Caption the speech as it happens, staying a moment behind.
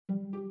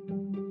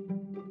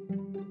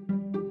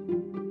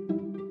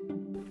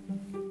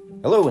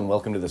Hello and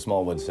welcome to the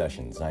Smallwood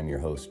Sessions. I'm your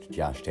host,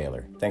 Josh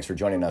Taylor. Thanks for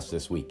joining us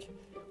this week.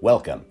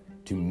 Welcome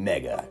to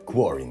Mega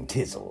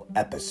Quarantizzle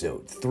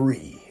Episode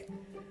 3.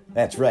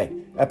 That's right,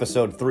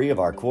 Episode 3 of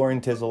our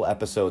Quarantizzle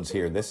episodes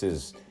here. This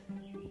is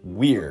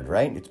weird,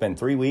 right? It's been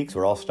 3 weeks.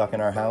 We're all stuck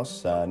in our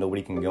house.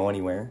 Nobody can go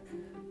anywhere.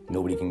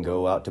 Nobody can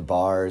go out to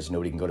bars.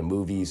 Nobody can go to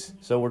movies.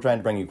 So we're trying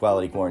to bring you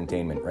quality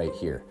quarantainment right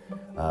here.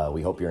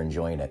 We hope you're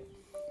enjoying it.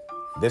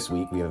 This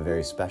week, we have a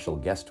very special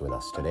guest with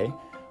us today.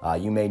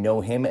 You may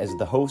know him as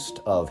the host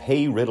of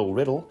Hey Riddle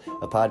Riddle,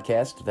 a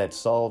podcast that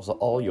solves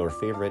all your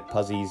favorite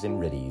puzzies and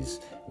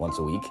riddies once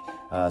a week.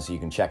 So you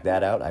can check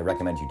that out. I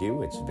recommend you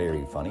do. It's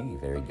very funny,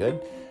 very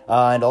good.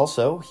 And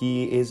also,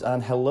 he is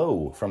on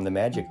Hello from the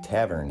Magic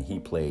Tavern. He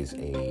plays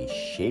a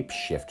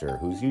shapeshifter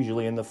who's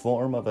usually in the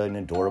form of an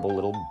adorable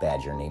little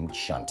badger named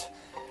Chunt.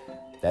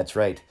 That's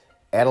right.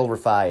 Adil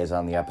Rafai is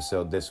on the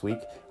episode this week.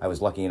 I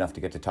was lucky enough to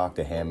get to talk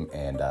to him,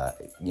 and,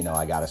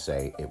 I gotta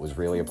say, it was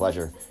really a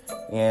pleasure.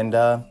 And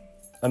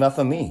enough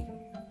of me.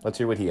 Let's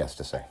hear what he has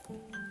to say.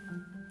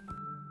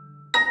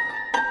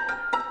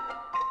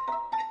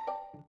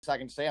 So I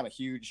can say I'm a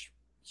huge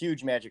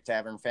Magic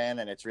Tavern fan,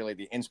 and it's really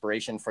the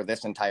inspiration for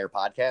this entire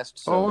podcast.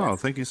 So oh, wow.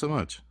 Thank you so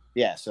much.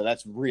 Yeah, so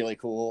that's really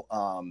cool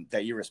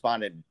that you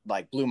responded,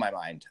 blew my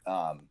mind.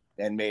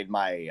 And made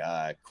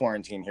my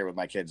quarantine here with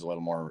my kids a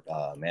little more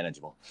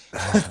manageable.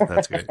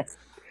 That's great.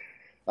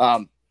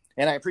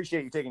 And I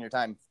appreciate you taking your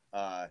time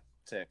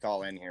to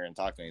call in here and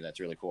talk to me. That's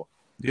really cool.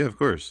 Yeah, of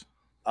course.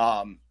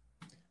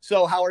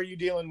 So how are you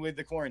dealing with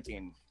the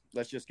quarantine?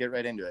 Let's just get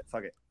right into it.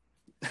 Fuck it.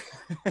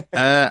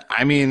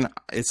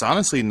 It's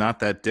honestly not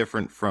that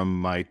different from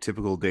my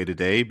typical day to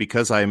day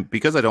because I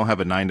don't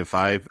have a 9 to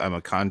 5.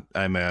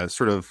 I'm a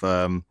sort of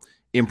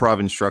improv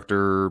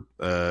instructor,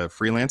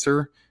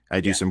 freelancer. I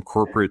do some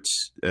corporate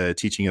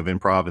teaching of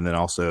improv and then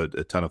also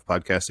a ton of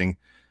podcasting.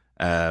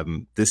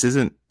 This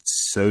isn't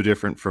so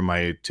different from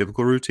my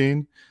typical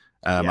routine.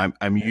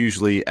 I'm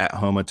usually at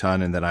home a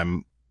ton, and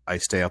then I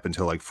stay up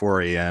until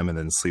 4 a.m. and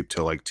then sleep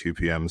till 2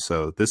 p.m.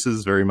 So this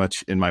is very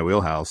much in my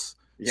wheelhouse.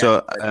 Yeah,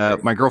 so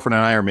my girlfriend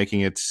and I are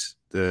making it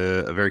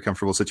a very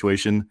comfortable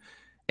situation.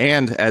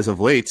 And as of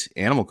late,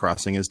 Animal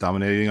Crossing is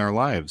dominating our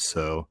lives.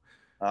 So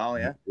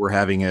we're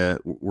living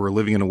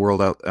in a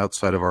world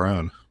outside of our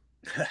own.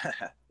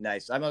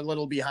 Nice. I'm a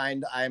little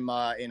behind. I'm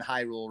in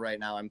Hyrule right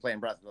now. I'm playing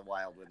Breath of the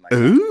Wild with my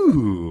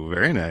Ooh,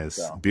 very nice.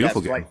 So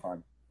beautiful game. Quite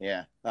fun.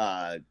 Yeah.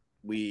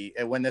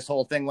 When this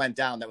whole thing went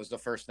down, that was the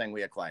first thing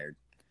we acquired.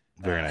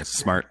 Very nice.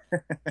 Smart.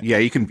 Yeah,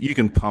 you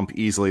can pump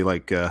easily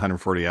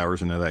 140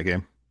 hours into that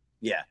game.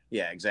 Yeah,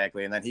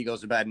 exactly. And then he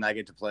goes to bed and I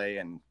get to play,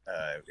 and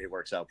it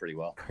works out pretty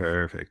well.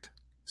 Perfect.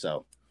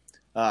 So,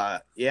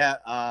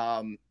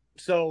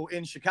 So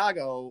in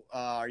Chicago,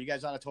 are you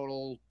guys on a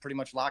total pretty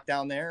much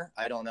lockdown there?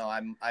 I don't know.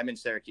 I'm in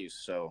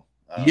Syracuse, so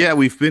yeah,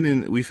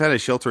 we've had a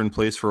shelter in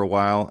place for a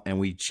while, and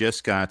we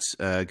just got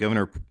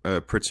Governor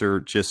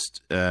Pritzker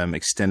just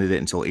extended it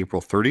until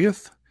April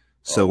 30th.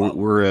 So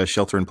we're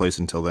shelter in place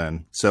until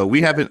then. So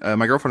we haven't.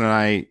 My girlfriend and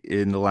I,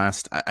 in the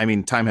last,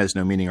 time has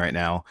no meaning right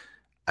now.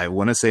 I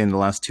want to say in the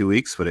last 2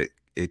 weeks, but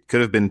it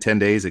could have been 10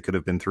 days. It could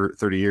have been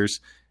 30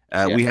 years.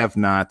 We have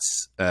not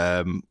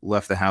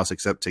left the house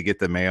except to get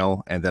the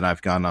mail, and then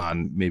I've gone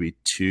on maybe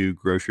 2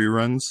 grocery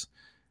runs,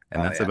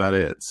 and that's about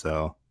it.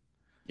 So,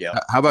 yeah.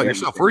 How about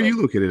yourself? Where are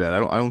you located at? I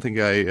don't think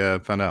I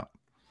found out.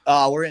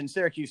 We're in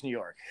Syracuse, New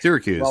York.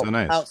 Syracuse,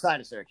 nice. Outside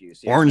of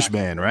Syracuse. Yeah, Orange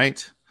Man,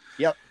 right?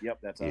 Yep,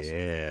 that's us.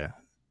 Yeah.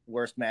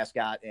 Worst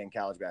mascot in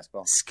college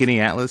basketball. Skinny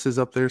Atlas is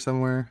up there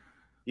somewhere.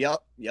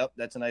 Yep.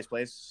 That's a nice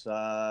place.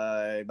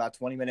 About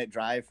 20-minute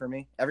drive for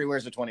me.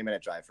 Everywhere's a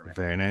 20-minute drive for me.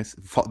 Very nice.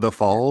 The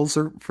falls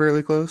are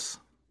fairly close.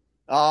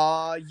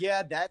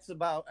 Yeah, that's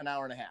about an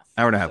hour and a half.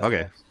 Hour and a half.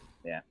 Okay.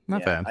 Yeah.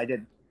 Not bad.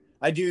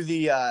 I do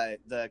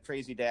the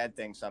crazy dad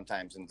thing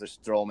sometimes and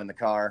just throw them in the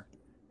car,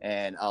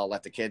 and I'll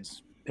let the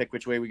kids pick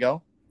which way we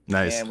go.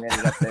 Nice. And we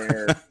ended up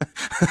there.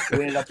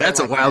 That's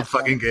a wild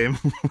fucking game.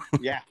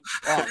 Yeah.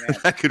 Oh man.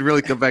 That could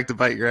really come back to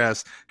bite your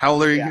ass. How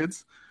old are your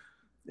kids?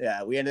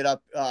 Yeah, we ended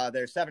up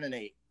they're 7 and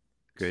 8.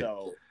 Great.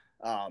 So,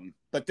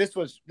 but this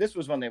was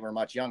when they were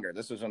much younger.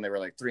 This was when they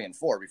were 3 and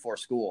 4 before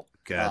school.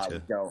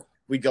 Gotcha.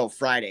 We'd go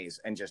Fridays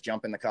and just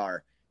jump in the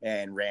car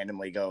and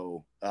randomly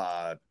go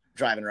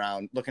driving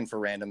around looking for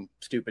random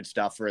stupid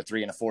stuff for a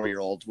 3 and a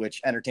 4-year-old,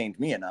 which entertained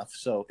me enough,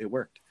 so it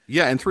worked.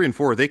 Yeah, and 3 and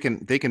 4, they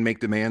can make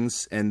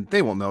demands and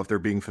they won't know if they're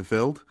being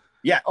fulfilled.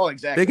 Yeah. Oh,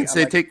 exactly. They can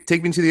say,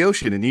 take me to the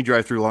ocean, and you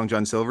drive through Long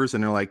John Silver's,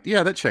 and they're like,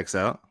 yeah, that checks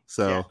out.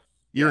 So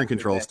you're in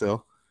control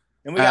still.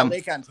 And we got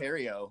Lake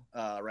Ontario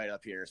right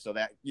up here, so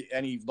that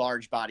any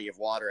large body of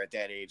water at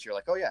that age, you're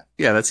like, oh yeah.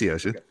 Yeah, that's the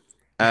ocean.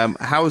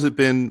 How has it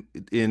been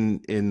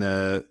in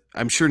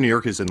I'm sure New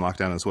York is in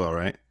lockdown as well,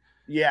 right?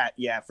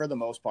 Yeah, for the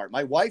most part.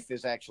 My wife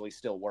is actually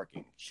still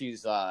working.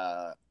 She's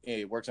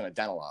works in a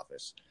dental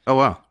office. Oh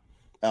wow.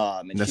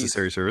 And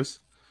necessary service.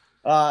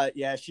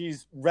 Yeah,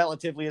 she's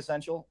relatively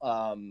essential.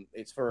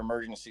 It's for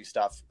emergency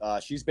stuff.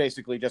 She's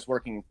basically just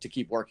working to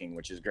keep working,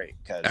 which is great.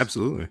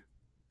 Absolutely.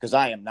 Because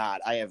I am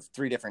not. I have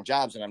 3 different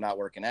jobs and I'm not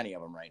working any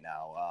of them right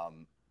now.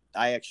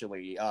 I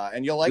actually,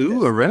 and you'll like Ooh,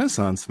 this. a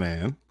Renaissance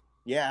man.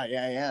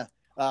 Yeah.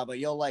 But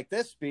you'll like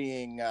this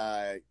being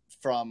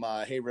from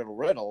Hey Riddle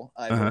Riddle.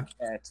 I Uh-huh. work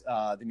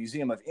at the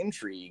Museum of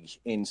Intrigue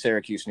in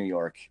Syracuse, New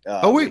York.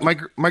 Oh wait,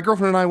 my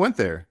girlfriend and I went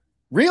there.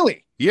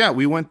 Really? Yeah,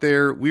 we went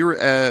there. We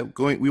were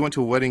we went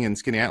to a wedding in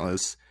Skinny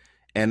Atlas,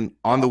 and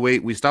on the way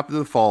we stopped at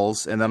the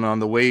falls, and then on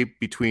the way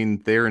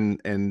between there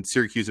and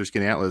Syracuse or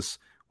Skinny Atlas,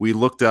 we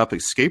looked up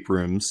escape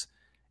rooms,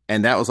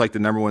 and that was like the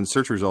number one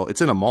search result.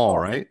 It's in a mall,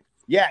 right?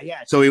 Yeah.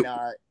 So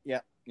yeah.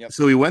 Yep.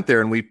 so we went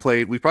there and we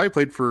played. We probably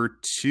played for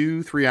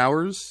 2-3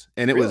 hours,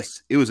 and it Really?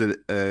 was a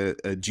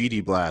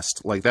GD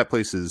blast. Like that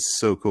place is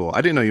so cool.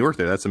 I didn't know you worked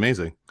there. That's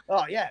amazing.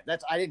 Oh yeah,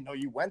 I didn't know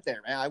you went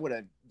there, man. I would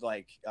have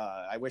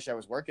I wish I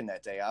was working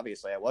that day.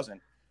 Obviously, I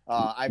wasn't.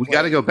 We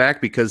got to go back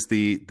because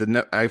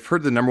I've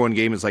heard the number one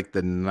game is like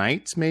the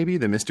Night, maybe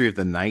the Mystery of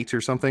the Night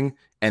or something,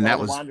 and that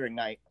was Wandering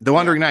Night. The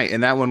Wandering Night,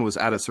 and that one was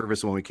out of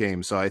service when we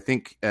came. So I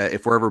think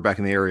if we're ever back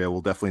in the area,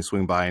 we'll definitely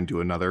swing by and do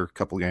another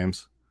couple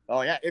games.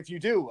 Oh yeah, if you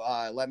do,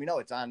 let me know.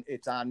 It's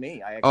on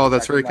me. Oh,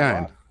 that's very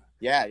kind.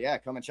 Yeah,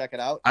 come and check it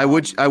out. I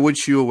would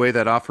shoo away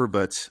that offer,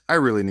 but I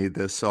really need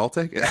this, so I'll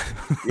take it.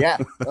 Yeah.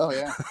 Oh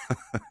yeah.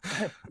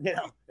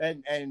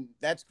 And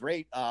that's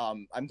great.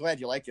 I'm glad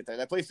you liked it there.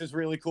 That place is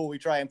really cool. We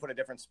try and put a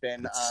different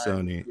spin on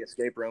so neat. The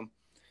escape room.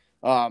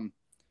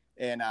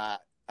 And I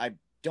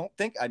don't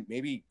think I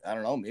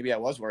don't know, maybe I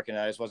was working.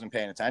 I just wasn't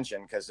paying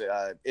attention because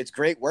it's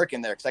great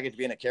working there because I get to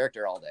be in a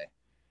character all day.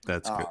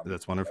 That's good.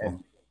 That's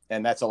wonderful.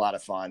 And that's a lot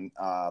of fun.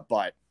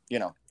 But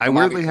I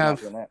weirdly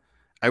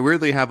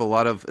have a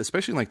lot of,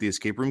 especially in like the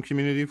escape room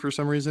community for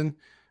some reason,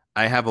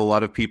 I have a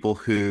lot of people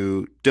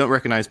who don't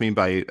recognize me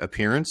by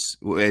appearance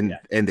and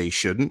they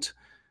shouldn't.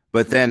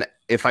 But then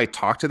if I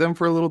talk to them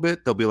for a little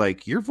bit, they'll be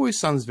like, your voice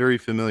sounds very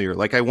familiar.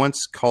 Like I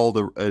once called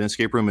an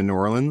escape room in New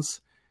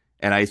Orleans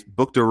and I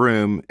booked a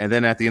room. And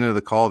then at the end of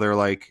the call, they're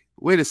like,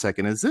 wait a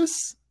second, is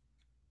this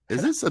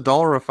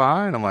 $1 a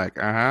fine? And I'm like,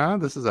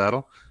 this is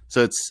Adel.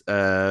 So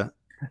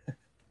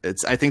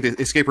I think the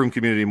escape room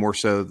community more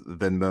so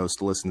than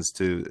most listens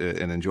to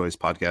and enjoys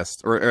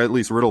podcasts, or at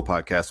least Riddle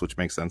podcasts, which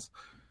makes sense.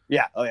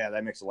 Yeah. Oh yeah.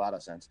 That makes a lot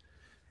of sense.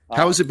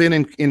 How has it been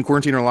in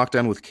quarantine or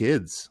lockdown with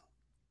kids?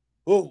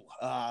 Well,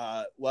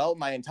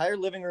 my entire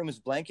living room is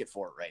blanket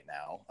fort right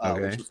now,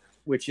 okay.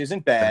 which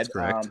isn't bad. That's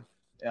correct.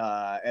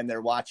 And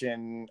they're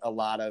watching a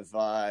lot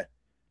of,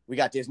 we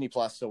got Disney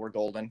Plus, so we're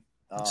golden.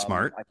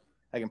 Smart.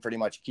 I can pretty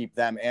much keep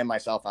them and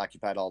myself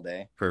occupied all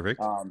day.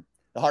 Perfect.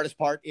 The hardest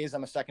part is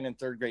I'm a 2nd and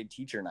 3rd grade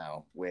teacher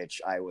now,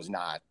 which I was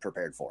not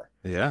prepared for.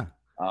 Yeah.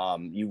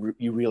 You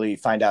really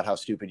find out how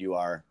stupid you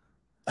are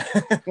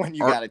when you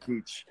got to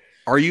teach.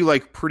 Are you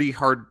like pretty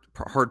hard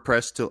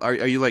pressed to, are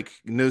you like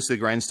nose to the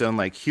grindstone?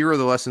 Like, here are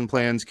the lesson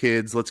plans,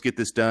 kids, let's get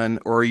this done.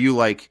 Or are you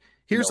like,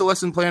 here's the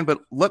lesson plan, but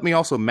let me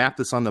also map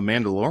this on the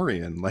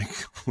Mandalorian. Like,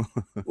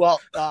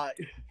 well,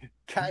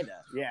 kind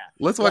of, yeah.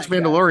 Let's watch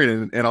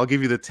Mandalorian and I'll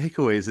give you the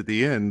takeaways at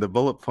the end, the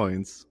bullet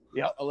points.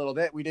 Yeah, a little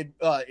bit. We did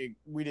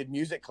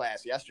music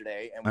class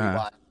yesterday, and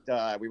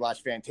we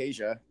watched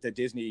Fantasia, the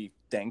Disney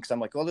thing. Because I'm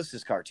like, well, this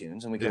is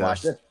cartoons, and we can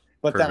watch this.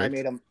 But then I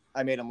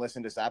made him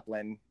listen to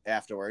Zeppelin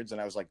afterwards,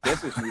 and I was like,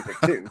 this is music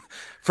too.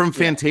 From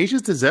Fantasia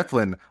to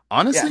Zeppelin,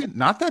 honestly,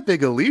 not that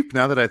big a leap.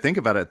 Now that I think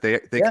about it,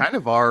 they kind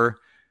of are.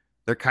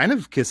 They're kind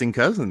of kissing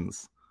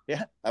cousins.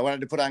 Yeah, I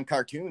wanted to put on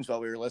cartoons while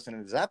we were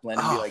listening to Zeppelin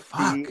and be like,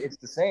 see, it's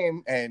the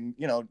same. And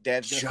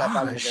Dad's gonna step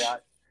out of the garage.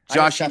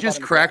 Josh, you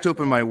just cracked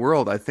open my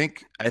world. I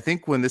think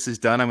when this is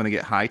done, I'm going to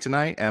get high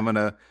tonight. I'm going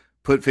to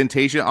put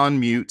Fantasia on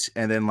mute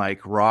and then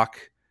like rock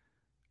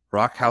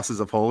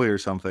Houses of Holy or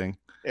something.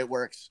 It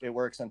works.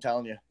 I'm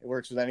telling you, it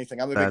works with anything.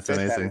 I'm a big fish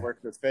fan. It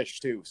works with fish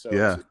too. So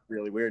it's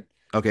really weird.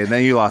 Okay,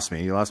 then you lost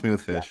me. You lost me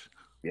with fish.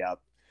 Yeah.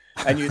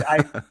 And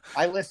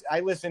I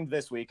listened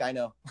this week. I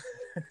know.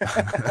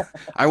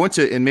 I went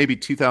to in maybe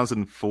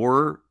 2003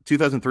 or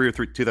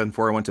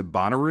 2004. I went to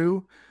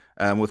Bonnaroo.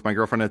 With my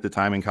girlfriend at the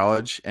time in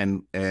college,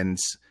 and it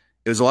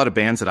was a lot of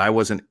bands that I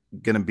wasn't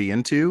going to be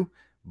into,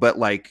 but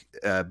like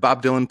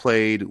Bob Dylan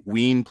played,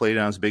 Ween played,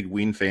 and I was a big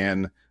Ween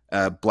fan.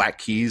 Black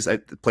Keys, I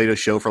played a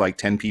show for like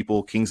 10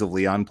 people. Kings of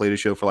Leon played a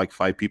show for like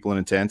 5 people in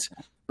a tent.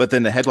 But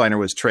then the headliner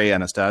was Trey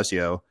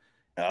Anastasio,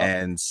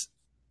 and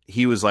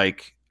he was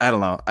like, I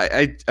don't know,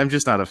 I'm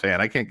just not a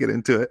fan. I can't get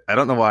into it. I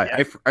don't know why.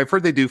 Yeah. I've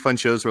heard they do fun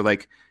shows where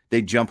like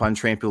they jump on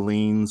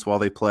trampolines while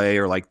they play,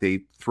 or like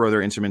they throw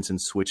their instruments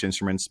and switch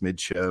instruments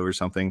mid-show or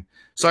something.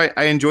 So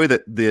I enjoy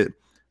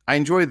I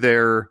enjoy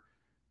their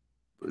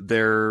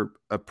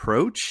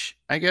approach,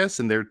 I guess,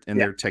 and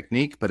their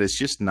technique, but it's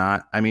just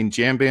not. I mean,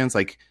 jam bands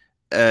like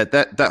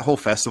that whole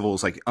festival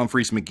is like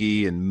Humphreys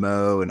McGee and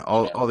Mo and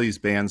all these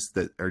bands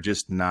that are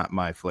just not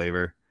my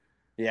flavor.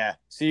 Yeah.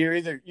 So you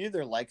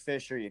either like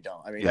Fish or you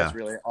don't. I mean, that's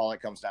really all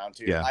it comes down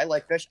to. Yeah. I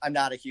like Fish. I'm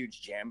not a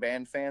huge jam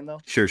band fan though.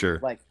 Sure.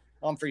 Like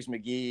Humphreys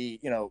McGee,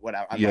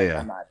 whatever.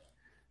 I'm not.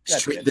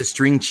 The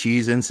String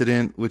Cheese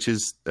Incident, which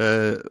is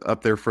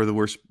up there for the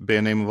worst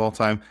band name of all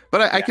time,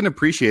 but I can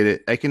appreciate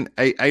it.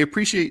 I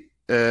appreciate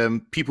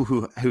people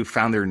who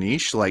found their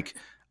niche. Like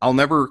I'll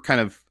never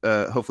kind of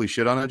hopefully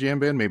shit on a jam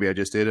band. Maybe I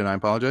just did, and I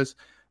apologize.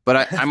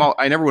 But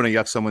I never want to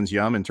yuck someone's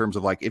yum in terms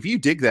of like, if you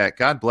dig that,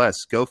 God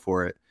bless, go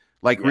for it.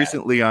 Like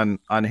recently on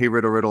Hey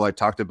Riddle Riddle, I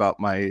talked about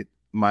my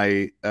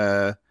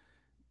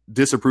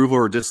disapproval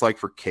or dislike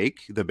for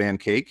Cake, the band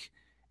Cake.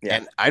 Yeah.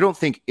 And I don't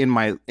think in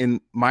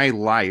my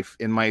life,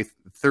 in my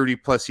 30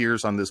 plus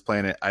years on this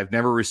planet, I've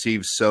never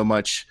received so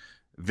much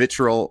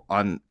vitriol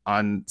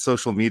on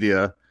social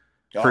media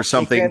for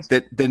something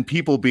than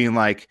people being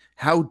like,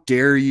 how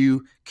dare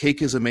you?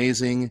 Cake is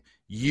amazing.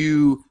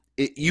 You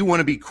want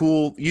to be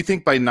cool. You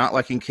think by not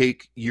liking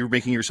Cake, you're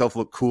making yourself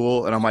look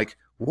cool. And I'm like,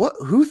 what?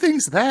 Who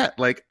thinks that?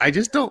 Like, I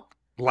just don't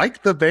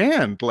like the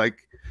band.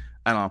 Like,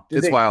 I don't know.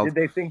 It's wild. Did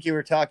they think you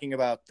were talking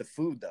about the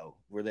food though?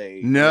 Were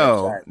they?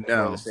 No.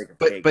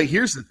 But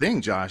here's the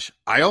thing, Josh.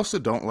 I also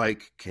don't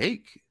like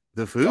Cake,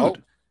 the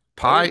food.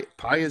 Pie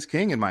is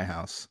king in my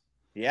house.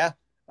 Yeah.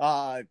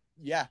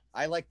 Yeah.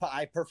 I like pie.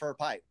 I prefer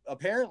pie.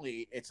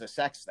 Apparently it's a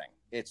sex thing.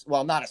 It's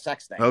not a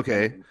sex thing.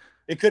 Okay.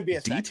 It could be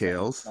a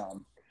details. Sex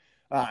thing.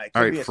 All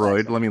right,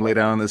 Freud, let me lay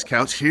down on this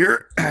couch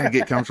here.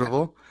 Get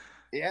comfortable.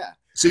 Yeah.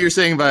 So you're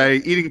saying by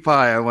eating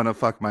pie, I want to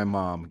fuck my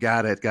mom.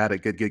 Got it. Good.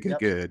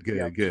 Good.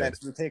 That's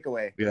the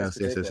takeaway. Yes.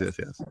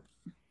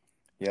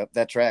 Yep,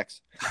 that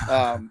tracks.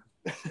 But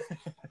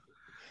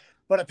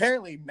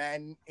apparently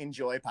men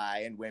enjoy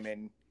pie and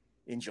women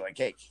enjoy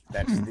cake.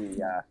 That's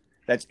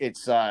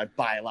it's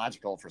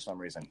biological for some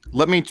reason.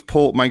 Let me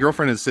pull. My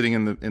girlfriend is sitting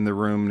in the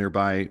room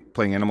nearby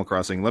playing Animal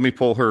Crossing. Let me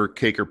pull her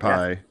cake or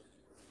pie. Yeah.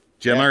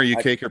 Gemma, are you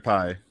cake or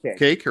pie?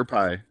 Cake or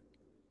pie?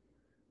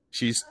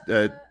 She's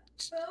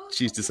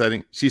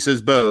deciding. She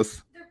says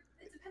both.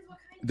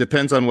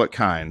 Depends on what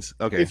kinds.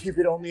 Okay. If you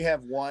could only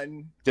have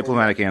one.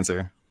 Diplomatic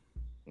answer.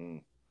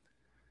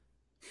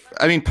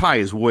 I mean, pie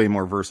is way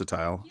more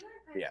versatile.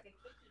 Yeah.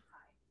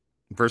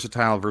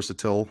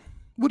 Versatile.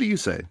 What do you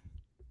say?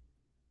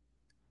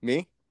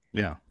 Me?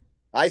 Yeah.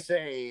 I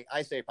say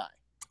pie.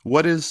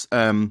 What is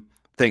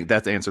think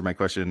that's answered my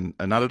question.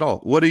 Not at all.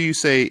 What do you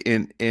say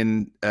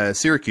in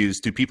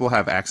Syracuse? Do people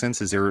have accents?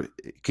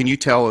 Can you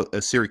tell a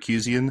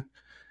Syracusean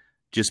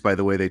just by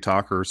the way they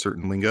talk or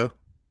certain lingo?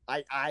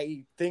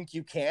 I think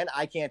you can.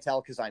 I can't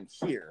tell because I'm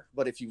here.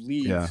 But if you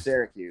leave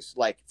Syracuse,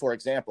 like for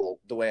example,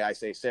 the way I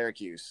say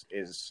Syracuse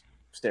is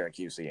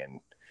Syracusean,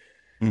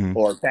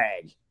 or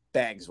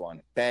bag's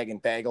one. Bag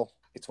and bagel.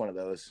 It's one of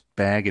those.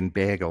 Bag and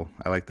bagel.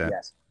 I like that.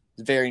 Yes.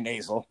 It's very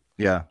nasal.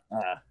 Yeah.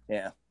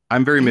 Yeah.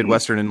 I'm very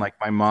Midwestern, and like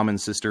my mom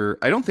and sister,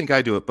 I don't think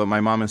I do it, but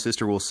my mom and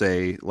sister will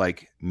say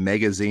like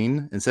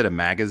magazine instead of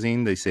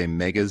magazine. They say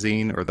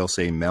magazine, or they'll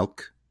say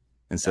milk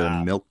instead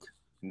of milk.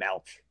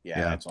 Milk.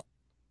 Yeah. That's one.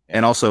 Yeah.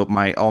 And also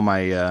all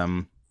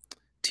my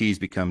T's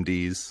become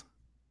D's.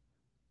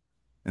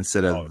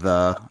 Instead of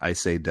I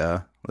say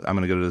duh. I'm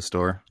going to go to the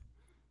store.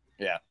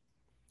 Yeah.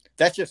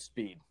 That's just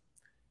speed.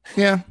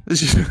 Yeah.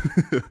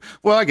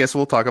 Well, I guess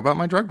we'll talk about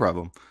my drug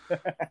problem.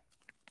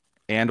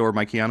 Or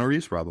my Keanu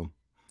Reeves problem.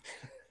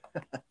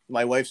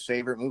 My wife's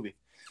favorite movie.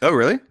 Oh,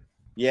 really?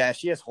 Yeah,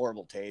 she has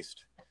horrible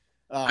taste.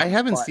 I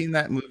haven't seen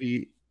that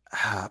movie.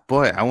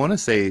 Boy, I want to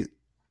say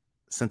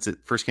since it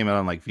first came out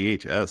on like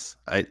VHS.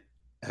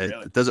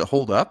 Really? Does it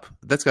hold up?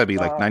 That's got to be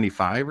like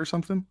 95 or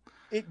something.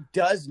 It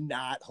does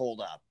not hold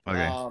up.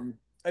 Okay.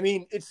 I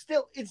mean, it's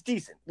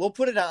decent. We'll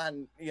put it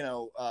on,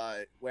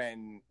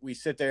 when we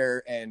sit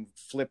there and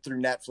flip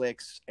through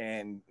Netflix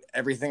and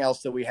everything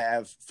else that we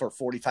have for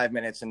 45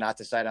 minutes and not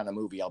decide on a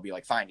movie. I'll be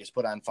like, fine, just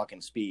put on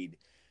fucking Speed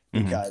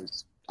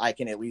because I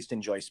can at least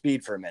enjoy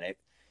Speed for a minute.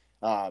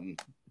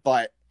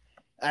 But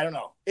I don't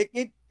know.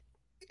 It's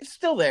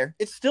still there.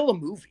 It's still a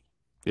movie.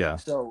 Yeah.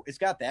 So it's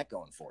got that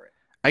going for it.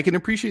 I can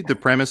appreciate the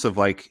premise of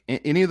like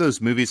any of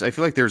those movies. I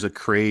feel like there's a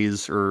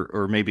craze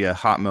or maybe a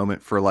hot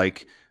moment for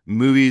like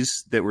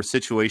movies that were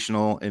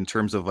situational in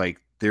terms of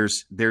like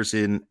there's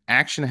an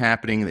action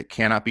happening that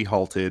cannot be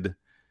halted,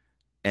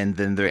 and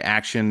then the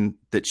action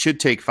that should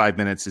take 5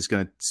 minutes is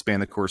going to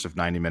span the course of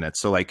 90 minutes.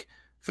 So like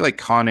I feel like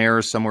Con Air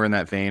is somewhere in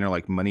that vein, or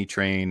like Money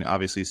Train,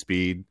 obviously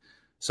Speed.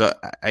 So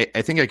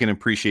I think I can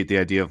appreciate the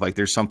idea of like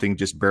there's something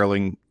just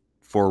barreling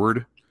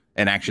forward,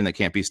 an action that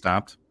can't be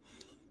stopped.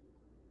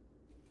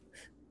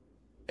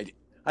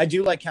 I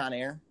do like Con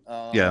Air.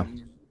 Yeah.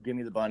 Give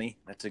Me the Bunny.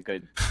 That's a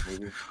good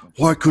movie.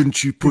 Why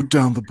couldn't you put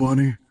down the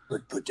bunny?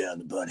 Put down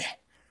the bunny.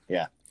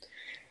 Yeah.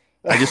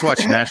 I just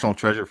watched National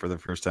Treasure for the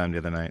first time the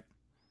other night.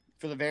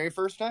 For the very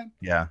first time?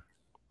 Yeah.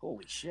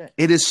 Holy shit.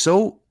 It is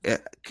so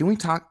can we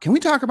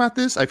talk about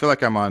this? I feel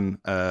like I'm on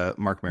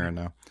Mark Maron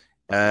now.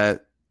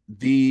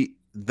 The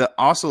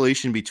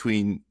oscillation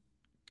between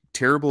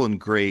terrible and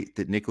great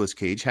that Nicolas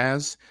Cage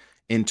has,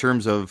 in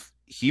terms of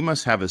he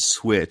must have a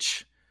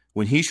switch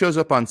when he shows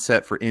up on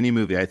set for any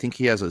movie. I think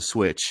he has a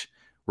switch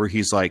where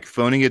he's like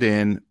phoning it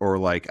in, or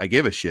like, I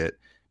give a shit.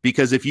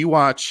 Because if you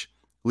watch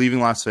Leaving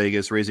Las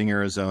Vegas, Raising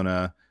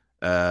Arizona,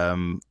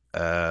 Adaptation,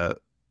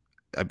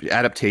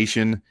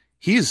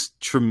 he is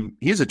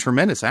a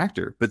tremendous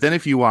actor. But then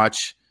if you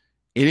watch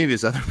any of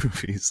his other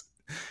movies,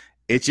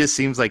 it just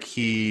seems like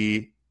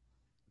he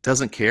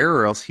doesn't care,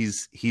 or else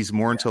he's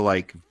more into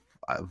like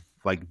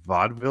like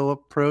vaudeville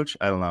approach.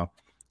 I don't know,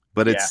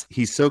 but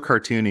he's so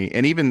cartoony.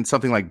 And even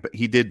something like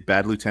he did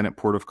Bad Lieutenant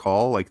Port of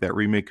Call, like that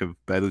remake of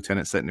Bad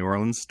Lieutenant set in New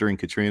Orleans during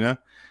Katrina.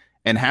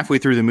 And halfway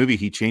through the movie,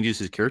 he changes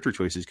his character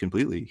choices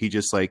completely.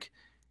 He's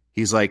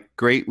like,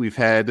 great, we've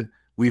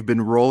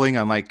been rolling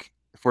on like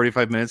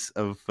 45 minutes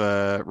of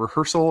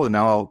rehearsal, and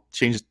now I'll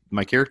change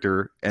my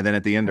character. And then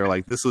at the end, they're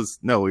like, we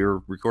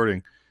were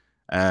recording.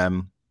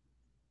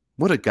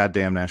 What a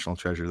goddamn national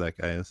treasure that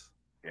guy is.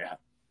 Yeah.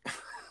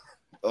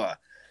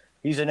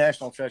 He's a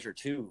national treasure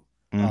too.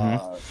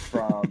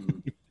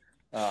 From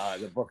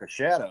the Book of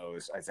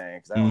Shadows, I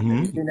think.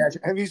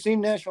 Have you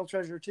seen National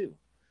Treasure too?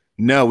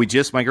 No,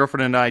 my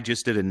girlfriend and I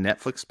just did a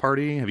Netflix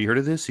party. Have you heard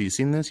of this? Have you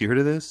seen this? You heard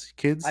of this,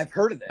 kids? I've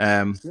heard of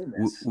it.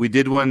 We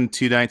did one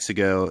 2 nights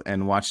ago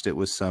and watched it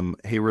with some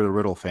Hey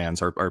Riddle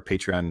fans, our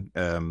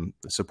Patreon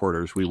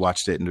supporters. We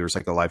watched it and there was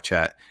like a live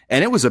chat,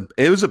 and it was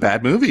a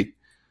bad movie.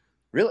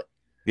 Really?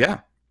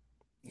 Yeah.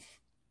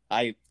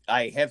 I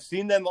have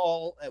seen them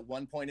all at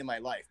one point in my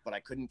life, but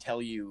I couldn't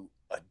tell you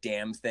a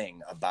damn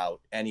thing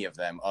about any of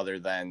them other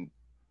than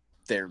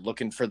they're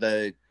looking for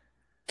the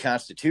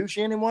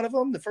Constitution in one of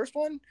them, the first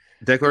one,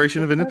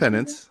 Declaration of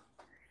Independence.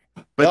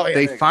 But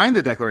they find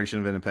the Declaration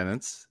of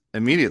Independence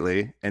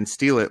immediately and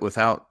steal it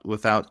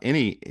without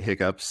any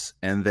hiccups,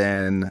 and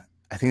then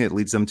I think it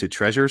leads them to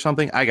treasure or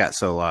something. I got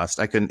so lost.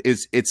 I couldn't.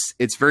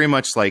 It's very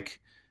much like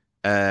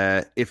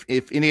if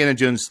Indiana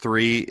Jones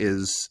 3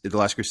 is The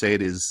Last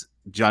Crusade is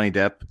Johnny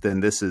Depp, then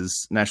this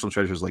is National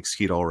Treasure is like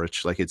Skeet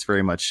Ulrich. Like it's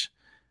very much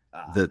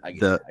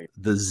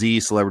the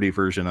Z celebrity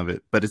version of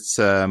it, but it's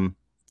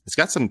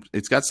got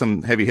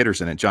some heavy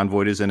hitters in it. John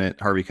Voight is in it,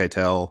 Harvey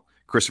Keitel,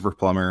 Christopher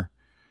Plummer,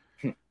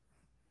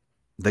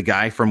 the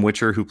guy from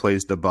Witcher who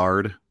plays the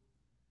Bard.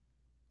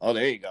 Oh,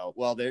 there you go.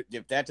 Well,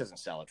 if that doesn't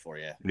sell it for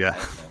you, yeah,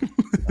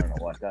 I don't know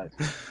what does.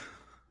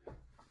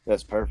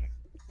 That's perfect.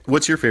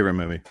 What's your favorite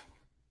movie?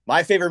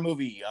 My favorite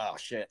movie, oh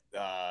shit,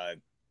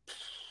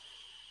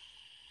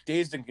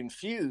 Dazed and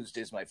Confused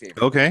is my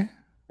favorite. Okay, movie.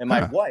 And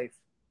my wife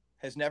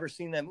has never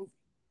seen that movie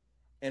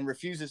and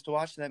refuses to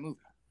watch that movie.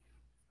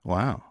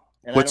 Wow.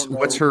 And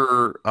what's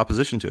her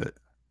opposition to it?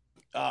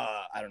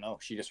 I don't know.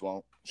 She just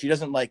won't. She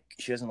doesn't like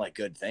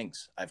good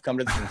things. I've come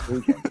to the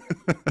conclusion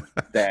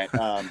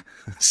that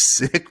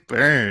sick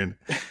burn.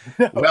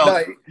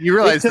 You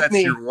realize that's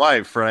your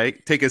wife,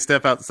 right? Take a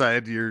step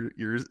outside your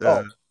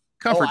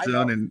comfort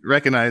zone and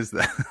recognize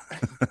that.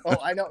 Oh,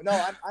 I know.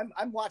 No,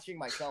 I'm watching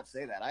myself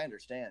say that. I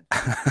understand.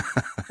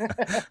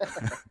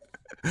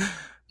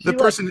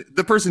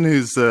 The person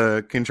who's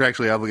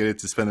contractually obligated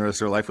to spend the rest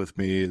of their life with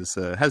me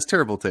has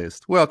terrible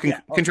taste. Well,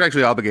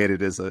 contractually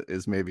obligated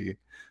is maybe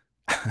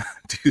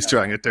too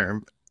strong a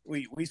term.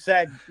 We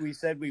said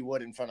we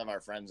would in front of our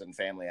friends and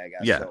family, I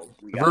guess. Yeah, so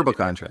verbal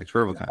contract.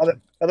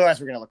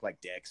 Otherwise, we're gonna look like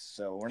dicks.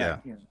 So we're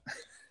not. You know.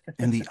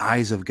 In the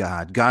eyes of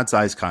God, God's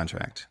eyes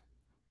contract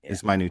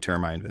is my new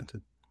term I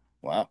invented.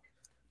 Wow,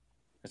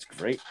 that's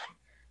great.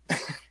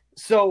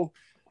 So,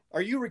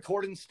 are you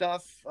recording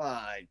stuff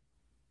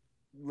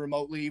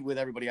remotely with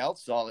everybody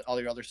else? All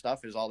your other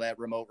stuff, is all that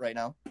remote right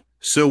now?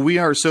 So we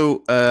are.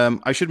 So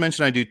I should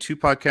mention I do 2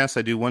 podcasts.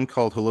 I do one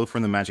called Hello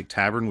from the Magic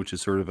Tavern, which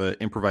is sort of an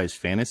improvised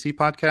fantasy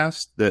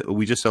podcast that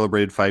we just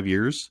celebrated 5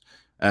 years.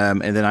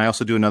 And then I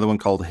also do another one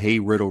called Hey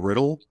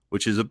Riddle,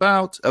 which is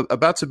about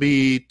to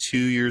be 2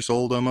 years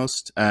old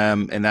almost.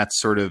 And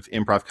that's sort of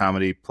improv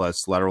comedy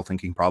plus lateral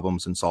thinking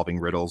problems and solving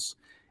riddles.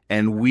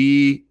 And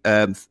we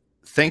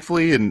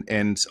thankfully,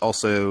 and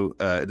also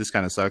this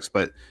kind of sucks,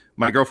 but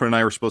my girlfriend and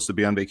I were supposed to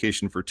be on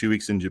vacation for 2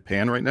 weeks in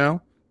Japan right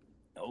now.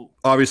 Oh.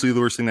 Obviously, the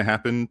worst thing that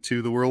happened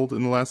to the world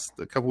in the last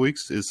couple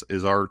weeks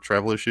is our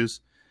travel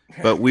issues.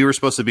 But we were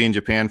supposed to be in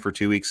Japan for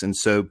 2 weeks, and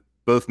so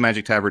both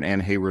Magic Tavern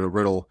and Hey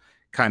Riddle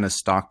kind of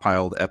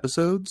stockpiled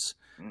episodes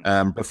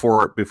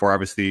before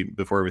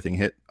everything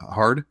hit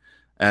hard.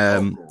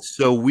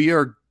 So we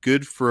are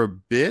good for a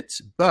bit,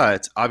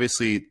 but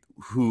obviously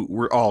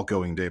we're all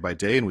going day by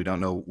day and we don't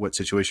know what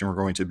situation we're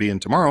going to be in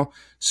tomorrow.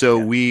 So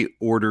we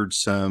ordered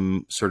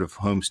some sort of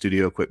home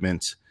studio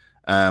equipment.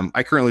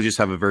 I currently just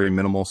have a very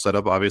minimal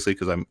setup, obviously,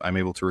 because I'm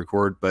able to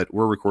record, but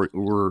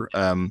we're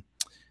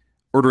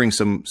ordering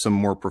some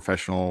more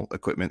professional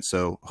equipment.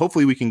 So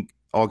hopefully we can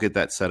all get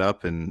that set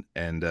up and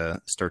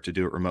start to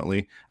do it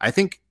remotely. I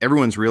think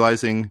everyone's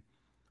realizing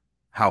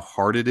how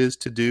hard it is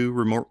to do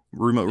remote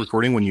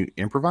recording when you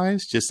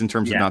improvise, just in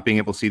terms of not being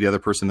able to see the other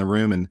person in the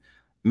room. And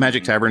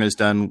Magic Tavern is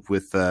done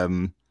with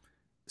some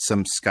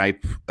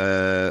Skype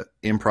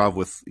improv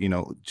with,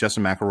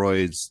 Justin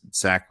McElroy,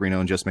 Zach Reno,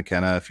 and Jess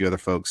McKenna, a few other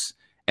folks.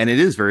 And it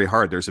is very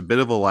hard. There's a bit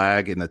of a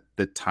lag, and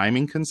the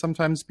timing can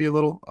sometimes be a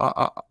little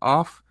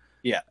off.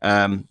 Yeah.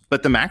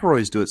 But the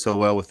McElroys do it so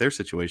well with their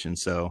situation.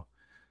 So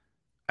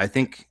I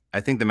think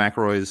the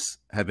McElroys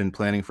have been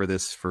planning for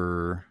this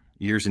for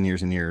years and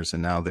years and years,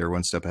 and now they're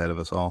one step ahead of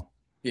us all.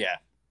 Yeah.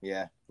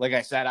 Yeah. Like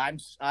I said,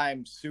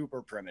 I'm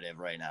super primitive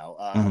right now.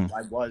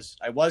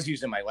 I was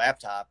using my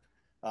laptop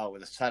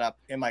with a setup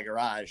in my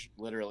garage,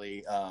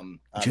 literally.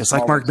 Just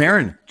like Mark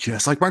Maron.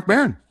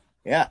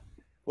 Yeah.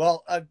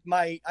 Well,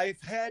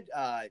 I've had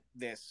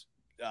this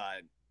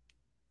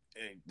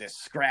this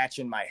scratch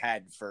in my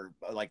head for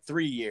like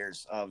 3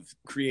 years of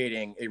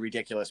creating a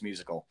ridiculous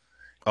musical.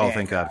 Oh,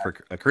 thank God for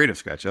a creative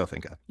scratch. Oh,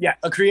 thank God. Yeah,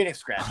 a creative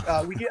scratch.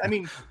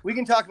 We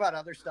can talk about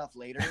other stuff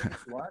later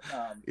if you want.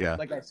 Yeah.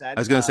 Like I said,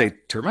 I was going to say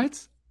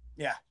termites.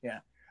 Yeah.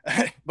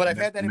 But I've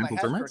had that in my head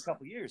termites? for a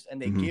couple of years,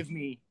 and they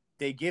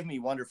give me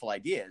wonderful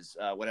ideas,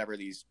 whatever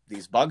these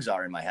bugs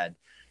are in my head.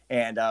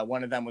 And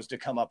one of them was to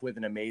come up with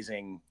an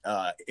amazing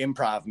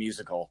improv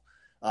musical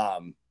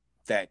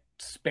that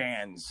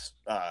spans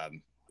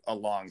a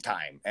long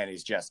time and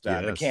is just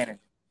the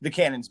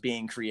canon's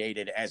being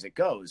created as it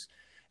goes.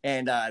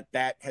 And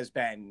that has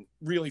been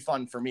really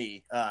fun for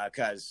me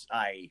because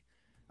I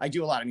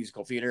do a lot of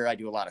musical theater. I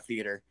do a lot of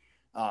theater.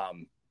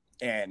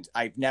 And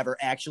I've never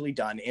actually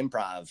done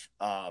improv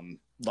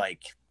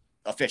like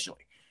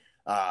officially.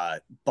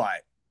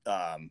 But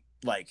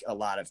like a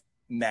lot of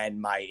men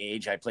my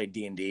age, I played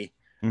D&D.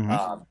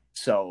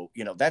 So,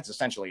 that's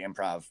essentially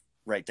improv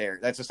right there.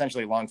 That's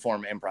essentially long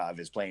form improv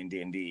is playing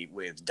D&D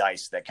with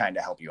dice that kind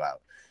of help you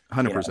out.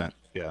 100%.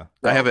 Yeah.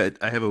 So, I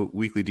have a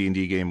weekly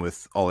D&D game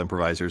with all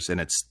improvisers, and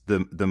it's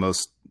the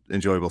most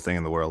enjoyable thing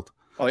in the world.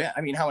 Oh yeah.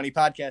 I mean, how many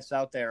podcasts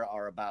out there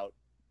are about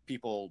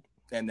people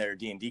and their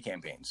D&D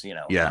campaigns,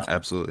 Yeah,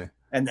 absolutely.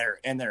 And they're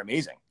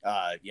amazing.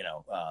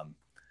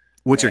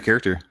 What's your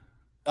character?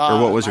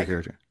 Or what was your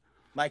character?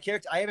 My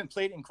character, I haven't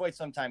played in quite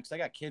some time because I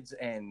got kids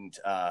and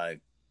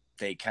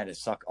they kind of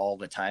suck all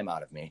the time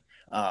out of me.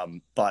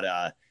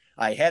 But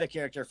I had a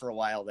character for a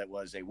while that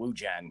was a Wu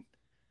Gen,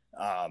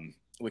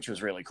 which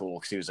was really cool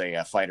because he was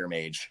a fighter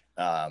mage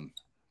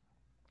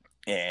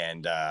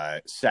and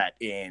set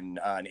in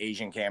an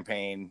Asian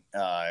campaign,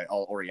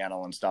 all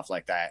Oriental and stuff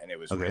like that. And it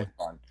was really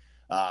fun.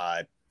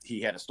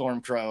 He had a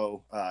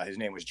Stormcrow. His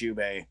name was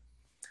Jubei.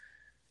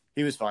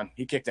 He was fun.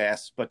 He kicked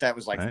ass, but that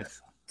was like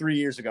 3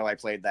 years ago I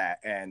played that.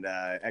 And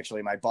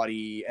actually my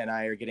buddy and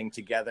I are getting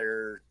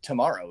together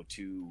tomorrow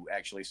to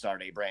actually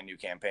start a brand new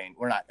campaign.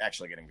 We're not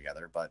actually getting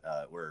together, but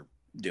we're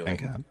doing,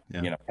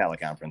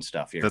 teleconference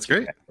stuff here. That's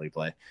great. Actually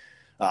play.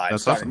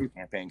 That's start awesome. a new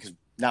campaign because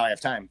now I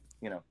have time,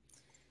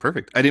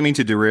 Perfect. I didn't mean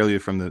to derail you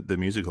from the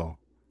musical.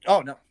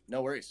 Oh,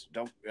 no worries.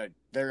 Don't.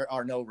 There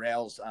are no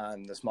rails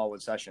on the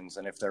Smallwood Sessions,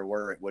 and if there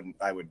were,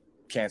 I would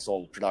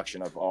cancel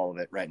production of all of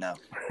it right now.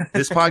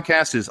 This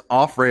podcast is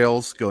off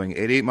rails, going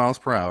 88 miles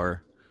per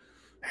hour.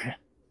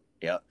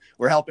 Yeah,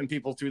 we're helping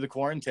people through the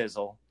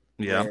quarantizzle.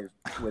 Yeah,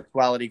 with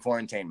quality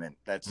quarantainment.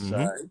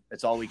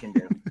 That's all we can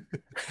do.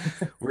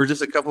 We're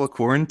just a couple of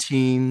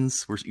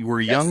quarantines.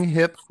 We're young,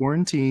 hip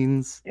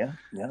quarantines. Yeah.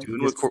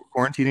 Doing what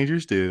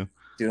quarantiners do.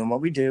 Doing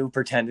what we do,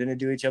 pretending to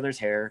do each other's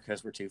hair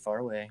because we're too far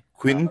away.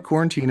 Quentin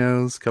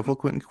Quarantinos,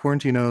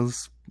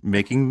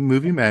 making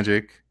movie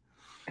magic.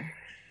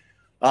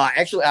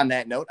 Actually, on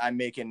that note, I'm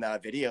making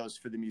videos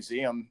for the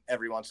museum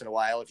every once in a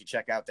while. If you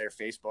check out their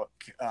Facebook.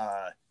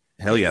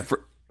 Hell yeah.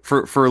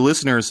 For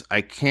listeners, I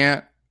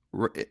can't,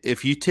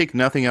 if you take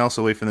nothing else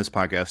away from this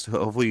podcast,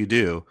 hopefully you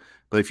do,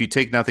 but if you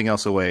take nothing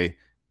else away,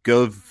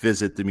 go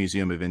visit the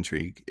Museum of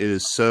Intrigue. It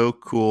is so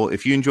cool.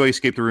 If you enjoy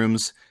escape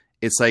rooms,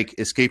 it's like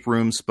escape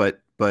rooms, but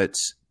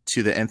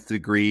to the nth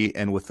degree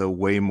and with a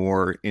way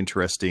more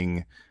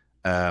interesting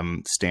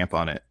stamp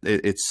on it.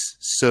 It's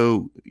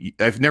so,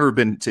 I've never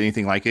been to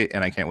anything like it,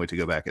 and I can't wait to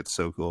go back. It's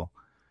so cool.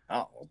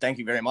 Oh, well, thank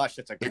you very much.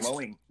 That's a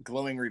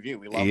glowing review.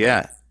 We love it.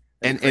 Yeah.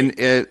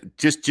 And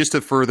just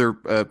to further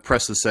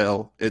press the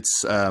sale,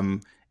 it's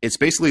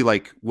basically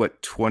like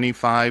what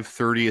 25,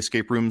 30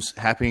 escape rooms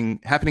happening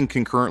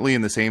concurrently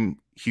in the same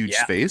huge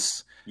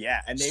space. Yeah,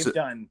 and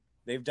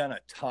they've done a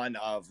ton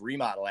of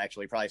remodel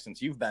actually, probably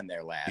since you've been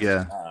there last.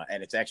 Yeah,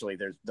 and it's actually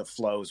the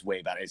flow's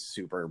way better.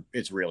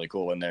 It's really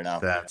cool in there now.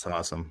 That's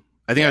awesome.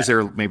 I think I was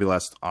there maybe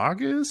last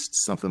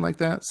August, something like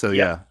that. So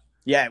yeah.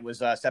 Yeah, it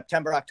was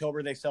September,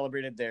 October. They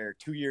celebrated their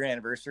 2-year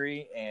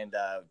anniversary and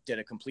did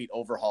a complete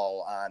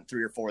overhaul on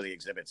 3 or 4 of the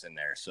exhibits in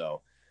there.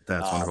 So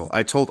that's wonderful.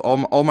 I told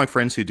all my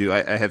friends who do.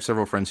 I have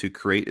several friends who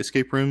create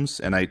escape rooms,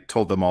 and I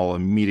told them all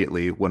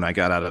immediately when I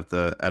got out of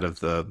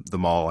the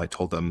mall. I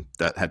told them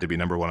that had to be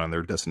number one on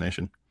their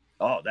destination.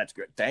 Oh, that's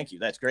great. Thank you.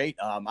 That's great.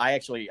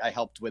 I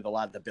helped with a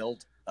lot of the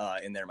build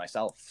in there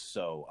myself.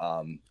 So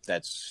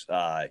that's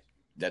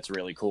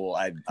really cool.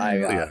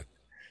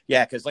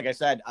 Yeah, because like I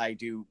said, I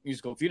do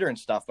musical theater and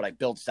stuff, but I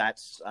build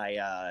sets.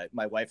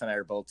 My wife and I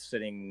are both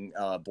sitting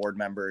board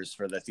members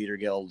for the Theater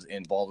Guild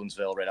in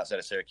Baldwinsville, right outside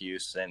of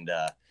Syracuse. And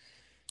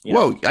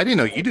whoa, I didn't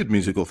know you did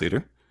musical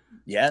theater.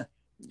 Yeah,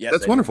 yes,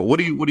 that's wonderful. What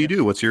do you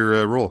do? What's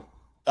your role?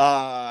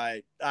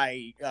 The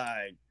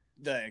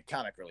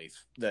comic relief,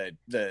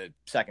 the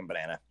second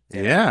banana.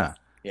 Yeah,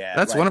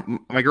 that's right.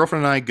 My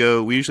girlfriend and I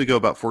go. We usually go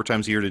about 4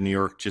 times a year to New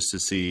York just to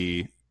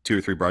see 2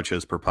 or 3 broad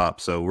shows per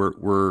pop. So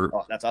we're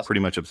that's awesome.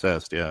 Pretty much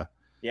obsessed. Yeah.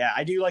 Yeah.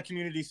 I do like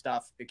community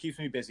stuff. It keeps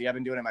me busy. I've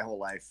been doing it my whole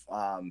life.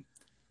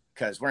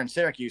 Cause we're in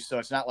Syracuse. So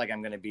it's not like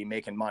I'm going to be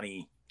making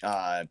money,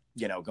 going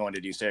to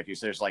do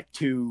Syracuse. There's like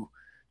two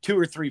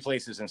or 3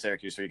 places in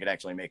Syracuse where you could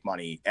actually make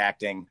money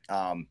acting.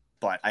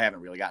 But I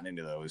haven't really gotten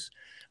into those.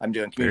 I'm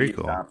doing community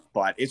stuff,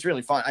 but it's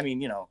really fun. I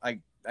mean,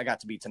 got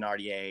to be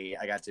Thenardier.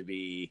 I got to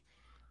be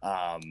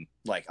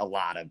like a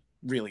lot of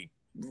really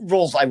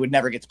roles I would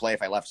never get to play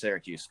if I left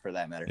Syracuse, for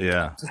that matter.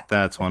 Yeah,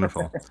 that's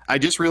wonderful. I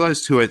just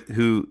realized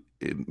who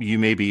you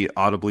maybe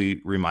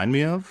audibly remind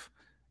me of,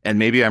 and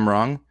maybe I'm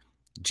wrong.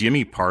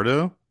 Jimmy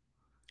Pardo.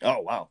 Oh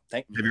wow!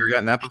 Have you ever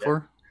gotten that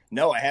before?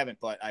 No, I haven't,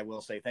 but I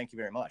will say thank you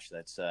very much.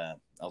 That's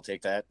I'll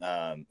take that.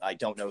 I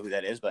don't know who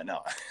that is, but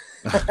no.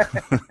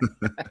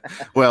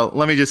 Well,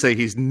 let me just say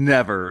he's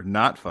never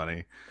not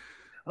funny.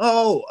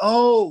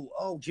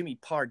 Oh, Jimmy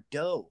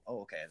Pardo.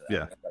 Oh, okay.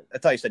 Yeah. I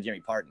thought you said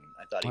Jimmy Parton.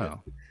 I thought he was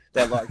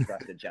that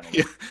large-breasted gentleman.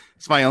 Yeah.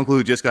 It's my uncle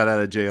who just got out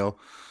of jail.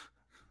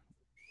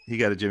 He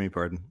got a Jimmy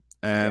Parton.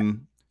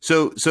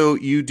 So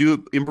you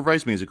do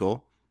improvised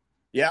musical.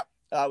 Yeah.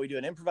 We do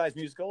an improvised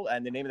musical,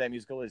 and the name of that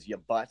musical is Ya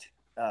Butt.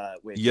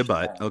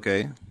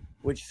 Okay.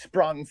 Which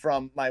sprung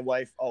from my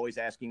wife always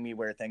asking me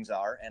where things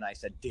are, and I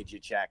said, "Did you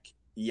check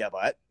Ya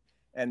Butt?"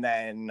 And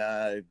then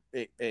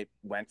it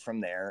went from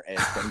there as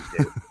things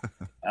do.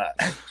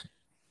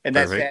 And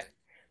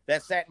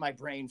that sat in my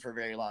brain for a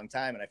very long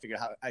time, and I figured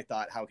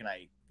how can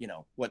I,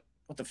 what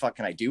the fuck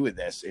can I do with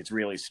this? It's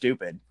really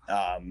stupid.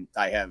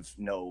 I have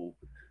no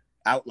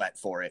outlet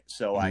for it,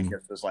 so I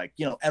just was like,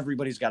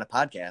 everybody's got a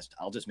podcast.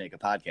 I'll just make a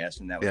podcast,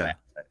 and that was that.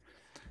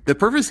 The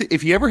purpose,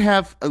 if you ever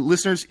have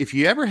listeners, if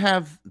you ever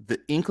have the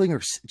inkling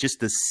or just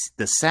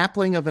the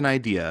sapling of an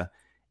idea,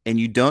 and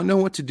you don't know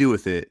what to do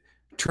with it,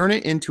 turn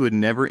it into a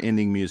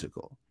never-ending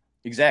musical.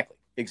 Exactly.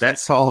 That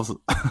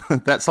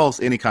solves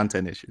any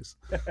content issues.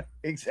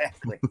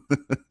 Exactly.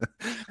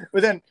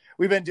 But then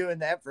we've been doing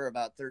that for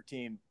about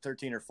 13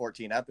 or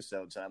 14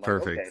 episodes, and I'm like,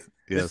 perfect. Okay,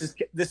 yes.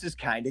 This is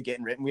kind of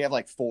getting written. We have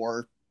like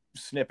 4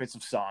 snippets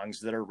of songs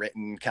that are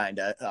written, kind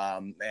of,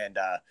 and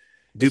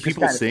do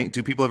people sing?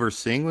 Do people ever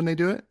sing when they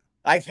do it?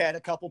 I've had a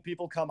couple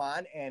people come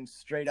on and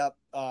straight up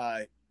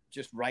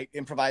just write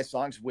improvised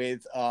songs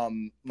with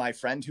my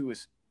friend who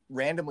was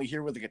randomly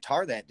here with a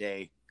guitar that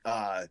day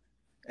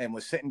and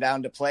was sitting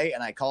down to play.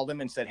 And I called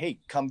him and said, "Hey,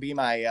 come be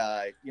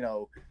my,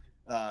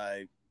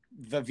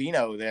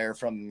 Vivino there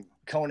from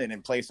Conan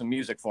and play some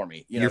music for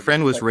me." Your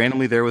friend was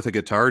randomly there with a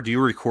guitar. Do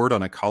you record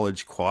on a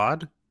college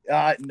quad?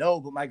 No,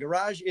 but my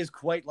garage is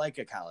quite like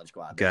a college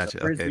quad.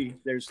 Gotcha. Okay.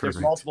 There's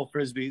multiple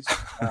frisbees,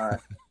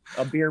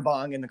 a beer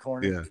bong in the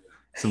corner. Yeah.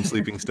 Some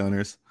sleeping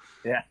stoners.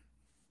 Yeah.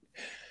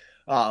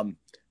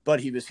 But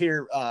he was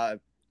here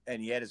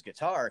and he had his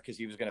guitar because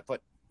he was going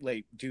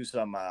to do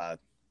some,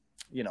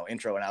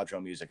 intro and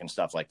outro music and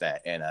stuff like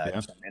that, and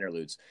some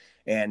interludes.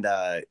 And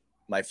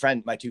my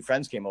 2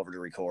 friends came over to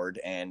record,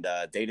 and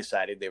they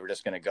decided they were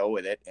just going to go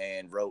with it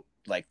and wrote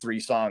like 3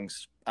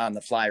 songs on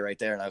the fly right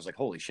there. And I was like,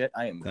 holy shit,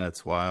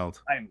 that's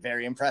wild. I am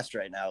very impressed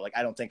right now. Like,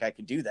 I don't think I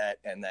could do that.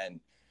 And then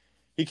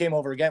he came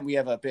over again. We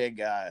have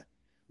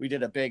we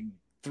did a big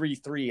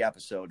 3-3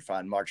 episode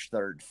on March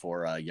 3rd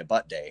for Ya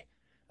Butt Day,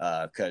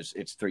 because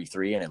it's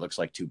 3-3 and it looks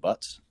like 2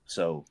 butts.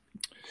 So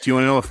do you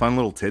want to know a fun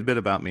little tidbit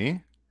about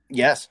me?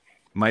 Yes.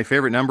 My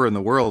favorite number in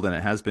the world, and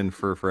it has been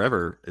for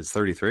forever, is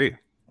 33.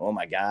 Oh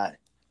my God.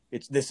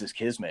 This is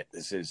kismet.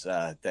 This is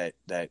that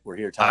we're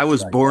here talking. I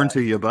was born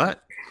to Ya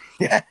Butt.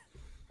 Yeah.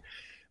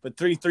 But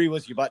 3-3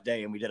 was Ya Butt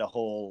Day, and we did a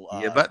whole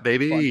Ya Butt,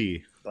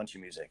 baby. Bunch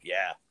of music.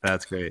 Yeah.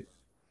 That's great.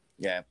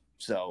 Yeah.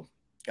 So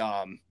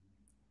well,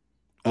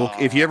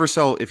 if you ever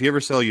sell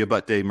Ya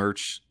Butt Day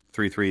merch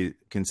 3-3,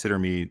 consider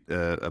me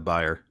a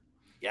buyer.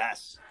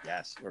 Yes,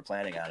 we're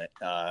planning on it.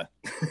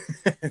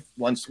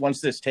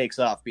 Once this takes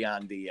off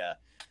beyond the,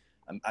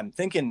 I'm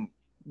thinking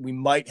we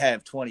might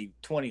have 20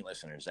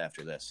 listeners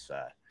after this.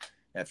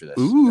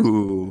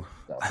 Ooh,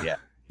 so, yeah.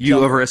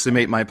 You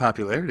overestimate my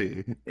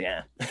popularity.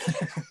 Yeah.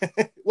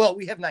 Well,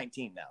 we have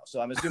 19 now,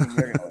 so I'm assuming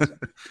you're gonna listen.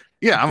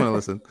 Yeah, I'm gonna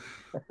listen.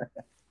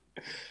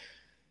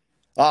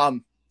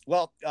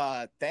 Well,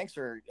 thanks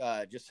for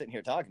just sitting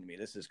here talking to me.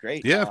 This is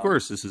great. Yeah, of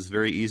course. This is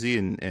very easy,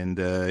 and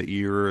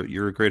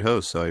you're a great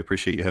host, so I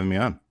appreciate you having me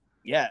on.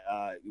 Yeah,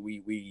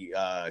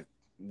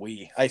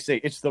 I say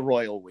it's the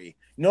royal we.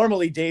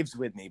 Normally Dave's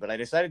with me, but I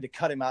decided to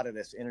cut him out of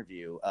this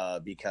interview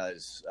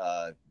because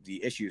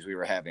the issues we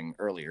were having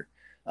earlier.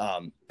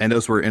 And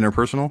those were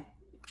interpersonal?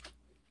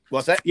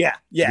 What's that? Yeah.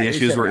 The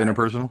issues were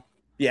interpersonal?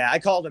 Yeah, I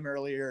called him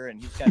earlier,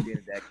 and he's kind of being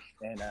a dick.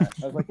 And I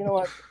was like, you know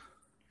what?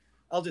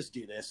 I'll just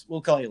do this.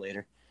 We'll call you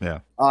later. Yeah.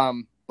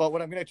 But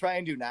what I'm going to try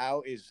and do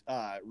now is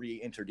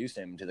reintroduce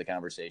him to the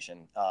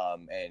conversation,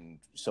 and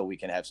so we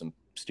can have some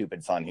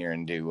stupid fun here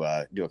and do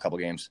a couple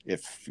games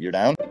if you're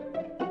down.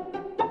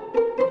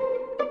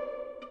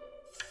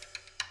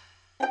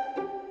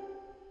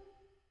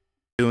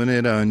 Doing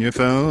it on your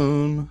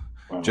phone.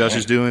 Josh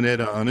is doing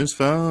it on his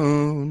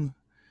phone.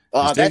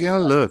 He's taking a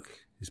look.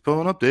 He's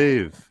pulling up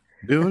Dave.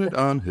 Doing it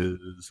on his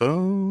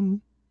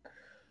phone.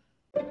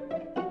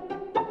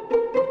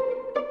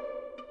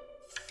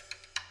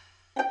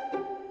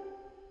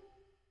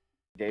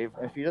 Dave,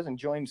 if he doesn't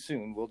join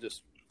soon, we'll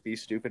just be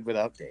stupid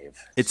without Dave.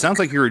 It sounds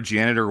like you're a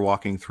janitor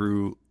walking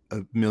through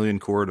a million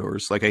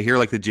corridors. Like I hear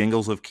like the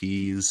jingles of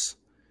keys.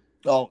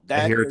 Oh,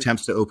 I hear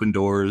attempts to open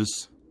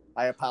doors.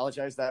 I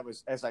apologize. That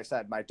was, as I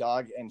said, my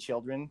dog and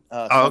children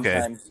okay.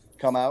 sometimes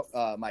come out.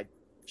 My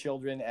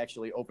children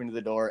actually opened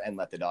the door and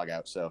let the dog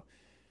out. So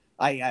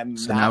I am.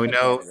 So not now we a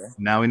know. janitor.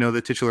 Now we know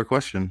the titular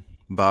question: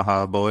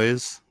 Baja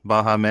boys,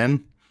 Baja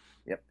men.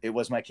 Yep, it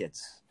was my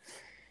kids.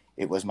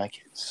 It was my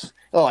kids.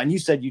 Oh, and you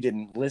said you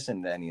didn't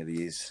listen to any of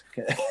these.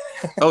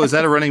 Oh, is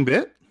that a running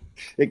bit?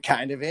 It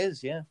kind of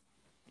is, yeah.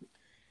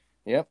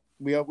 Yep.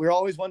 We're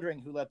always wondering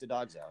who let the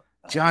dogs out.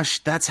 Josh,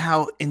 that's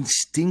how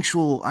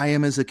instinctual I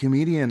am as a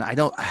comedian. I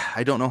don't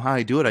know how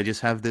I do it. I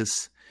just have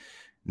this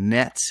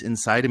net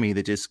inside of me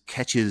that just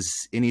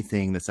catches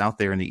anything that's out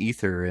there in the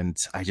ether, and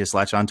I just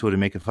latch onto it and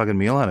make a fucking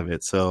meal out of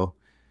it. So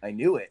I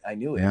knew it.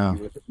 Yeah.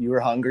 You were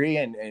hungry,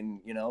 and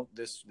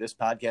this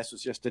podcast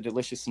was just a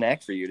delicious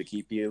snack for you to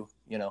keep you,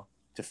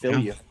 to fill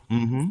you.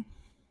 Mm-hmm.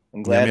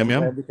 I'm glad. Yum,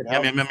 yum, I'm glad we could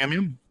help. Yum, yum, yum,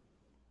 yum.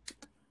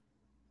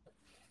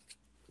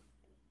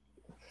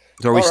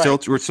 So are we still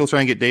we're still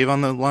trying to get Dave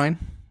on the line?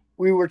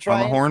 We were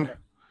trying on the horn.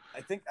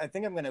 I think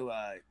I'm going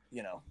to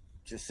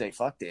just say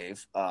fuck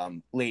Dave.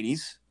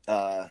 Ladies,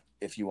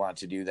 if you want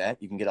to do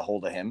that, you can get a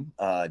hold of him,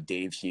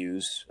 Dave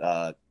Hughes,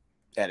 at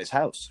his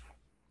house.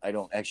 I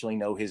don't actually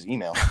know his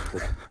email.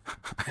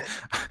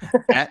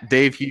 At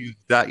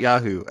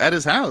davehughes.yahoo. At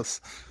his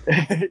house.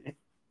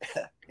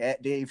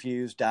 At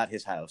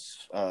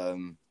davehughes.hishouse.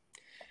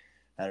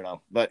 I don't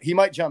know, but he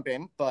might jump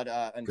in. But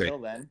until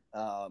then,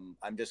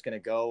 I'm just gonna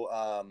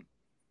go,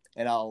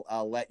 and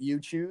I'll let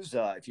you choose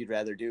if you'd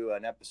rather do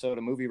an episode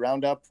of Movie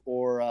Roundup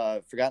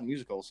or Forgotten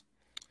Musicals.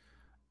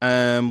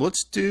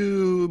 Let's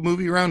do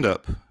Movie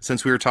Roundup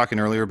since we were talking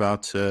earlier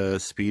about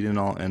Speed and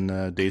all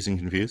and Dazed and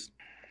Confused.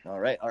 All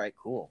right,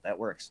 cool, that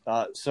works.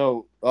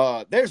 So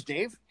there's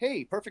Dave.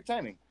 Hey, perfect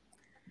timing.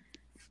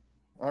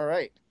 All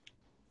right,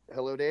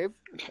 hello, Dave.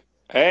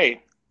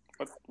 Hey.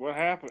 What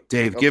happened?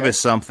 Dave, give us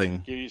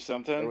something. Give you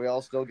something? Are we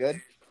all still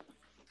good?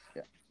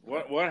 Yeah.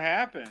 What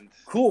happened?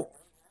 Cool.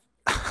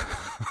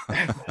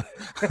 I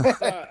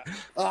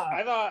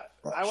thought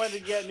I went to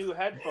get new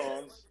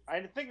headphones. I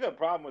think the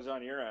problem was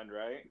on your end,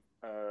 right?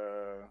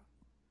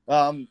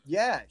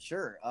 Yeah,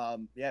 sure.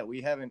 Yeah,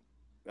 we haven't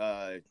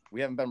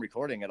been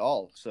recording at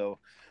all. So,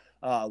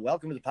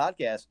 welcome to the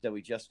podcast that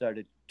we just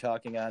started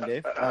talking on,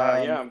 Dave.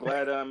 Yeah, I'm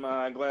glad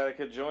I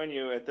could join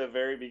you at the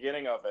very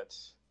beginning of it.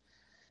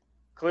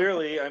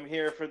 Clearly, I'm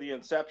here for the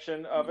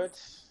inception of it.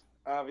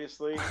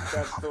 Obviously,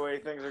 that's the way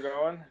things are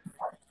going.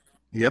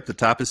 Yep, the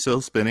top is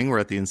still spinning. We're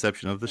at the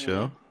inception of the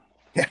show.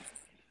 Yeah.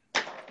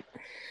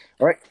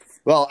 All right.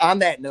 Well, on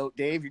that note,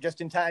 Dave, you're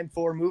just in time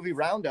for Movie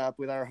Roundup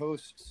with our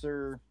host,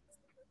 Sir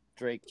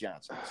Drake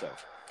Johnson. So,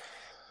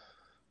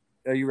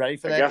 are you ready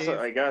for that, Dave?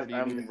 I guess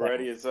I'm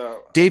ready as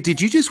Dave, did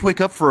you just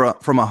wake up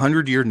from a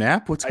 100-year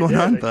nap? What's going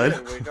on, bud? I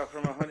did wake up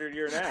from a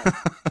 100-year nap.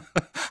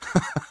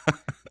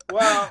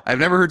 Well, I've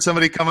never heard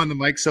somebody come on the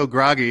mic so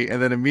groggy and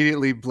then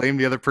immediately blame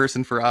the other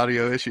person for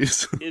audio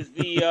issues. Is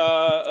the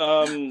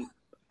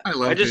I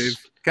love Dave.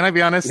 Can I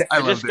be honest?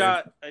 I just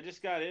got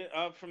it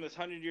up from this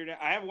 100-year nap.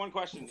 I have one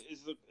question: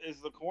 Is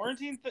the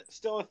quarantine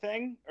still a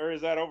thing, or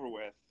is that over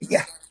with?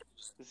 Yeah.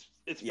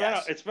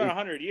 It's been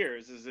 100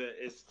 years.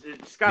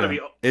 It's got to be.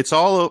 It's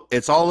all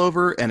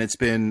over, and it's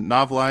been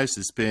novelized.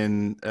 It's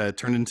been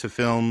turned into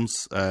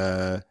films.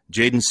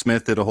 Jaden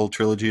Smith did a whole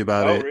trilogy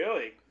about it. Oh,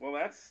 really? Well,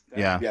 that's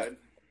yeah. Good.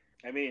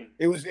 I mean,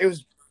 it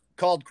was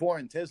called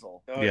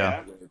Quarantizzle. Oh,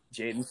 yeah.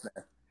 Jaden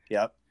Smith.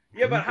 Yep.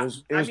 Yeah, but it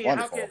was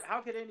wonderful. How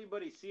could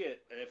anybody see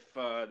it if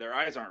their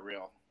eyes aren't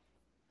real?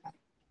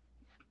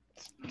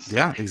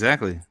 Yeah,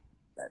 exactly.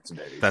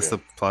 That's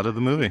the plot of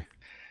the movie.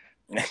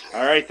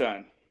 All right,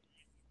 then.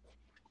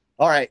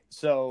 All right,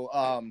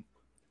 so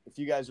if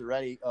you guys are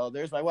ready,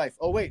 there's my wife.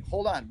 Oh, wait,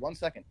 hold on 1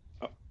 second.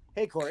 Oh.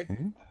 Hey, Corey.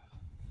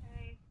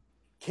 Hi.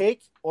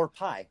 Cake or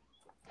pie?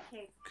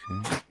 Cake.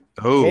 Okay.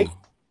 Oh. Cake?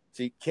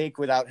 See, cake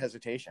without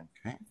hesitation.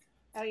 Okay.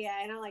 Oh, yeah,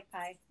 I don't like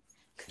pie.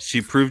 She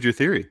proved your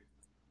theory.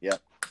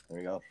 Yep, there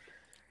we go.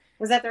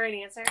 Was that the right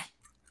answer?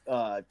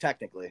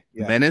 Technically,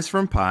 yeah. Men is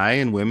from pie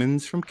and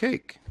women's from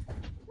cake.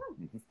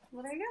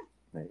 Well, there you go.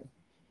 There you go.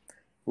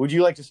 Would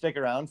you like to stick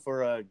around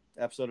for an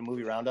episode of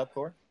Movie Roundup,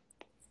 Corey?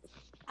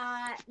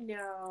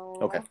 No.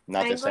 Okay,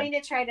 not I'm this time.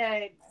 going to try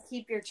to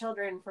keep your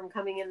children from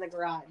coming in the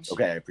garage.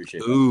 Okay, I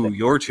appreciate it. Ooh,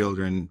 your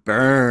children.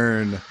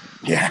 Burn.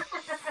 Yeah.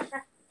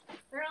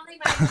 They're only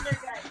mine when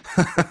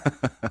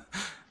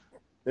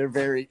they're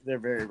good. They're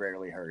very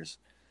rarely hers.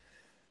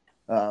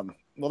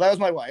 Well, that was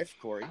my wife,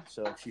 Corey,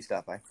 so she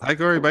stopped by. Hi,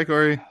 Corey. Bye,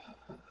 Corey.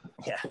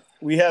 Yeah.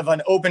 We have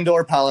an open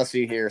door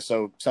policy here,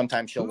 so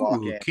sometimes she'll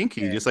walk in.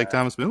 Kinky, and, just like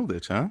Thomas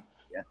Middleditch, huh?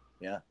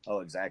 Yeah. Oh,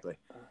 exactly.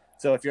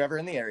 So if you're ever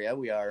in the area,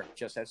 we are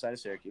just outside of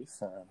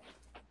Syracuse.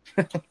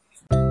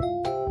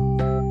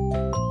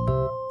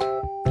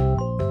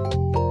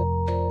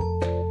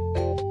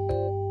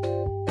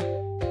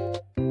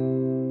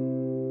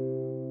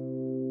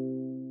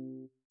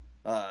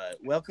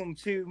 Welcome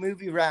to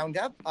Movie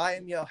Roundup. I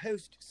am your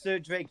host, Sir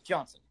Drake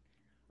Johnson.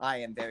 I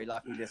am very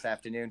lucky this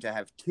afternoon to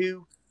have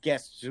two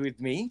guests with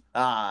me.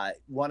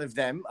 One of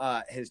them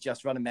has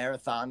just run a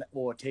marathon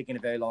or taken a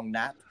very long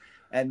nap,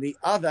 and the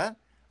other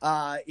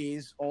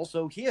is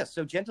also here.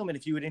 So, gentlemen,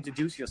 if you would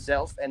introduce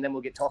yourself, and then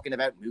we'll get talking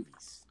about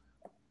movies.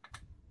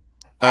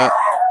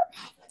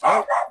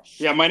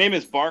 Yeah, my name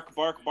is Bark,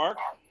 Bark, Bark.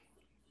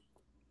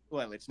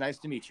 Well, it's nice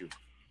to meet you.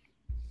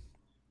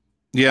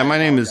 Yeah, my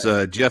name is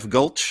Jeff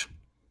Gulch.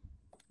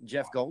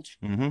 Jeff Gulch.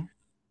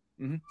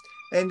 Mm-hmm.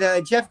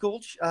 And Jeff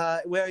Gulch,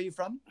 where are you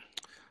from?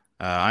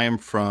 I am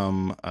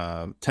from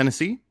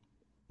Tennessee,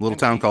 a little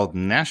town called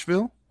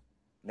Nashville.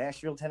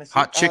 Nashville, Tennessee.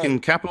 Hot chicken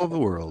capital of the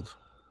world.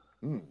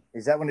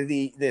 Is that one of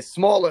the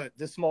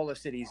smaller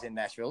cities in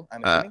Nashville?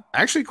 I'm assuming.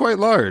 Actually, quite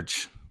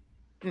large.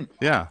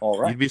 Yeah, all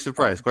right. You'd be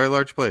surprised. Quite a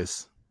large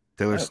place.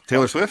 Taylor Swift.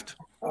 Taylor Swift.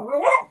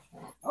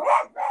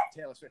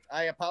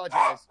 I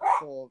apologize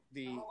for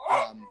the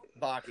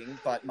barking,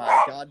 but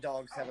my guard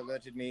dogs have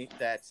alerted me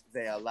that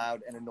they are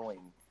loud and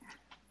annoying.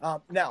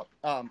 Now,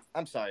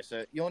 I'm sorry,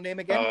 sir. Your name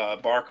again?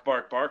 Bark,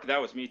 Bark, Bark. That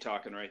was me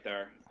talking right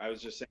there. I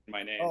was just saying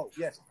my name. Oh,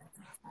 yes.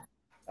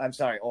 I'm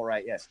sorry. All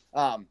right, yes.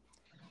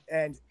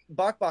 And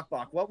Bark, Bark,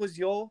 Bark, what was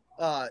your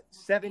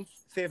 7th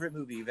favorite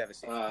movie you've ever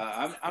seen?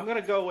 I'm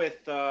going to go with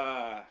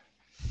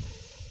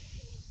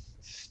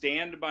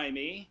Stand By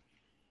Me.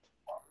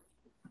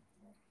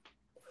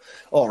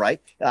 All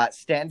right.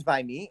 Stand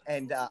By Me.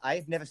 And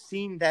I've never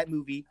seen that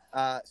movie.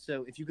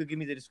 So if you could give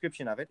me the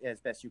description of it as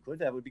best you could,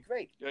 that would be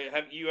great.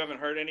 You haven't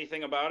heard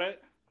anything about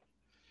it?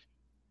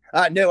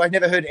 No, I've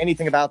never heard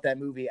anything about that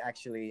movie,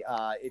 actually.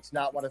 It's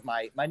not one of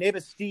my neighbor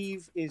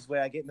Steve is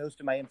where I get most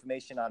of my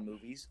information on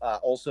movies.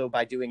 Also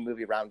by doing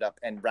movie roundup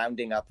and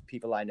rounding up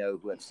people I know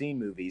who have seen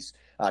movies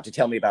to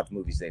tell me about the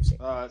movies they've seen.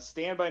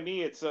 Stand By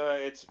Me. It's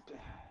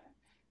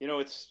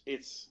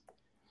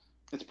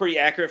pretty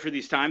accurate for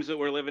these times that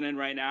we're living in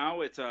right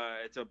now. It's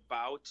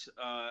about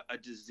a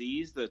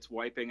disease that's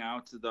wiping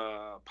out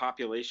the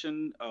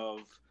population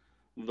of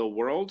the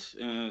world.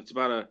 It's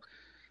about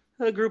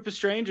a group of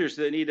strangers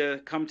that need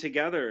to come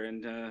together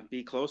and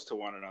be close to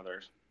one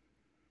another.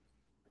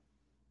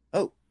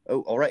 Oh,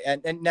 all right.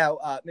 And now,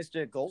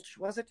 Mr. Gulch,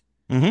 was it?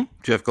 Mm-hmm.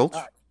 Jeff Gulch.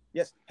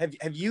 Yes. Have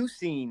you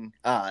seen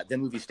the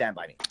movie Stand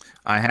By Me?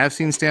 I have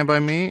seen Stand By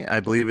Me.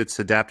 I believe it's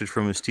adapted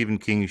from a Stephen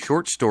King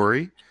short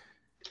story.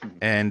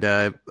 And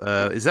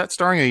is that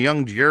starring a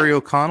young Jerry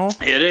O'Connell?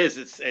 It is.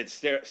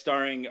 It's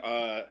starring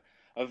a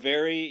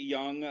very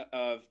young,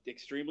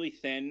 extremely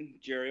thin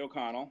Jerry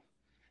O'Connell.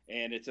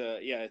 And it's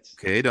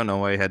okay. Don't know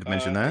why I had to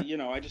mention that.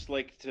 I just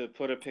like to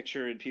put a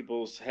picture in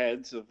people's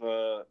heads of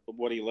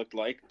what he looked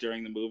like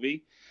during the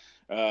movie,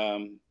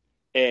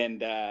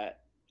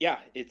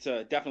 it's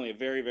definitely a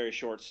very, very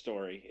short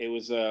story. It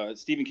was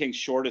Stephen King's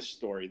shortest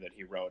story that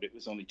he wrote. It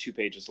was only 2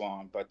 pages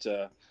long, but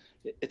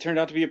it turned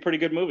out to be a pretty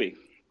good movie.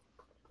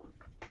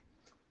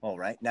 All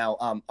right.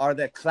 Now, are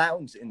there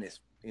clowns in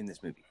this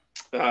movie?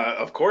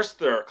 Of course,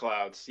 there are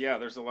clouds. Yeah,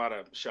 there's a lot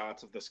of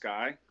shots of the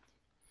sky.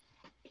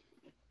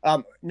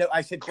 No,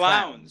 I said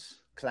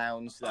clowns.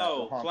 Clowns.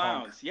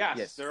 Clowns.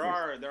 Yes, there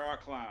are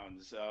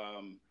clowns.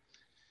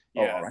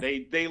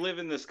 Right. They live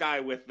in the sky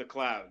with the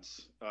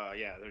clouds.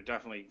 They're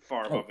definitely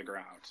far above the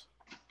ground.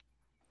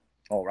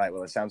 All right.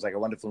 Well, it sounds like a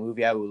wonderful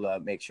movie. I will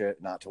make sure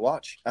not to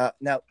watch.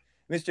 Now,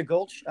 Mr.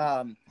 Gulch,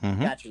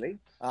 naturally,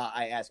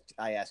 I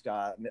asked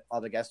our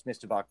other guest,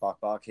 Mr. Bark, Bark,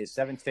 Bark, his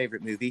 7th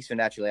favorite movie. So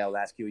naturally, I'll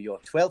ask you your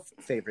 12th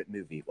favorite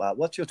movie.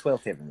 What's your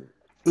 12th favorite movie?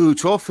 Ooh,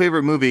 12th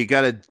favorite movie.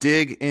 Got to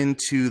dig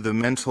into the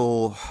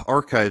mental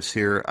archives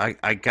here.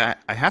 I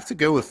have to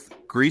go with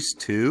Grease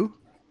 2.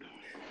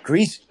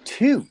 Grease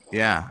 2?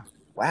 Yeah.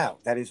 Wow,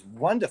 that is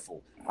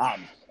wonderful.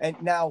 And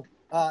now,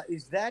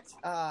 is that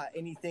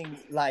anything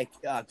like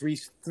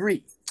Grease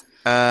 3?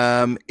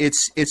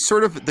 It's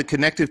sort of the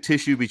connective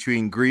tissue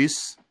between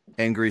Grease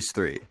and Grease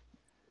 3.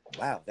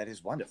 Wow, that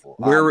is wonderful.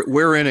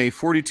 Wherein a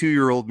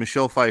 42-year-old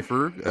Michelle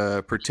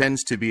Pfeiffer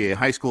pretends to be a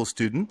high school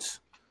student.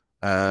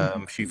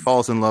 She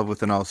falls in love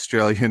with an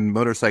Australian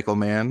motorcycle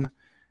man,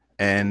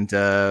 and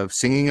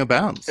singing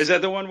abounds. Is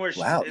that the one where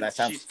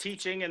she's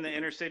teaching in the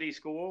inner city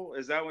school?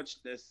 Is that what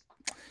this?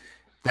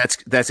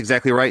 That's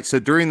exactly right. So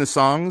during the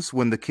songs,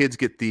 when the kids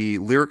get the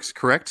lyrics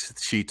correct,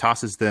 she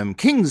tosses them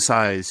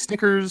king-size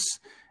Snickers,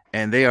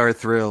 and they are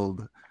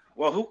thrilled.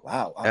 Well,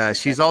 wow.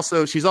 She's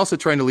also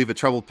trying to leave a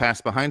troubled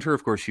past behind her.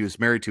 Of course, she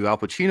was married to Al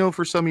Pacino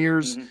for some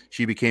years. Mm-hmm.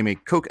 She became a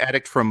coke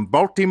addict from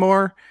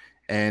Baltimore.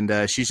 And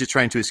she's just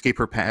trying to escape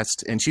her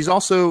past. And she's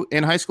also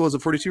in high school as a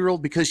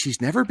 42-year-old because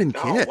she's never been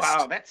kissed. Oh,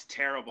 wow. That's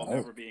terrible,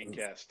 never being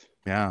kissed.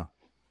 Yeah.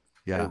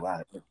 Oh,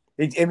 wow.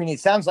 It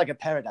sounds like a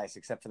paradise,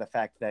 except for the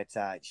fact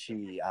that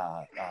she,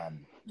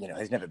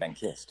 has never been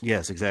kissed.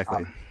 Yes,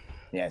 exactly.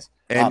 Yes.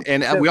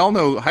 And we all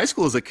know high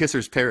school is a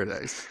kisser's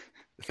paradise,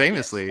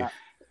 famously.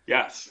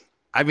 Yes.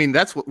 I mean,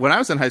 when I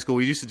was in high school,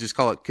 we used to just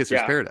call it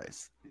kisser's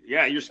paradise.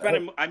 Yeah, you're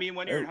spending,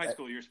 when you're in high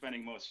school, you're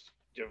spending most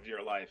of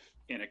your life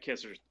in a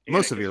kisser's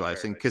most of your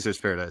life in kisser's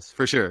paradise,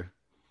 for sure.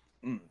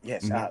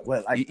 Yes.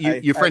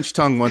 Mm-hmm. You French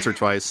tongue once or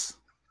twice,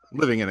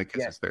 living in a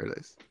kisser's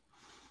paradise.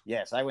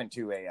 Yes, I went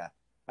to.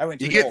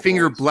 You get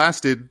finger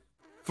blasted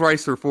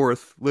thrice or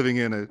fourth, living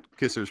in a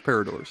kisser's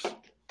paradise.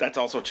 That's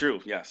also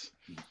true. Yes.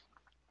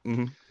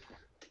 Mm-hmm.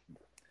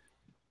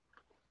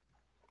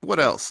 What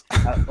else?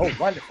 Oh,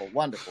 wonderful,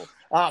 wonderful.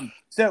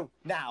 So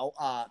now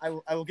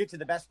I will get to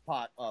the best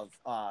part of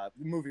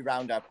movie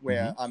roundup,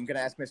 where I'm going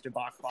to ask Mr.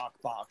 Bach,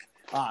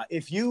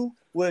 if you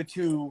were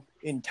to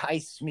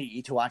entice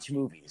me to watch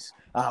movies,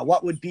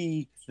 what would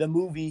be the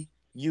movie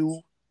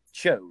you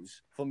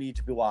chose for me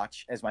to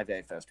watch as my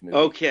very first movie?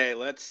 Okay,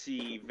 let's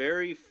see.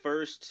 Very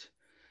first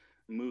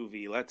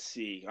movie. Let's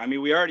see. I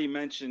mean, we already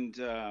mentioned.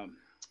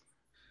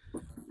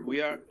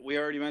 We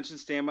already mentioned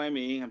Stand By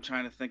Me. I'm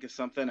trying to think of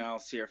something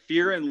else here.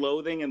 Fear and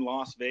Loathing in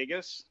Las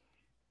Vegas.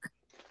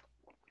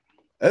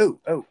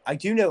 Oh, I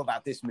do know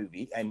about this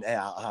movie, and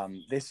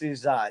this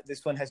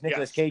one has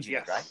Nicolas Cage in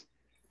it, right?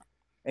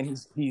 And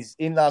he's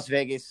in Las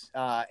Vegas,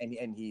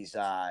 and he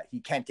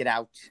can't get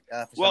out.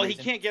 Well, he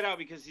can't get out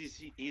because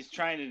he's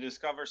trying to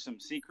discover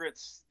some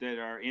secrets that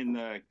are in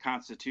the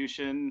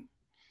Constitution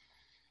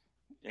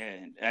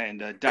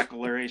and the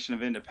Declaration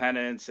of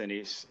Independence, and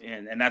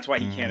that's why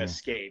he can't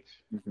escape.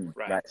 Mm-hmm.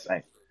 Right.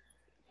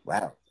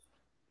 Wow,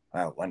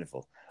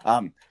 wonderful.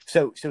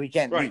 So he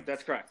can't. Right, leave.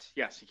 That's correct.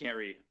 Yes, he can't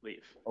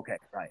leave. Okay,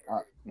 right.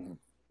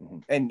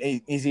 And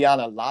is he on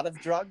a lot of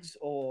drugs,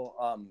 or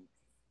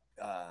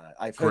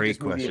I've heard Great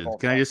this movie question. about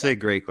Can I just say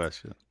great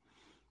question?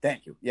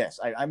 Thank you. Yes,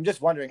 I'm just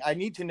wondering. I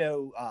need to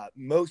know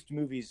most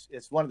movies.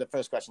 It's one of the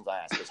first questions I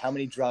ask is how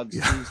many drugs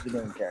is the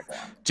main character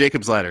on?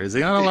 Jacob's Ladder. Is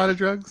he on a lot of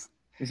drugs?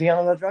 Is he on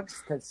a lot of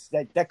drugs? Because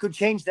that could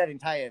change that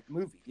entire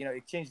movie. You know,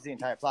 it changes the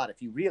entire plot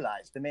if you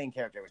realize the main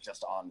character was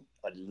just on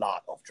a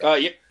lot of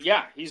drugs.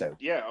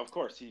 Of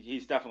course,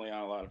 he's definitely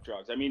on a lot of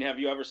drugs. I mean, have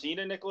you ever seen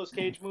a Nicolas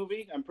Cage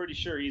movie? I'm pretty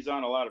sure he's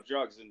on a lot of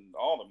drugs in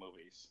all the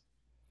movies.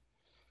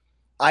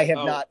 I have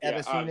not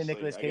ever seen a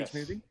Nicolas Cage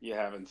movie. You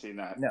haven't seen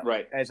that, no?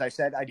 Right? As I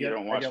said, I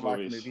don't watch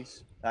movies.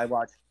 movies.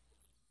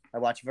 I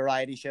watch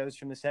variety shows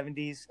from the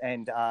 70s,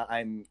 and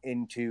I'm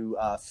into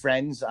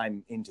Friends.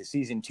 I'm into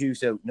season 2,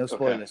 so no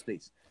spoilers,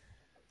 please.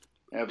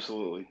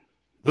 Absolutely.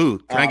 Ooh,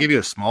 can I give you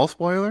a small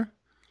spoiler?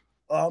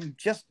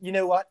 Just, you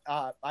know what?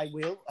 I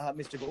will,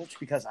 Mr. Gulch,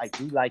 because I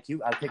do like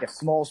you. I'll take a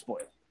small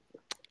spoiler.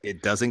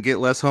 It doesn't get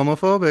less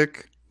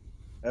homophobic.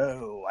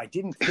 Oh, I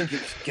didn't think it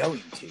was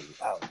going to.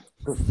 Oh,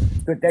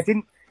 good.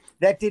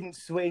 That didn't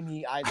sway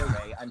me either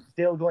way. I'm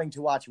still going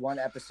to watch one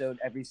episode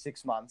every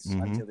 6 months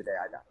until the day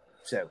I die.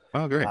 So,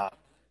 great.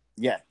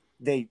 Yeah,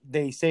 they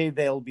say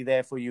they'll be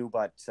there for you,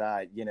 but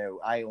I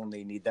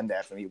only need them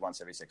there for me once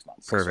every 6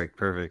 months.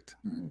 Perfect.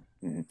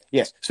 Mm-hmm.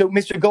 Yes. So,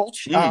 Mr.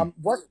 Gulch,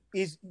 what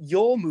is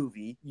your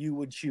movie you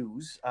would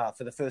choose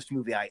for the first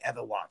movie I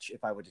ever watch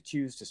if I were to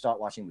choose to start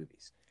watching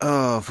movies?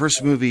 Oh,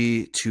 first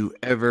movie to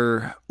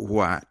ever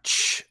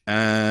watch.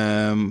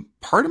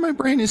 Part of my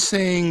brain is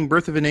saying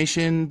Birth of a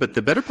Nation, but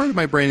the better part of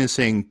my brain is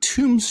saying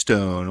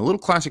Tombstone, a little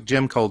classic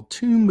gem called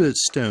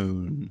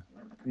Tombstone.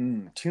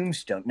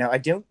 Tombstone. Now, I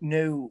don't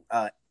know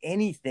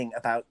anything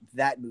about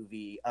that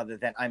movie other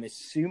than I'm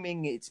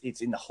assuming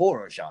it's in the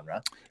horror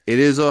genre. It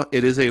is a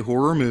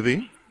horror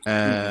movie.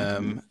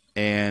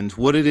 And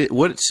what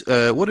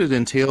it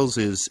entails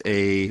is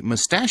a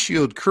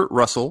mustachioed Kurt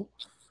Russell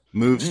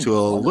moves to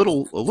a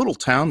little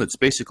town that's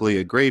basically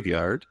a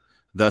graveyard,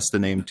 thus the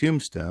name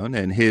Tombstone,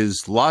 and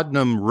his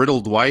laudanum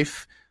riddled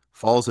wife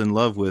falls in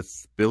love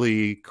with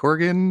Billy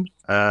Corgan.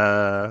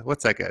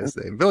 What's that guy's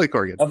name? Billy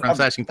Corgan from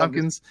Smashing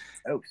Pumpkins.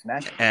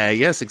 Smashing.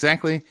 Yes,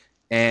 exactly.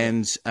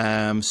 And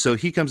so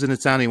he comes into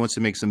town. He wants to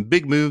make some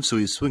big moves, so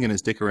he's swinging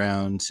his dick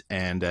around,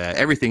 and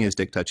everything his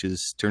dick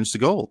touches turns to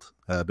gold.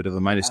 A bit of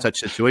a Midas touch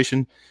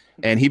situation.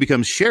 And he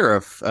becomes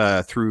sheriff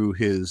through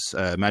his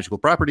magical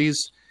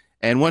properties.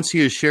 And once he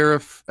is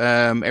sheriff,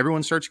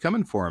 everyone starts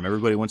coming for him.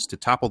 Everybody wants to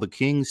topple the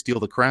king, steal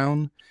the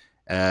crown.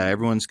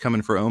 Everyone's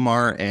coming for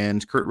Omar,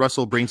 and Kurt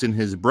Russell brings in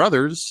his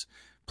brothers,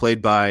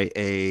 played by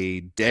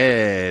a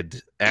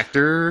dead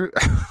actor,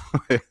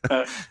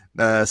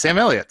 Sam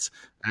Elliott.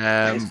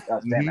 Sam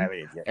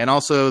Elliott, yeah. And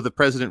also the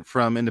president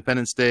from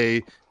Independence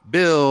Day,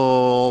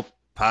 Bill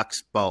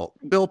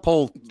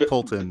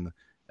Polton.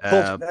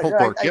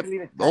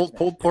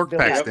 Pulled Pork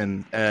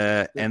Paxton.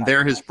 And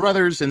they're his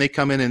brothers, and they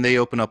come in and they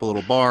open up a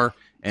little bar,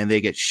 and they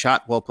get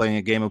shot while playing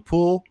a game of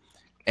pool.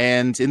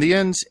 And in the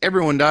end,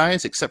 everyone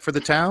dies except for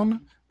the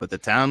town, but the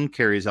town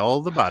carries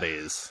all the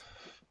bodies.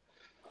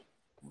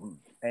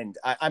 And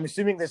I'm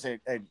assuming there's a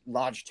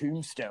large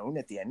tombstone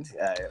at the end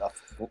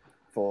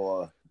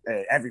for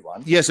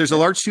everyone. Yes, there's a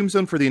large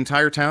tombstone for the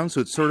entire town,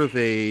 so it's sort of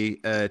a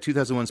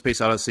 2001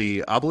 Space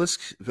Odyssey obelisk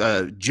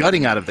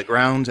jutting out of the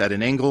ground at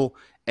an angle.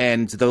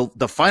 And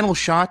the final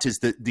shot is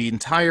the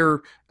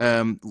entire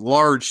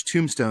large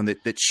tombstone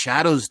that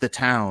shadows the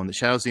town, that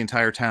shadows the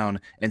entire town,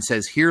 and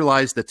says, "Here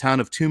lies the town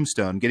of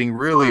Tombstone," getting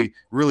really,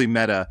 really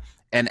meta.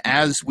 And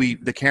as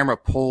the camera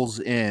pulls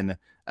in,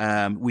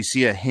 we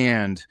see a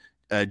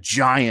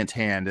giant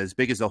hand, as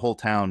big as the whole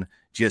town,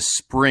 just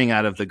spring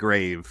out of the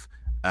grave,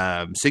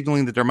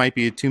 signaling that there might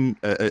be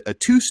a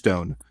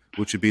Tombstone,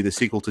 which would be the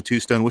sequel to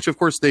Tombstone, which of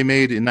course they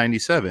made in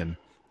 '97,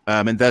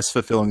 and thus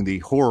fulfilling the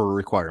horror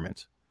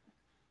requirement.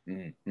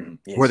 Mm-hmm.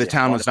 Yes, where the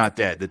town was not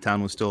dead. The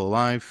town was still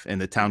alive,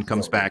 and the town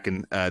comes back,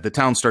 and the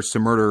town starts to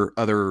murder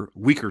other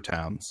weaker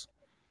towns.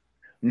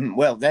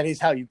 Well, that is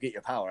how you get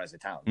your power as a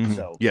town.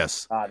 So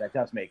yes, that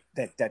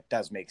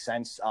does make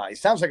sense. It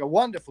sounds like a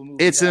wonderful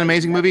movie. It's an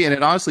amazing movie, and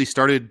it honestly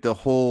started the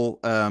whole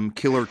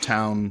killer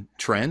town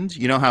trend.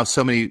 You know how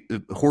so many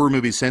horror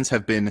movies since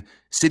have been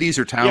cities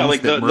or towns. Yeah,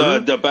 like that murder?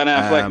 the Ben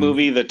Affleck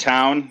movie, The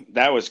Town.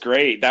 That was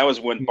great. That was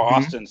when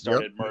Boston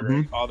started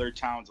murdering other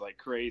towns like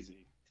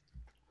crazy.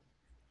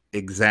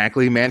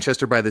 Exactly.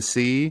 Manchester by the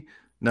Sea,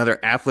 another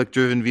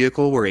Affleck-driven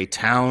vehicle where a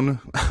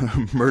town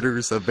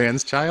murders a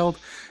man's child.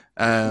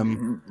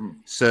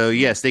 So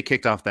yes, they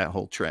kicked off that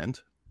whole trend.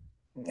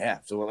 Yeah,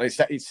 so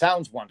it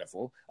sounds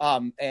wonderful.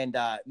 And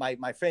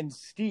my friend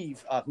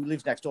Steve, who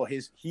lives next door,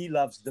 he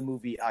loves the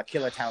movie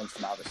Killer Towns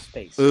from Outer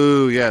Space.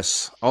 Oh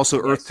yes, also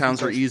Earth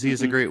Towns Are Easy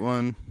is a great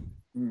one.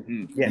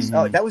 Yes.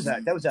 Oh, that was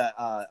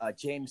a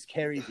James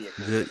Carrey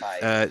vehicle.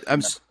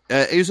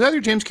 It was either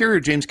James Carrey or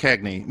James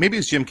Cagney. Maybe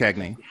it's Jim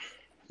Cagney.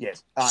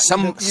 Yes.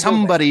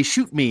 Somebody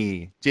shoot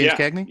me, James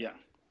Cagney. Yeah.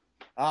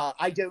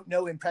 I don't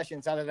know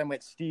impressions other than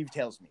what Steve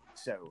tells me.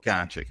 So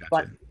gotcha.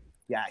 But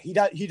yeah, he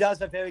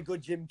does a very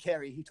good Jim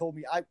Carrey. He told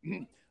me,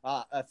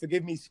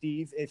 forgive me,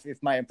 Steve,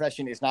 if my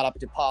impression is not up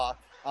to par,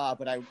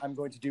 but I'm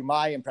going to do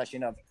my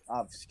impression of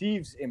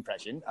Steve's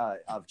impression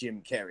of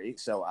Jim Carrey.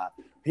 So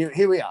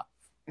here we are.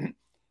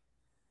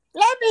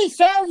 Let me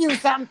show you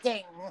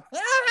something.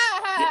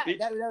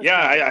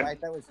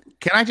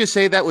 Can I just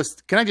say that was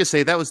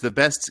the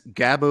best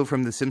Gabbo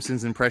from The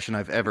Simpsons impression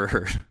I've ever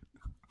heard.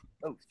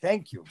 Oh,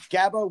 thank you.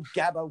 Gabbo.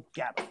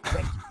 Thank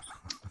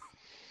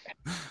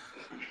you.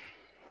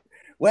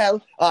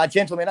 Well,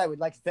 gentlemen, I would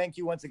like to thank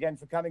you once again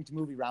for coming to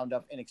Movie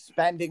Roundup and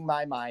expanding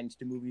my mind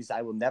to movies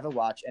I will never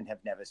watch and have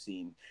never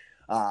seen.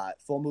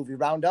 For Movie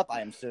Roundup,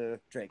 I am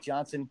Sir Drake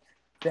Johnson.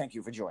 Thank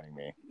you for joining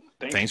me.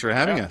 Thanks for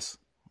having us.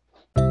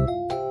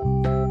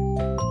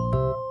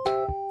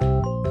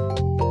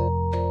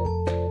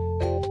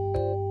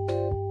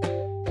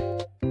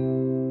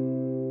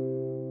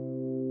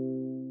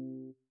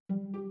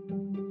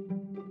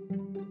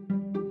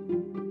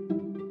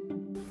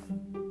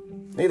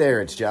 Hey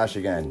there, it's Josh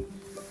again.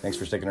 Thanks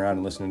for sticking around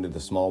and listening to the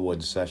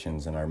Smallwood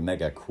Sessions and our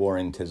Mega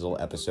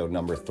Quarantizzle episode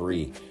number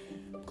 3.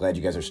 Glad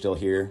you guys are still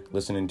here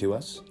listening to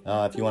us.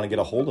 If you want to get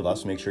a hold of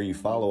us, make sure you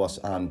follow us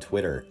on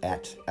Twitter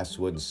at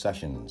SWood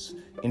Sessions,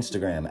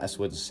 Instagram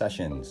SWood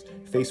Sessions,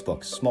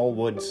 Facebook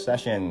Smallwood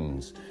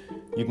Sessions.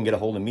 You can get a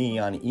hold of me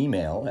on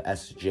email,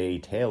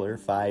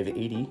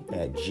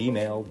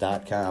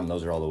 sjtaylor580@gmail.com.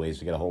 Those are all the ways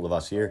to get a hold of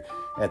us here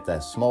at the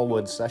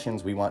Smallwood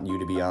Sessions. We want you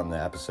to be on the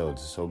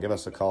episodes, so give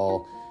us a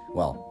call.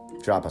 Well,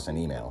 drop us an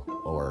email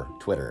or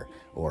Twitter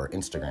or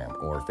Instagram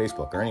or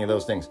Facebook or any of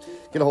those things.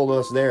 Get a hold of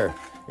us there.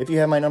 If you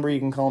have my number, you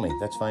can call me.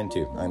 That's fine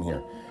too. I'm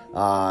here.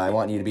 I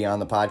want you to be on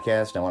the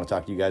podcast. I want to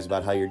talk to you guys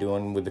about how you're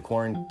doing with the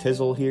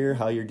quarantizzle here,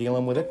 how you're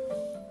dealing with it.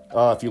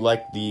 If you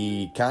like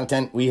the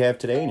content we have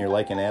today and you're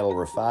liking Adil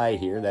Rafai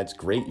here, that's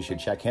great. You should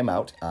check him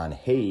out on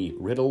Hey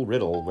Riddle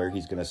Riddle, where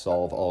he's going to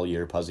solve all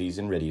your puzzies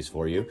and riddies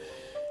for you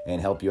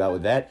and help you out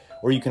with that.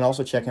 Or you can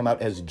also check him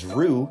out as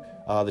Drew,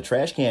 the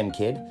Trash Can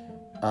Kid,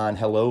 on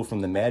Hello from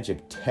the Magic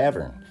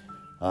Tavern,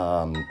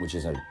 which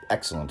is an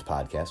excellent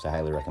podcast. I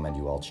highly recommend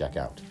you all check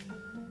out.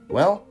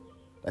 Well,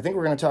 I think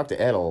we're going to talk to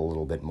Adil a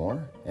little bit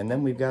more, and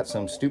then we've got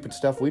some stupid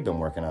stuff we've been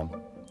working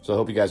on. So I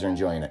hope you guys are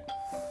enjoying it.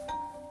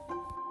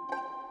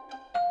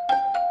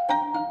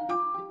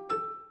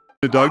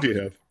 What dog do you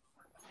have?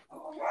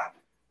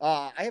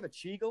 I have a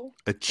Cheagle.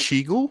 A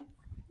Cheagle?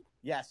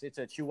 Yes, it's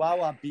a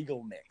Chihuahua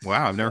Beagle mix.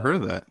 Wow, I've never heard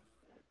of that.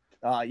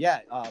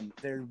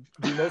 They're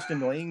the most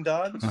annoying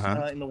dogs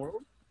in the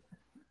world,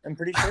 I'm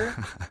pretty sure.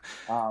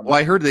 Well,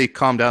 I heard they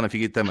calm down if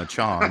you get them a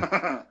Chong.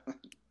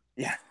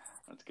 Yeah.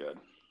 That's good.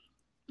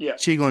 Yeah.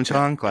 Cheagle and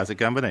Chong, classic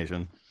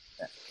combination.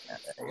 There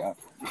you go.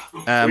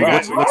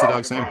 What's the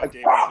dog's name?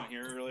 Dave wasn't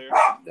here earlier.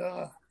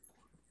 What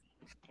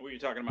were you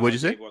talking about? What'd you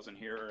say? Dave wasn't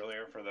here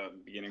earlier for the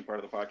beginning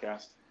part of the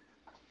podcast.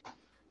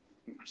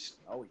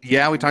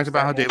 Yeah, we talked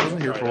about how Dave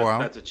wasn't here for a while.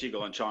 That's a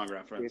Cheagle and Chong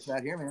reference. It's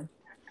not here, man.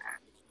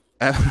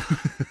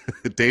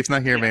 Dave's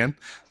not here, man.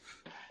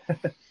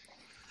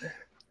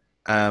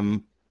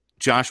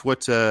 Josh,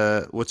 what's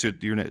your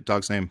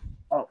dog's name?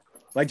 Oh,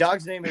 my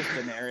dog's name is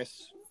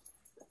Daenerys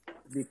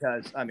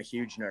because I'm a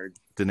huge nerd.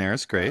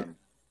 Daenerys, great.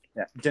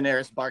 Yeah,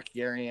 Daenerys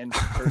Barkarian,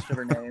 first of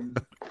her name.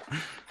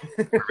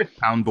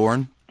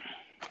 Poundborn.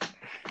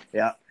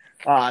 Yeah,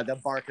 the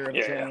Barker of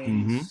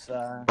Chains.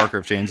 Barker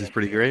of Chains is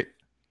pretty great.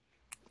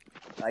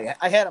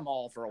 I had them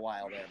all for a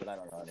while there, but I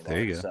don't know anymore.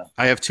 There you go. So.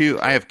 I have two.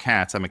 I have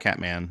cats. I'm a cat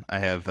man. I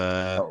have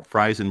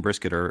Fries and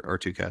Brisket are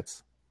two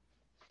cats.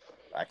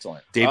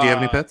 Excellent. Dave, do you have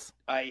any pets?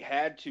 I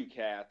had 2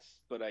 cats,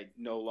 but I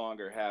no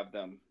longer have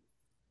them.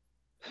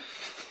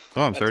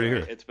 Oh, I'm sorry to hear.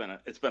 It's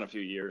been a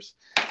few years,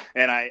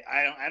 and I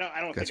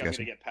don't think I'm going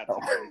to get pets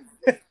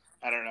again.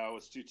 I don't know. It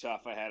was too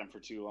tough. I had them for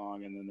too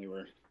long, and then they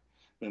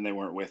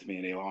weren't with me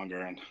any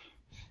longer, and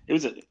it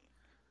was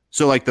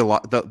So, like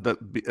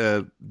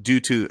the due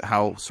to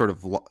how sort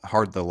of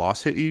hard the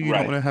loss hit you, you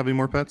don't want to have any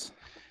more pets.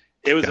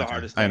 It was the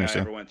hardest thing I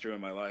ever went through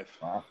in my life.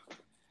 Wow.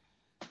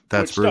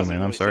 That's which brutal, doesn't man.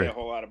 really I'm sorry. say a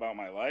whole lot about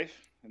my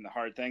life and the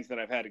hard things that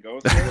I've had to go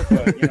through,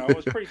 but it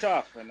was pretty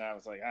tough. And I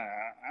was like,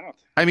 I don't.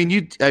 I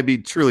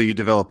mean, truly, you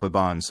develop a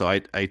bond. So I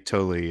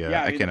totally,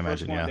 Yeah, I mean, can't the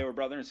first imagine. one, Yeah. they were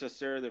brother and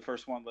sister. The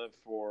first one lived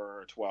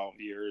for 12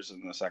 years,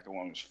 and the second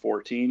one was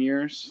 14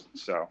 years.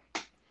 So.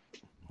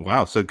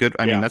 Wow. So good.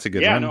 I mean, that's a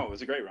good run. Yeah, no, it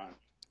was a great run.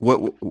 What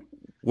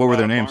were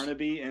their names?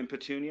 Barnaby and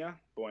Petunia,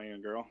 boy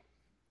and girl.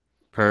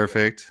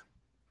 Perfect.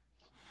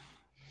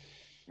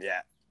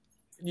 Yeah.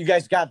 You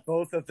guys got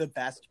both of the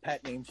best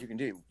pet names you can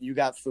do. You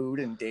got food,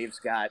 and Dave's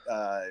got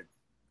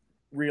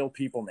real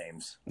people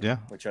names. Yeah.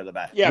 Which are the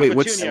best. Yeah, Wait,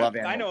 Petunia.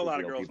 what's- I know a lot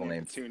of real girls people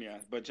named names. Petunia,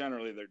 but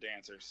generally they're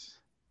dancers.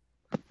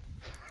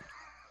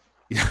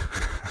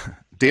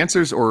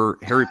 Dancers or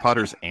Harry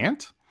Potter's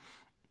aunt?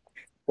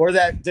 Or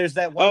there's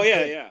that one. Oh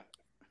yeah, kid. yeah.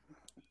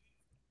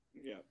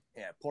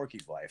 Yeah,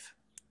 Porky's wife.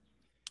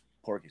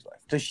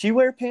 Does she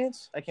wear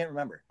pants? I can't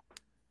remember.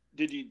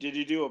 Did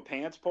you do a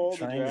pants poll? Did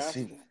Trying you to ask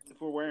see.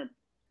 if we're wearing?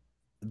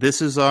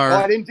 This is Oh,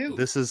 I our. didn't do.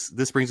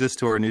 This brings us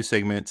to our new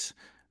segment.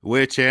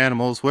 Which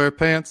animals wear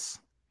pants?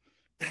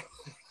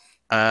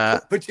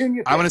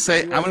 Petunia. I'm gonna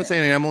say You an wear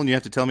animal, and you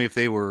have to tell me if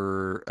they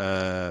were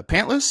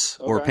pantless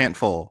or Okay.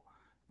 pantful.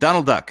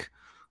 Donald Duck,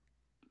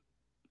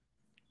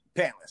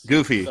 pantless.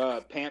 Goofy,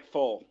 Pant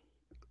full.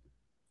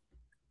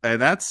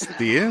 and that's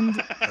the end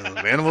of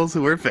animals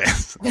who wear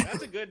pants.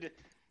 That's a good.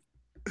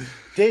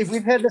 Dave,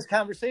 we've had this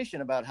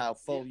conversation about how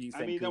full you I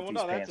think mean, Goofy's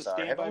no, that's pants a are.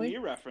 Stand Haven't By we? Me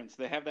reference.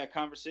 They have that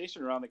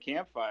conversation around the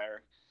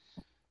campfire.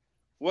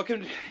 What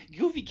can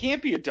Goofy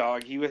can't be a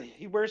dog? He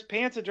wears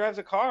pants and drives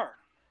a car.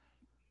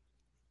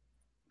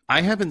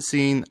 I don't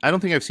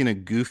think I've seen a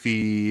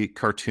Goofy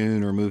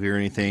cartoon or movie or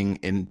anything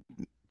in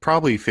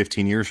probably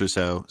 15 years or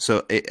so.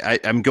 So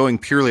I'm going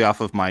purely off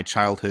of my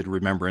childhood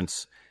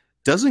remembrance.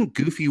 Doesn't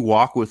Goofy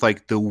walk with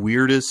like the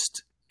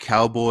weirdest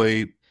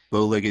cowboy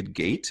bow-legged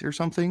gait or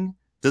something?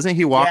 Doesn't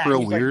he walk Yeah, real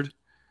he's like- weird?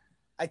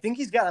 I think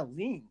he's got a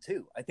lean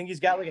too. I think he's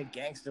got like a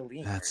gangster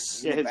lean.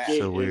 That's- Yeah, his Back. gait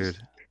so weird.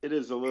 It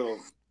is a little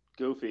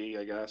goofy,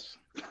 I guess.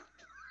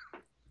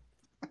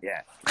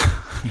 Yeah.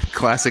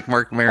 Classic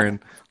Mark Maron.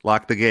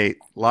 Lock the gate.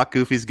 Lock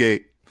Goofy's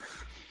gate.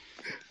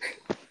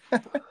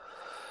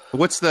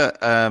 What's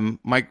the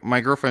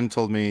my girlfriend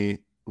told me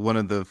one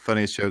of the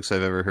funniest jokes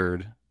I've ever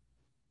heard,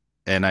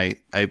 and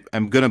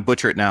I'm gonna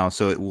butcher it now,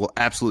 so it will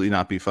absolutely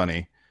not be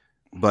funny.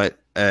 But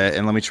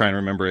and let me try and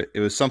remember it. It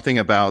was something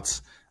about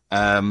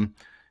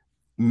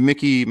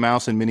Mickey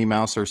Mouse and Minnie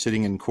Mouse are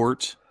sitting in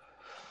court,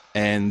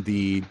 and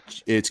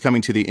it's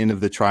coming to the end of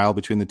the trial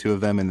between the two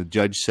of them, and the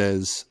judge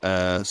says,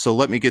 "So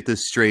let me get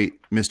this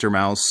straight, Mr.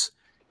 Mouse.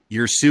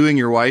 You're suing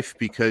your wife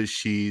because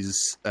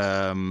she's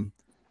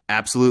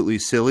absolutely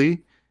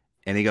silly."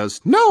 And he goes,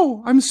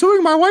 "No, I'm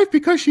suing my wife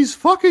because she's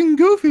fucking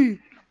goofy."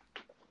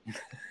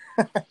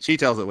 She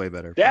tells it way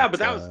better. Yeah, but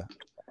that was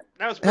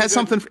it has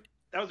something.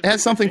 That was it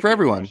has something for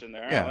everyone.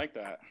 There. Yeah. I like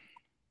that.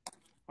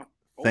 Oh,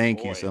 Thank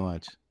boy. you so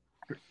much.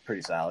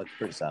 Pretty solid.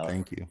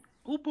 Thank you.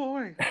 Oh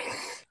boy.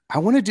 I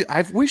want to do.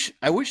 I wish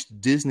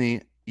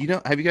Disney.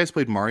 Have you guys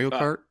played Mario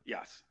Kart?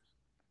 Yes.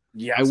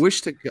 Yes. I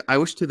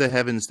wish to the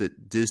heavens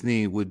that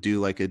Disney would do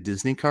like a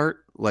Disney Kart,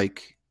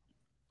 like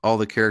all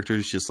the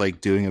characters just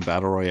like doing a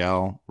battle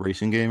royale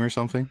racing game or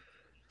something.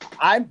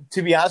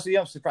 To be honest with you,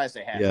 I'm surprised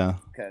they haven't. Yeah.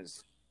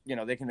 Because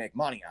they can make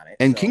money on it.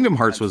 And so Kingdom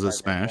Hearts I'm was a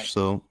surprised they smash,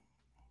 so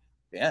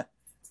yeah,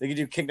 they could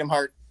do Kingdom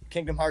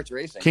Hearts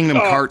racing. Kingdom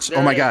Hearts. there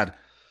Oh my it is. god.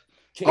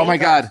 Kingdom Oh my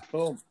Hearts, God.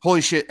 Boom.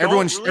 Holy shit. Don't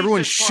Everyone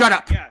release this shut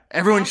part. up. Yeah.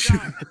 Everyone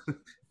Calm down.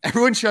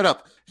 Everyone shut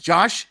up.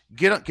 Josh,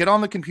 get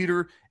on the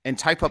computer and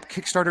type up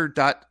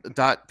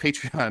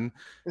kickstarter.patreon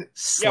Yeah, / we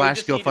just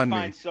need to GoFundMe.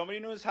 find somebody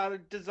who knows how to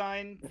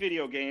design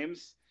video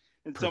games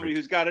and somebody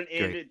who's got an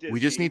in at Great. Disney. We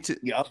just need to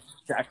Yep.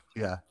 Check.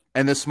 yeah.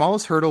 And the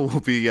smallest hurdle will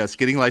be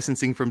getting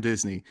licensing from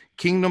Disney.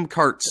 Kingdom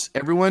Carts.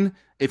 Everyone,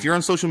 if you're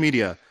on social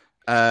media,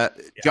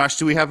 Josh,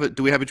 do we have a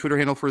Twitter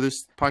handle for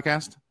this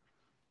podcast?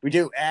 We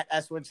do at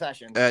Swood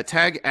Sessions.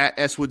 Tag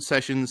at Swood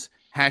Sessions,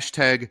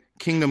 hashtag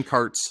Kingdom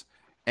Carts.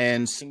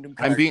 And Kingdom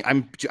Carts.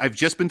 I've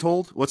just been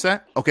told, what's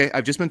that? Okay.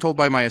 I've just been told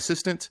by my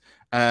assistant,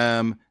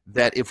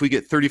 that if we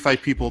get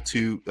 35 people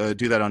to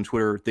do that on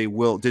Twitter,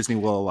 Disney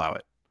will allow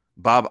it.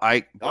 Bob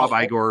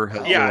Iger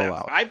will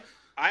allow it.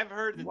 I've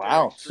heard that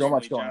Wow, they're so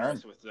much extremely going on.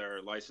 generous with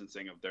their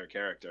licensing of their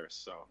characters.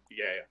 So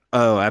yeah.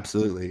 Oh,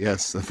 absolutely.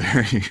 Yes.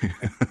 Very.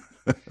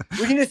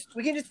 we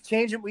can just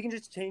change them. We can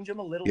just change them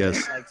a little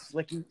Yes. bit,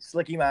 like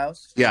Slicky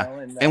Mouse. Yeah.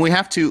 And we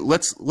have to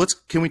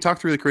can we talk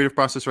through the creative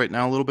process right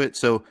now a little bit?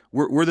 So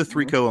we're the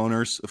three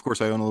co-owners. Of course,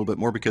 I own a little bit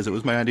more because it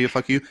was my idea.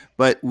 Fuck you.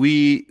 But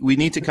we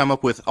need to come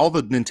up with, all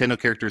the Nintendo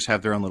characters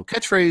have their own little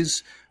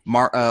catchphrase.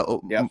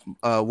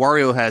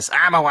 Wario has,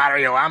 "I'm a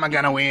Wario, I'm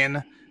gonna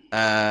win."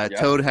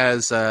 Toad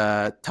has,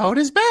 "Toad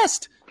is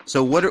best."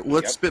 So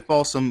let's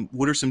spitball some.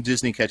 What are some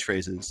Disney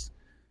catchphrases?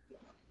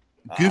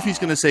 Goofy's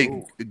gonna say,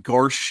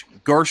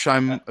 "Gorsh,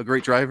 I'm a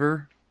great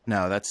driver."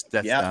 No, that's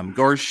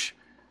Gorsh.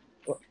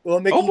 Well,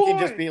 Mickey Oh, can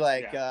boy. just be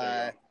like,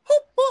 Yeah,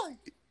 "Oh boy,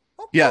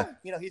 oh Yeah.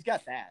 boy." He's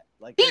got that.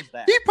 Like, Eat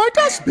there's that. my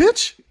dust,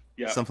 bitch.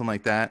 Yeah. Something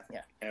like that.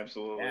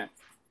 Absolutely. Yeah.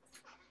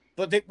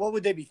 But what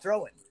would they be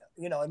throwing?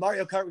 You know, in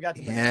Mario Kart, we got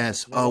the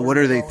Yes. bananas. Oh, what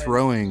are they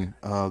throwing?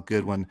 Oh,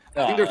 good one.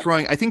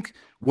 I think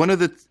one of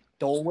the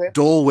Dole Whip.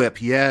 Dole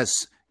Whip.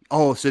 Yes.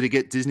 Oh, so to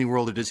get Disney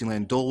World or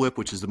Disneyland Dole Whip,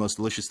 which is the most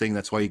delicious thing.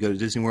 That's why you go to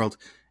Disney World,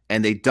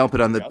 and they dump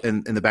it on the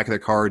in the back of their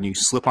car, and you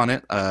slip on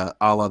it, a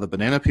la the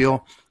banana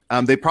peel.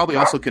 They probably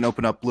also can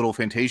open up little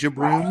Fantasia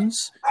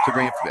brooms to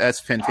bring it as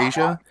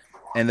Fantasia,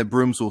 and the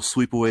brooms will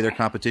sweep away their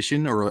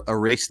competition or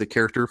erase the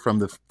character from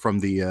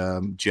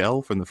the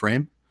gel from the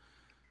frame.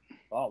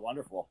 Oh,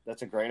 wonderful!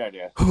 That's a great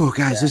idea. Oh,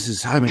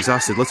 guys, I'm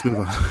exhausted. Let's move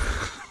on.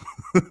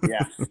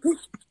 Yeah.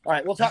 All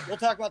right, we'll talk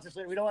about this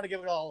later. We don't want to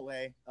give it all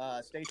away.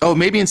 Stay tuned. Oh,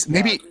 maybe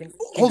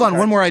hold on,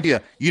 one more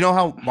idea. You know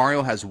how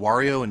Mario has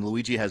Wario and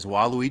Luigi has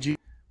Waluigi?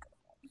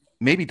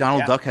 Maybe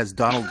Donald Duck has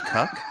Donald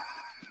Cuck,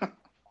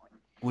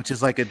 which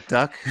is like a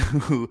duck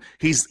who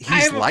he's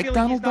like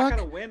Donald Duck. He's not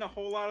going to win a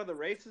whole lot of the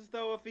races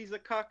though if he's a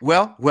cuck.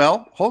 Well,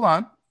 hold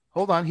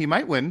on. He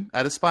might win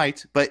out of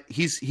spite, but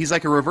he's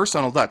like a reverse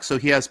Donald Duck. So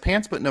he has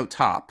pants but no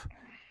top,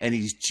 and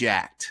he's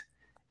jacked,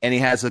 and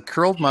he has a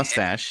curled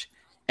mustache.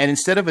 And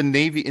instead of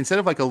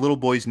like a little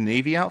boy's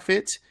Navy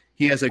outfit,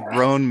 he has a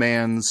grown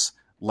man's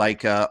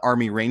like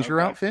Army Ranger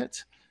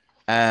outfit.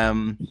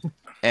 And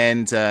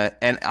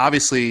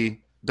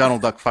obviously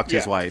Donald Duck fucked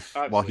his wife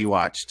while he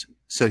watched,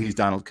 so he's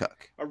Donald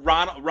Cuck.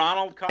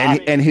 Ronald Cuck.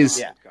 And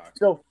his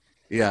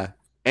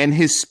and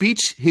his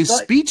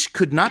speech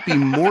could not be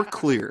more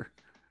clear.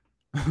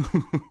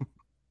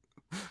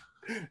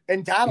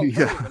 And Donald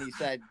Trump, when he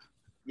said,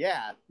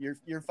 "Yeah,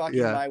 you're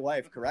fucking my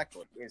wife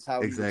correctly," is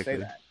how he would say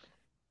that.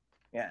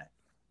 Yeah,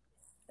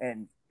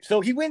 and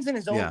so he wins in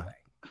his own way,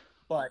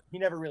 but he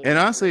never really. And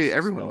honestly,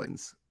 everyone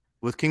wins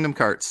with Kingdom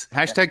Carts.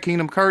 Hashtag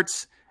Kingdom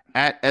Carts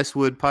at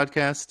S-Wood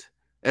Podcast.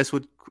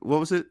 S-Wood, what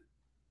was it?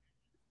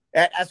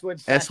 At S-Wood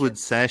Sessions. S-Wood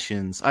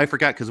Sessions. I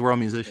forgot because we're all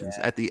musicians.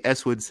 At the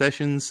S-Wood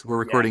Sessions, we're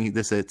recording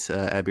this at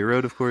Abbey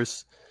Road, of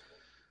course.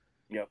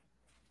 Yep.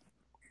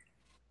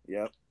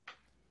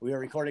 We are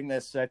recording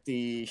this at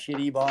the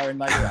shitty bar in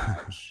my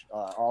garage.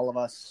 All of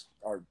us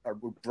are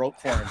broke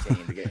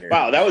quarantine to get here.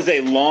 Wow, that was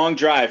a long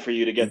drive for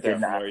you to get there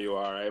from where you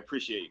are. I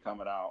appreciate you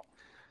coming out.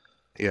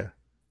 Yeah.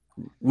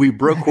 We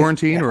broke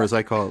quarantine, or as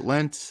I call it,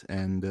 Lent,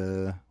 and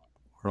we're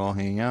all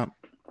hanging out.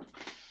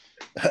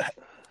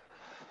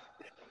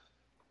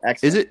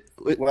 Excellent.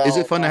 Is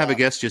it fun to have a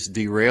guest just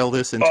derail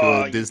this into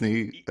a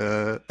Disney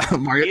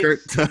Mario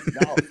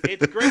Kart? No,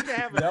 it's great to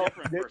have a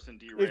different person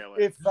derail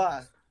it.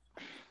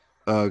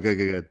 Oh,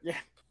 good. Yeah.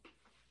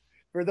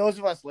 For those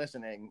of us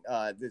listening,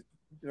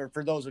 or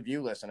for those of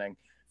you listening,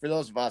 for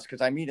those of us, because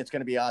I mean it's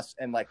going to be us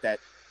and like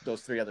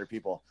those three other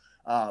people.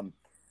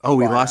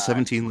 We lost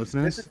 17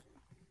 listeners.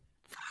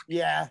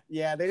 Yeah,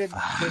 they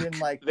didn't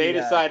like. They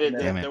decided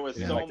that there was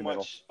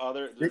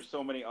there's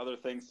so many other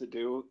things to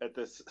do at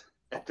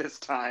this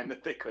time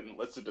that they couldn't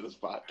listen to this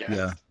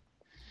podcast.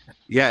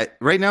 Yeah.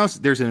 Right now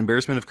there's an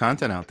embarrassment of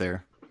content out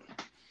there.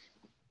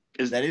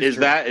 Is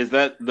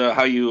that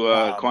how you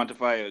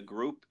quantify a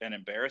group, an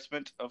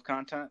embarrassment of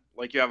content?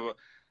 Like you have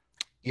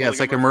it's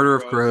like a murder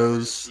of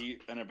crows,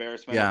 an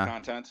embarrassment of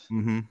content,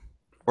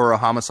 or a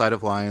homicide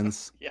of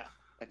lions. Yeah,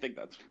 I think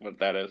that's what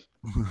that is.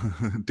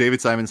 David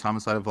Simon's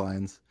Homicide of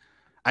Lions.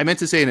 I meant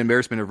to say an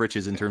embarrassment of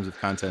riches in terms of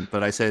content,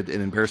 but I said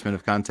an embarrassment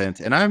of content,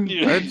 and I'm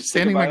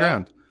standing my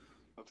ground.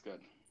 That's good.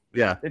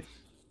 Yeah,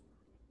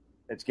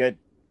 it's good.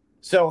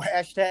 So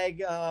hashtag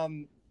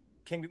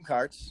Kingdom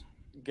Carts.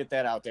 Get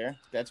that out there.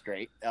 That's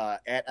great.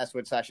 At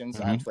S-Wood Sessions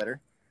on Twitter.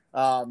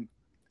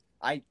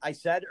 I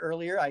said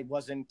earlier I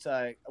wasn't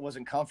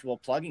comfortable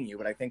plugging you,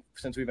 but I think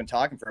since we've been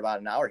talking for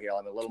about an hour here,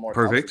 I'm a little more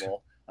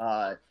comfortable.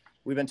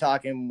 We've been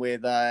talking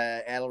with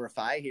Adil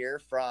Rafai here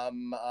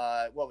from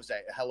what was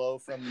that? Hello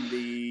from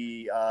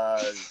the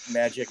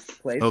Magic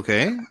Place.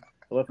 Okay.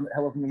 Hello from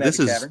the Magic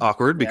Tavern. This is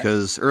awkward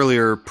because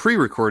earlier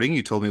pre-recording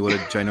you told me what a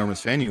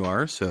ginormous fan you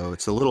are, so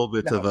it's a little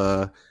bit of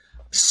a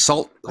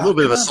salt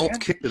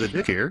kick to the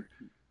dick here.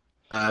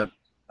 You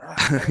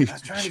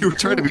were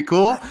trying to be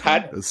cool.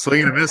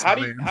 Swinging a miss. How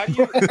do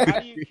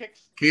you kick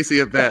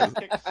Casey at bat?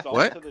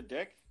 What? To the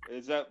dick?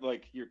 Is that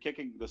like you're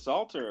kicking the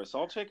salt or a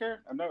salt shaker?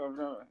 I'm not.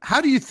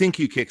 How do you think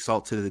you kick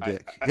salt to the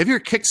dick? Have you ever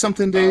kicked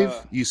something, Dave?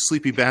 You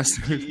sleepy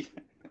bastard.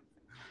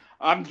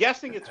 I'm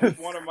guessing it's with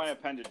one of my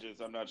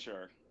appendages. I'm not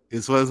sure.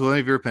 It was one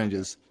of your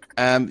appendages.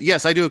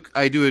 Yes, I do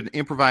an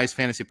improvised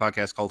fantasy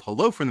podcast called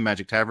Hello from the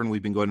Magic Tavern.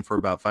 We've been going for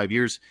about 5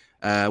 years.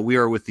 We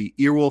are with the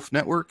Earwolf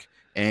Network,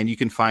 and you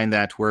can find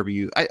that wherever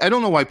you. I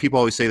don't know why people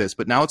always say this,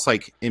 but now it's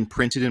like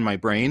imprinted in my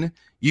brain.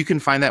 You can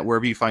find that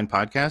wherever you find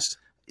podcasts.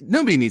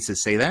 Nobody needs to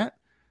say that.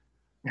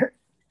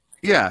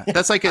 Yeah,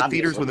 that's like at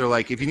theaters when they're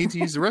like, if you need to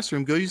use the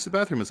restroom, go use the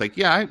bathroom. It's like,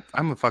 yeah,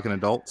 I'm a fucking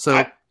adult.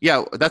 So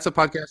yeah, that's a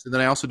podcast. And then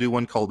I also do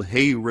one called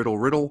Hey Riddle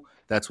Riddle.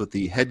 That's with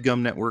the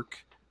Headgum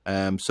Network.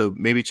 So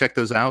maybe check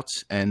those out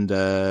and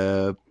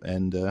have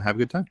a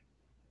good time.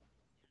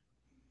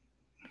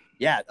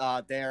 Yeah,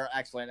 they're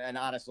excellent. And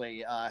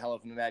honestly, Hello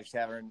from the Magic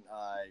Tavern,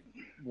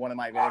 one of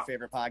my very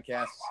favorite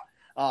podcasts.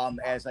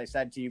 As I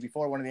said to you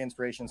before, one of the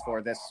inspirations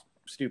for this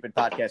stupid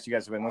podcast you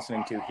guys have been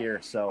listening to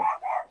here. So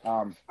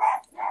Um,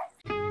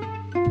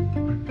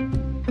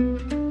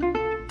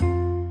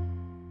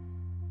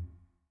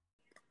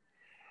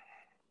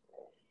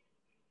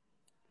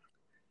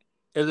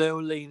 Hello,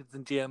 ladies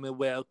and gentlemen.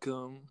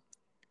 Welcome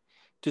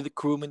to the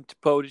Crewman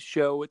Capote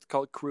Show. It's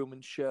called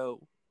Crewman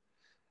Show.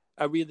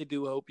 I really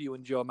do hope you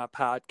enjoy my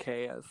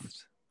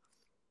podcast.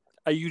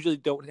 I usually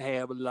don't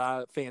have a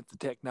lot of fancy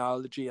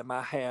technology in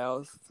my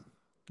house.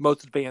 The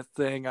most advanced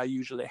thing I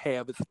usually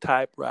have is a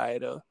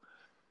typewriter.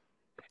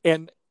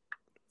 And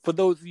for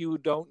those of you who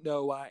don't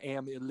know, I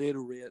am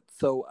illiterate,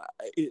 so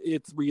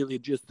it's really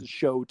just a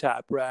show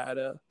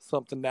typewriter,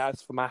 something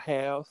nice for my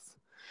house.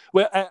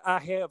 Well, I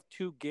have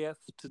two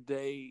guests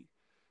today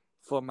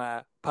for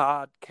my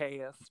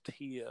podcast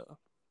here.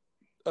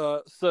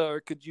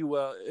 Sir, could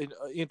you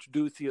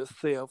introduce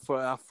yourself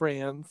for our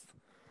friends?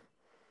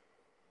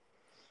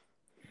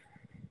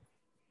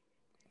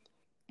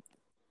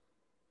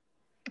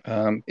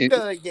 Hello.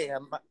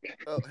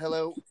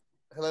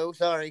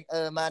 Sorry.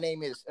 My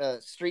name is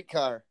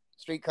Streetcar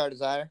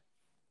Desire.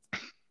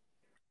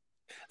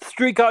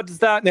 Streetcar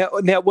Design.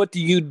 Now, what do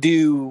you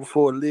do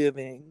for a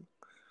living?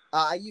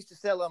 I used to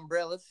sell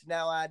umbrellas.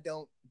 Now I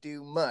don't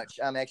do much.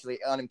 I'm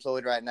actually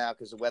unemployed right now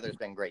because the weather's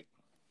been great.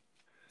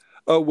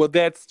 Oh, well,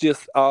 that's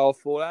just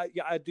awful.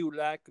 I do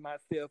like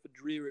myself a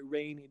dreary,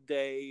 rainy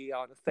day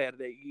on a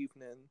Saturday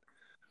evening.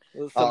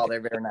 Oh,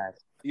 they're very nice.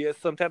 Yeah,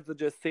 sometimes I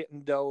just sit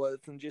indoors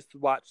and just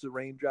watch the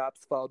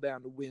raindrops fall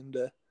down the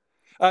window.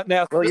 Well,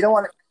 you don't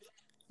want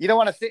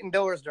to sit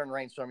indoors during a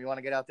rainstorm. You want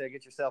to get out there and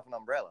get yourself an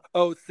umbrella.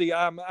 Oh, see,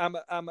 I'm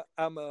an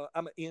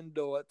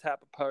indoor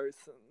type of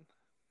person.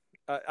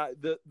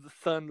 The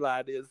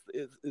sunlight is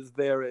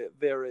very,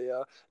 very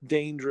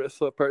dangerous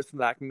for a person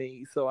like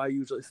me, so I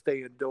usually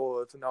stay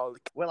indoors and all.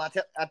 Well, I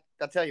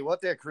tell you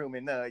what, there,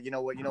 crewman. You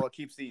know what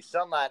keeps the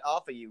sunlight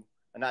off of you?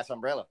 A nice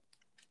umbrella.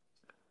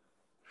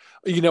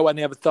 You know, I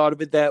never thought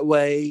of it that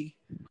way.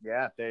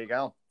 Yeah, there you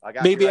go. I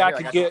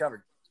could get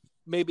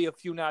maybe a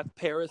few nice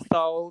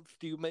parasols.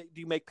 Do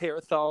you make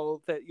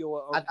parasols at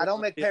your? I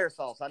don't make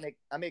parasols.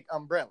 I make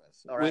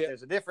umbrellas. All right,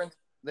 There's a difference.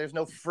 There's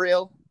no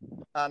frill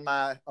on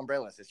my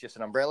umbrellas. It's just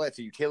an umbrella. It's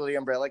a utility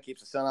umbrella. It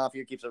keeps the sun off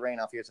you, keeps the rain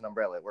off you. It's an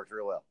umbrella. It works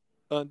real well.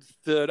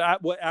 Understood.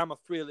 I'm a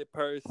frilly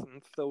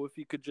person, so if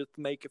you could just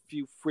make a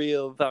few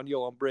frills on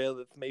your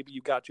umbrellas, maybe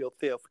you got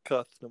yourself a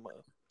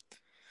customer.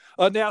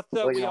 Now,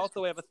 sir, we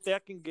also have a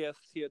second guest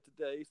here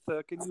today.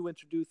 Sir, can you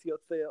introduce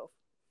yourself?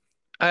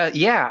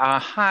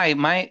 Hi.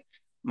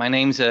 My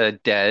name's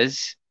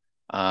Dez.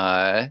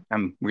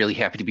 I'm really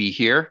happy to be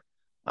here.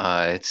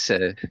 It's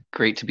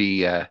great to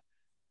be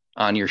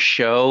on your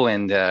show,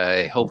 and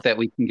I hope that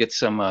we can get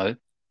some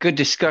good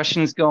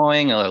discussions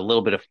going, a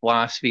little bit of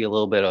philosophy, a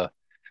little bit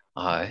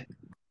of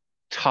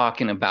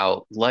talking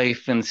about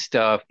life and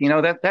stuff. You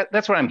know,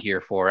 that's what I'm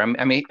here for.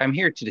 I'm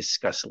here to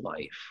discuss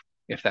life,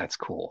 if that's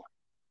cool.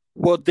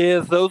 Well,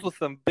 Des, those are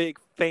some big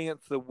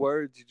fancy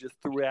words you just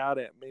threw out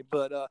at me,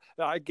 but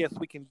I guess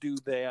we can do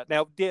that.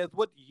 Now, Des,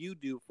 what do you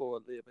do for a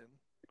living?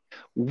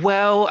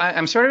 Well,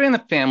 I'm sort of in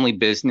the family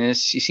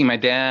business. You see, my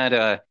dad,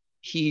 I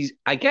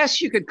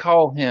guess you could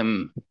call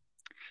him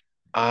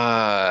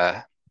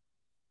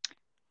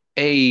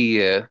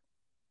he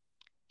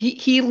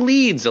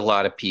leads a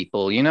lot of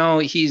people. You know,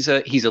 he's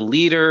a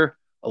leader.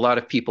 A lot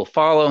of people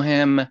follow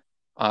him.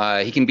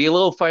 He can be a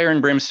little fire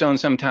and brimstone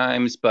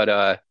sometimes,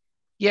 but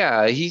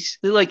yeah, he's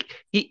like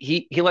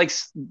he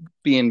likes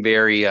being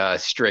very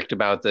strict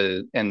about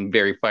and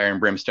very fire and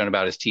brimstone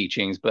about his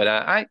teachings. But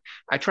I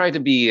try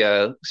to be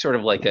sort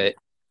of like a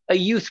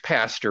youth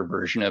pastor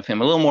version of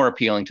him, a little more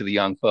appealing to the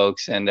young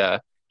folks, and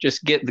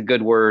just get the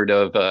good word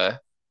of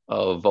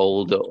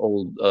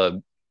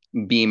old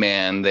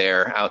B-man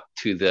there out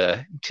to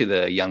the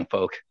young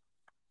folk.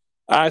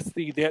 I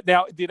see that.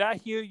 Now, did I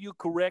hear you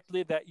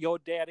correctly that your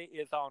daddy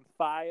is on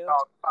fire?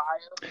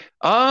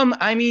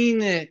 I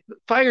mean,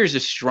 fire is a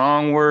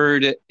strong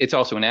word. It's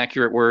also an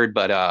accurate word,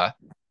 but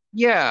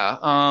yeah.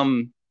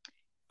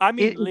 I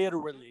mean,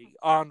 literally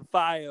on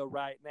fire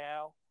right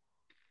now.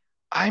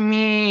 I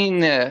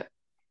mean,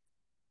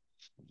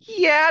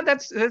 yeah,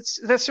 that's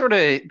sort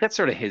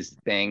of his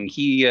thing.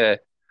 He,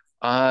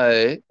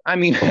 I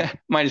mean,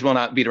 might as well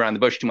not beat around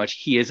the bush too much.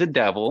 He is a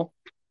devil.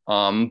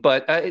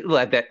 But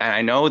that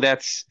I know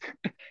that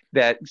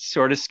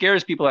sort of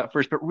scares people at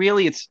first, but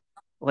really it's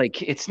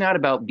not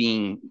about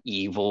being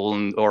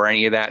evil or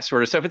any of that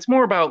sort of stuff. It's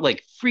more about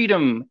like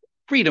freedom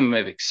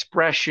of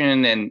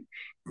expression. And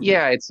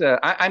yeah,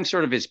 I'm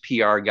sort of his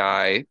PR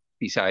guy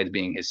besides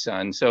being his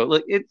son. So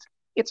look,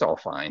 it's all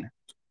fine.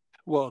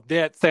 Well,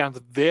 that sounds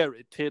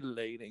very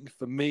titillating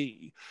for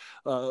me.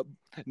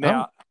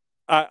 Now,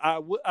 I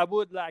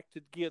would like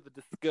to gear the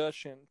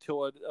discussion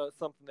toward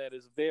something that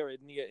is very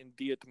near and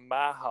dear to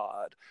my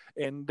heart,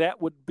 and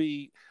that would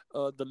be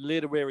the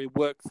literary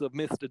works of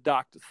Mr.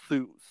 Dr.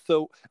 Seuss.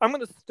 So I'm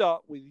going to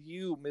start with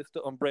you,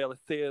 Mr. Umbrella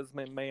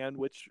Salesman Man,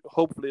 which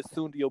hopefully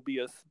soon you'll be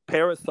a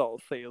parasol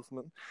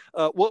salesman.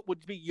 What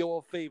would be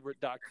your favorite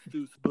Dr.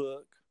 Seuss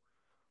book?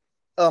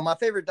 My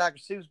favorite Dr.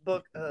 Seuss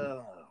book,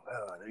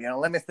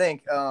 let me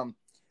think.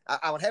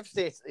 I would have to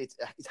say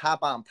it's Hop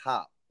on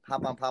Pop.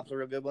 Hop on Pop's a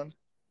real good one.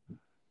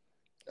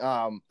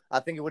 I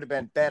think it would have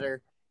been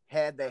better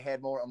had they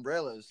had more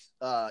umbrellas.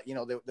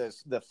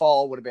 The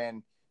fall would have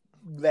been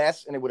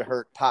less, and it would have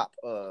hurt Pop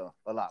a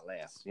lot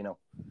less.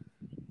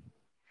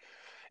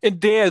 And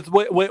Des,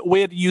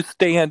 where do you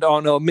stand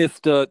on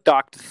Mr.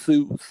 Dr.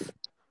 Seuss?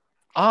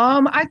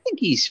 I think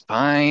he's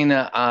fine.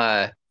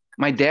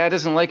 My dad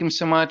doesn't like him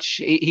so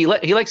much. He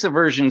likes the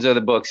versions of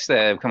the books that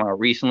have come out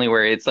recently,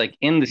 where it's like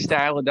in the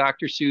style of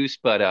Dr. Seuss,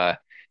 but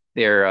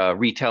they're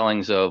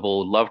retellings of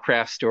old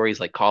Lovecraft stories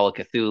like Call of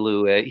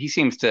Cthulhu. He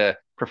seems to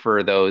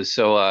prefer those.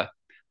 So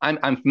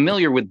I'm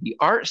familiar with the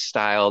art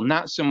style,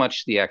 not so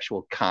much the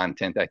actual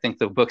content. I think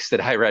the books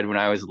that I read when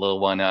I was a little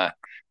one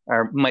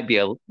might be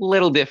a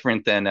little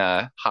different than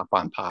Hop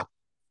on Pop.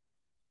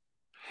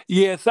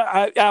 Yes,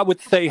 I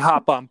would say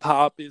Hop on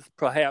Pop is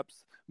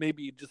perhaps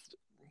maybe just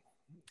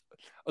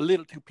a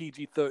little too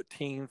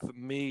PG-13 for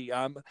me.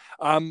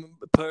 I'm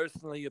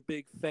personally a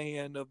big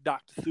fan of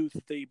Dr. Seuss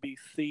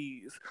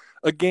ABCs.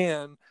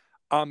 Again,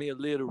 I'm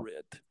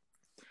illiterate.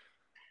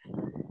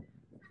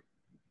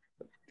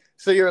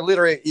 So you're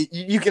illiterate.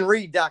 You can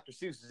read Dr.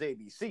 Seuss's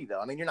ABC, though.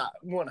 I mean, you're not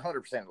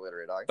 100%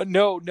 illiterate, are you?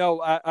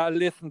 No. I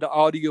listen to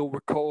audio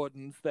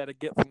recordings that I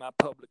get from my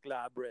public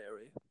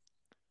library.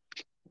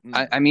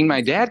 I mean,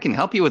 my dad can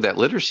help you with that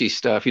literacy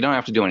stuff. You don't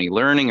have to do any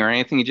learning or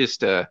anything. You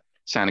just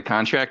sign a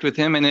contract with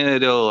him, and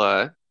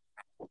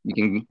you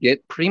can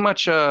get pretty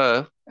much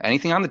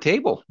anything on the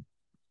table.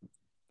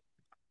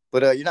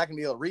 But you're not going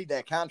to be able to read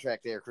that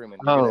contract there, crewman.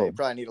 You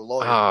probably need a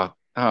lawyer.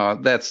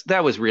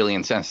 That was really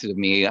insensitive of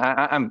me.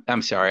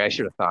 I'm sorry. I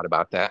should have thought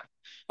about that.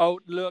 Oh,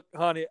 look,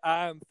 honey,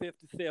 I'm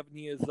 57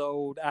 years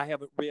old. I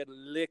haven't read a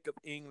lick of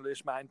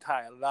English my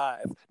entire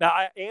life. Now,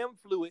 I am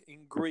fluent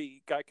in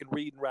Greek. I can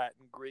read and write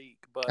in Greek.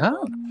 But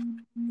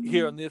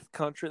here in this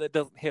country, that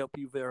doesn't help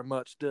you very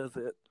much, does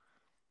it?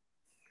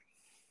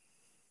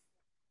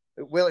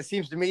 Well, it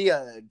seems to me,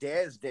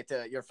 Des,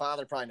 that your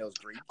father probably knows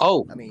Greek.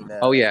 Oh, I mean,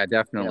 yeah,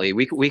 definitely.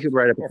 We could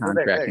write up a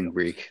contract in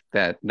Greek.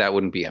 That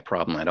wouldn't be a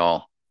problem at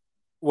all.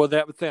 Well,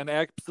 that would sound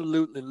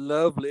absolutely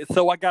lovely.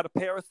 So I got a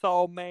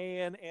parasol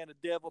man and a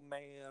devil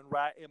man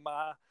right in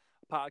my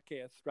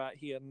podcast right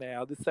here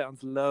now. This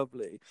sounds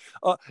lovely.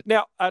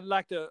 Now, I'd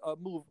like to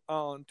move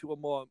on to a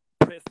more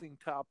pressing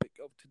topic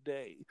of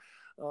today,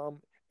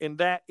 and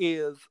that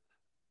is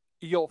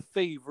your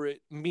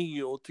favorite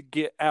meal to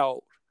get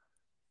out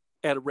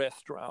at a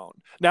restaurant.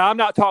 Now, I'm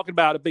not talking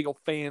about a big old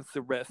fancy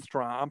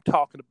restaurant. I'm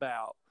talking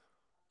about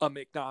a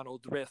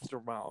McDonald's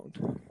restaurant.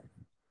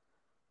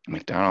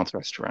 McDonald's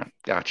restaurant.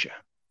 Gotcha.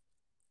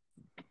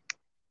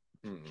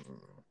 I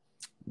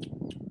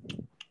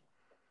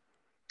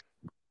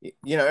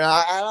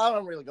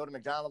don't really go to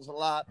McDonald's a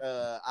lot.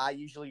 I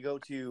usually go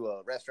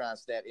to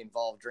restaurants that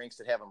involve drinks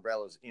that have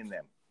umbrellas in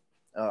them.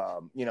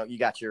 You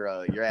got your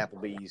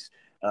Applebee's,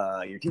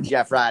 your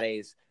TGI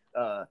Fridays,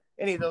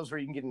 any of those where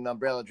you can get an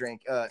umbrella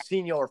drink.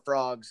 Senior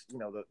Frogs,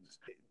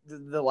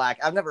 the like.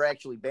 I've never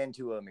actually been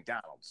to a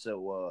McDonald's,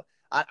 so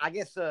I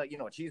guess a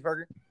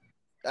cheeseburger.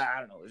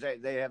 I don't know.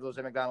 They have those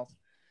at McDonald's?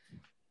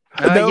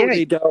 No,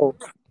 they don't.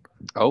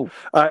 Oh,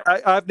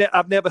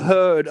 I've never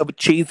heard of a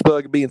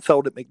cheeseburger being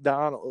sold at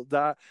McDonald's.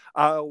 I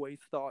always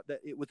thought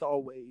that it was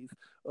always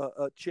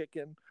a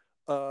chicken,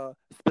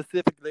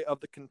 specifically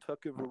of the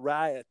Kentucky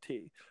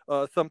variety.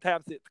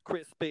 Sometimes it's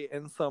crispy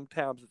and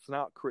sometimes it's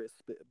not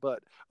crispy.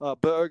 But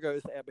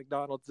burgers at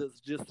McDonald's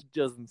just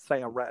doesn't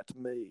sound right to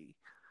me.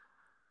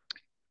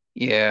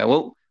 Yeah,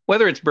 well,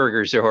 whether it's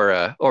burgers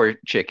or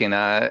chicken,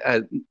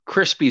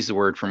 crispy's the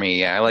word for me.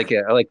 Yeah, I like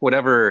it. I like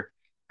whatever.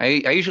 I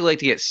usually like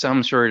to get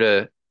some sort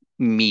of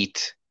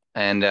meat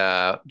and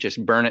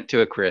just burn it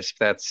to a crisp.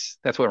 That's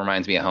what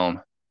reminds me of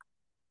home.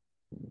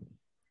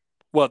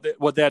 Well,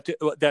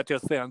 that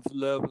just sounds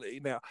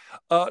lovely. Now,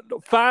 the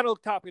final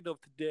topic of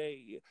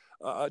today.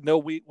 No,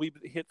 we've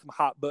hit some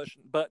hot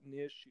button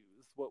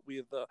issues. What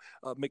with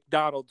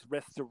McDonald's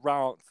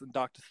restaurants and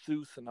Dr.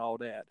 Seuss and all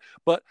that.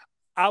 But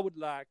I would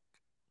like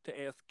to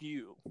ask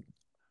you,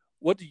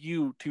 what do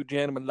you two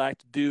gentlemen like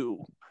to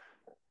do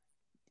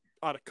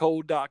on a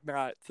cold, dark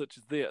night such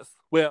as this?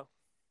 Well,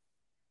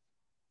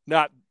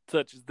 not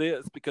such as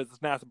this because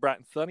it's nice and bright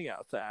and sunny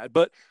outside,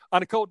 but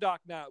on a cold,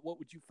 dark night, what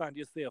would you find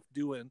yourself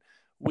doing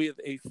with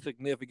a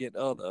significant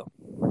other?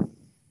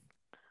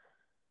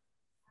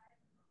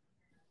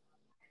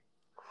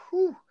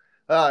 Whew.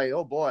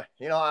 Oh boy.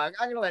 I'm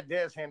going to let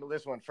Des handle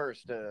this one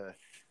first.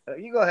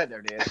 You go ahead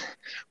there, Des.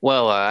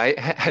 Well, I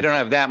don't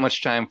have that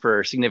much time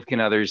for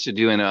significant others to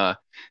doing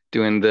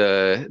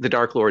the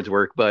Dark Lord's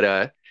work,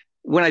 but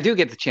when I do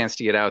get the chance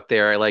to get out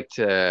there, I like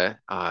to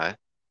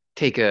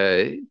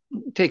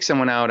take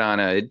someone out on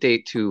a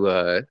date to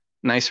a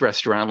nice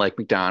restaurant like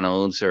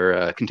McDonald's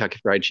or Kentucky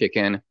Fried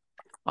Chicken.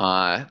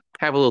 Have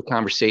a little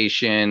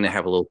conversation,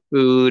 have a little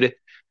food,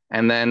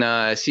 and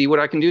then see what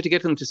I can do to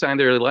get them to sign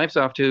their lives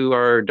off to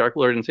our Dark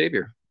Lord and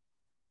Savior.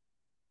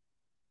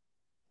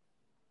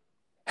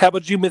 How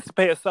about you, Mr.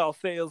 Parasol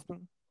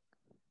Salesman?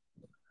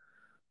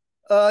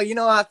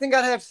 I think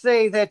I'd have to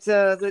say that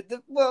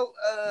the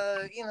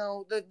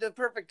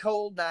perfect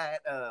cold night,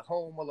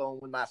 home alone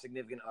with my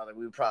significant other,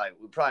 we'd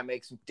probably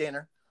make some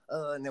dinner,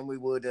 and then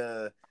we'd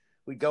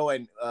go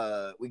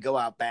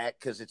out back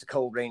because it's a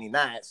cold, rainy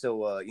night.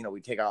 So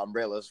we take our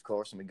umbrellas, of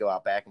course, and we go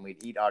out back and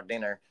we'd eat our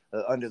dinner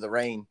under the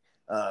rain,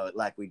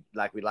 like we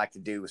like to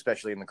do,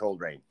 especially in the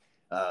cold rain.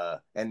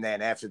 And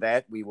then after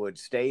that, we would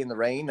stay in the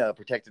rain,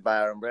 protected by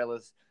our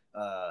umbrellas,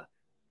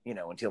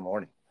 until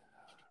morning.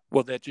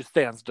 Well, that just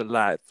sounds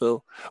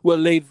delightful. Well,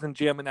 ladies and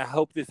gentlemen, I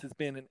hope this has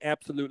been an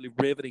absolutely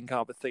riveting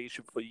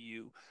conversation for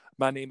you.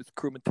 My name is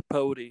Crewman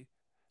Tapoti.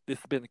 This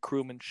has been the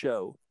Crewman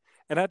Show.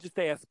 And I just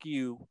ask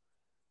you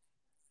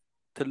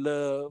to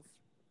love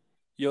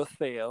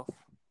yourself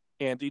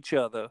and each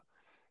other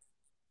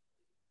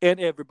and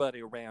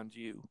everybody around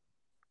you.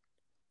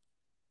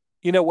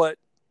 You know what?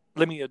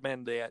 Let me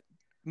amend that.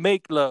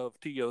 Make love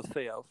to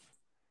yourself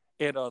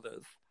and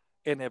others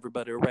and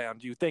everybody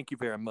around you. Thank you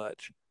very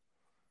much.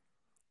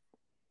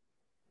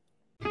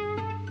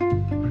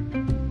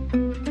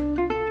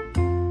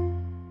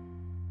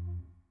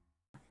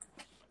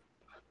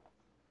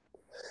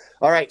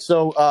 All right,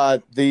 so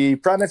the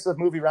premise of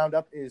Movie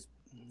Roundup is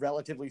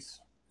relatively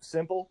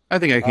simple. I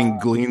think I can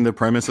glean the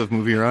premise of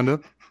Movie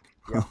Roundup.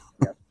 Yeah.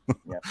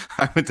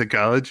 I went to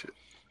college.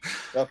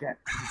 Okay.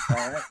 All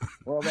right.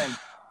 Well then,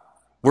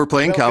 we're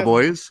playing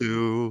cowboys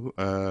who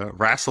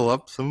wrestle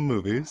up some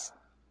movies.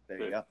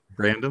 There you go.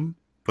 Brand them,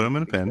 put them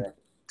in a pen,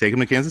 take them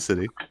to Kansas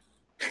City.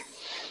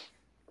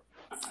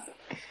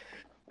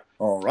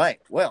 All right.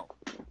 Well.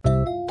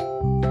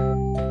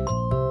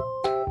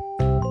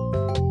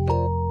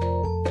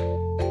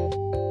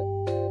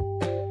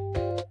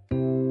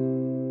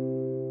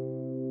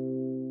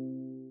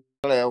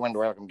 Hello and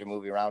welcome to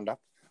Movie Roundup.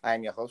 I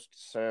am your host,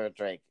 Sir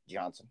Drake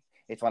Johnson.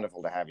 It's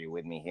wonderful to have you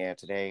with me here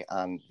today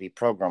on the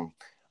program.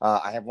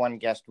 I have one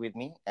guest with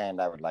me,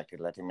 and I would like to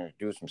let him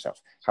introduce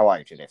himself. How are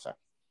you today, sir?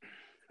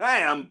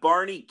 Hi, I'm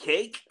Barney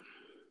Cake.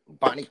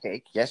 Barney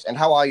Cake, yes. And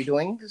how are you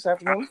doing this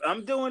afternoon?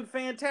 I'm doing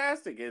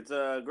fantastic. It's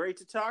great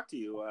to talk to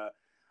you.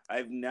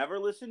 I've never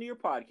listened to your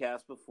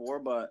podcast before,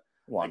 but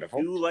wonderful.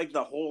 I do like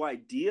the whole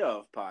idea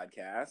of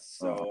podcasts,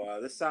 so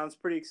this sounds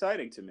pretty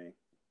exciting to me.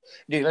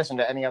 Do you listen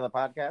to any other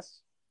podcasts?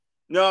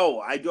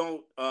 No, I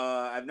don't.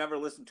 I've never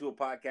listened to a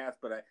podcast,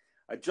 but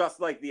I just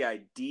like the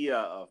idea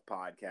of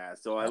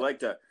podcasts. So I like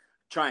to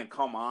try and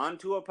come on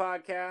to a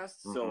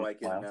podcast so I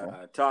can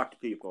talk to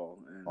people.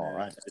 And, all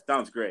right. It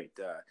sounds great.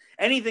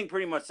 Anything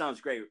pretty much sounds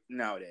great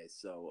nowadays.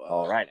 So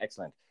all right,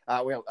 excellent.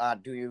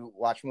 Do you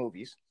watch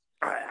movies?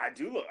 I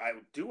do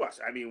watch.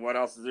 I mean, what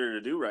else is there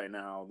to do right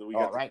now?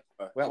 All right.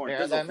 Well,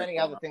 there are many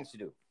other things to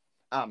do.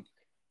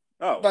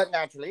 But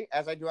naturally,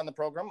 as I do on the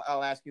program,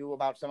 I'll ask you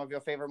about some of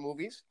your favorite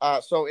movies.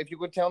 So if you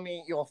could tell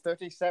me your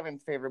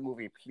 37th favorite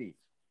movie, please.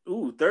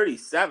 Ooh,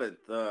 37th.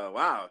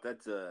 Wow,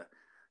 that's a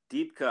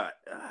deep cut.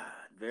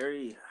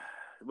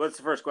 What's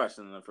the first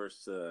question? The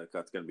first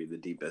cut's going to be the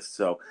deepest.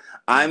 So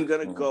I'm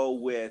going to go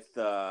with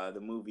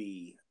the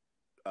movie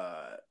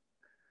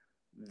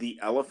The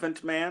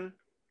Elephant Man.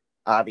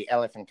 The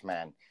Elephant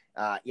Man.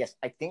 Yes,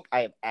 I think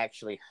I have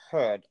actually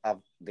heard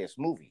of this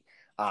movie.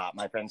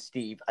 My friend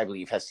Steve, I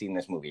believe, has seen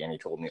this movie, and he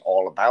told me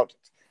all about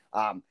it.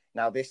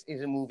 Now, this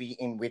is a movie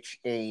in which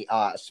a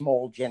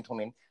small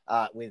gentleman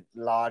with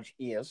large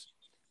ears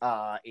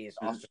is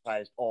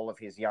ostracized all of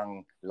his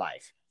young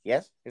life.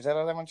 Yes? Is that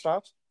how that one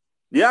starts?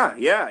 Yeah.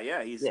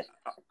 He's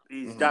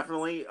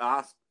definitely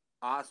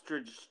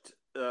ostriched.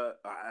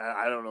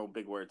 I don't know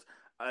big words.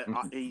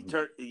 He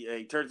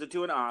turns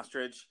into an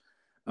ostrich.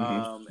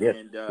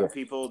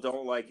 People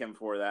don't like him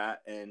for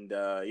that, and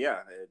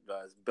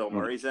Bill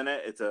Murray's in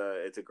it. It's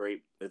a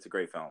great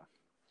film.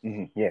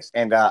 Yes,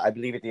 and I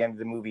believe at the end of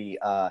the movie,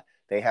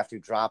 they have to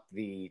drop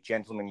the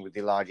gentleman with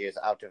the large ears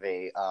out of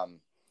a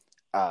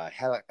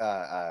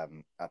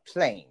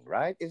plane,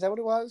 right? Is that what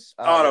it was?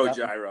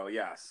 Autogyro,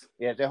 yes.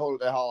 Yeah, the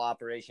whole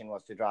operation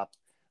was to drop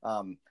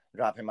him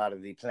out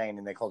of the plane,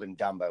 and they called him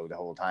Dumbo the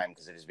whole time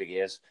because of his big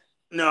ears.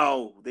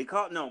 No, they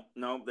called him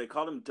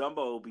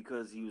Dumbo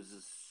because he was a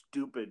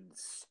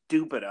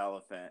stupid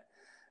elephant.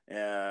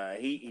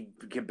 He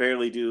could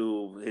barely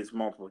do his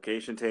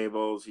multiplication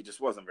tables. He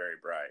just wasn't very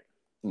bright.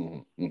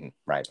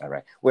 Right.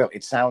 Well,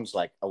 it sounds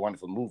like a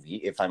wonderful movie,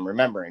 if I'm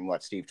remembering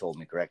what Steve told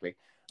me correctly.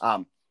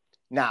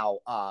 Now,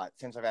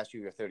 since I've asked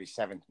you your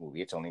 37th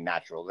movie, it's only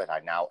natural that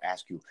I now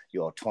ask you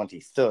your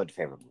 23rd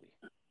favorite movie.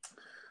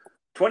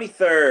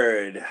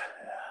 23rd.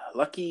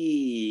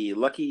 Lucky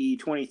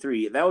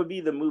 23. That would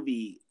be the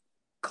movie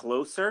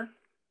Closer.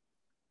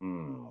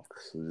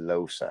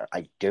 Closer.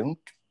 I don't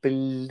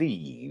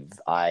believe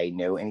I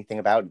know anything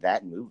about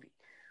that movie.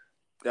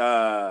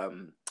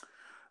 Well,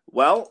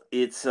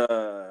 it's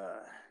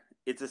a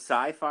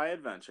sci-fi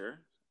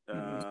adventure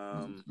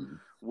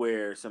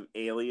where some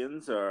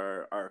aliens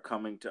are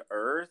coming to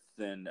Earth,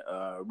 and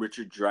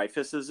Richard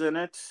Dreyfuss is in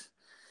it.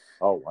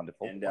 Oh,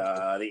 wonderful! And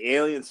the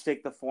aliens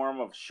take the form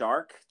of a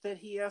shark that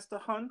he has to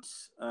hunt,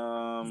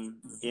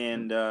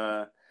 and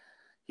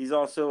he's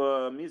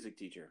also a music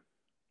teacher.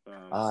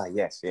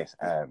 Yes.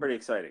 Pretty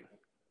exciting.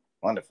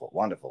 Wonderful,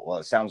 wonderful. Well,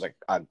 it sounds like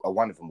a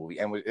wonderful movie.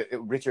 And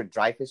Richard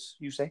Dreyfuss,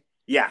 you say?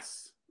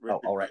 Yes.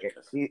 All right.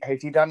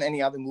 Has he done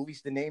any other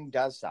movies? The name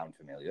does sound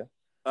familiar.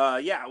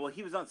 Yeah. Well,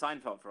 he was on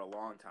Seinfeld for a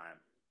long time.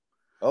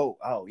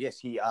 Oh, yes.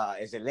 He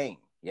is Elaine.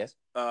 Yes.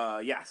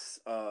 Yes.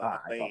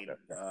 Elaine.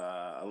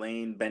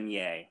 Elaine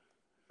Beignet.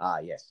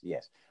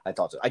 Yes. I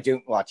thought so. I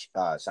don't watch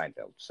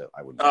Seinfeld, so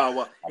I wouldn't. Oh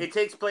well, it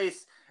takes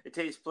place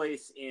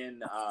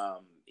in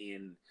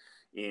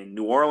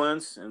New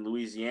Orleans in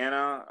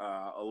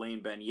Louisiana.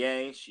 Elaine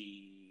Beignet,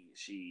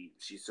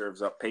 she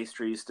serves up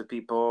pastries to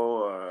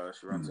people.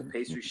 She runs a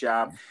pastry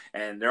shop,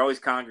 and they're always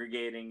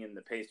congregating in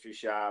the pastry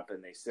shop,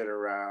 and they sit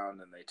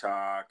around and they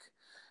talk.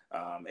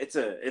 It's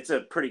a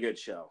pretty good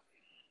show.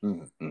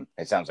 Mm-hmm.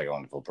 It sounds like a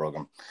wonderful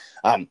program.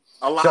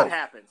 A lot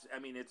happens. I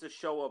mean, it's a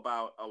show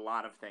about a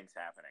lot of things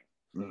happening.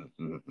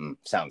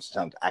 Sounds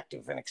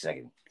active and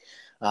exciting.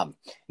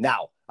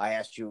 Now, I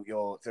asked you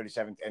your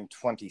 37th and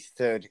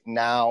 23rd.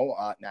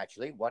 Now,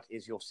 naturally, what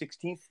is your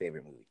 16th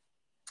favorite movie?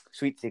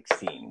 Sweet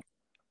 16.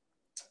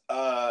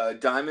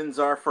 Diamonds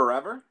Are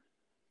Forever.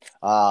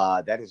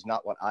 That is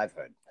not what I've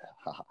heard.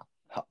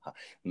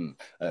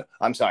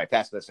 I'm sorry,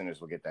 past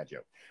listeners will get that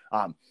joke.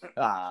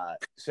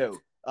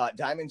 So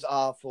Diamonds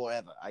Are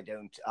Forever. I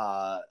don't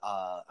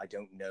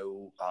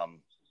know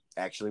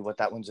actually what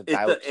that one's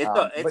about.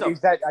 Is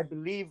that, I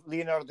believe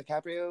Leonardo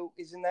DiCaprio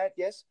is in that?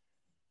 Yes.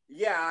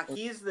 Yeah,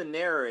 he's the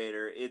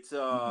narrator. It's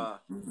a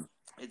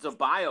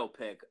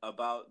biopic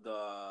about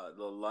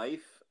the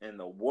life and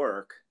the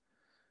work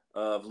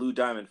of Lou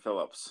Diamond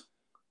Phillips.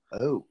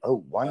 Oh,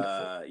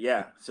 wonderful.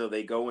 Yeah, so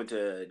they go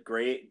into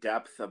great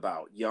depth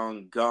about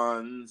Young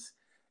Guns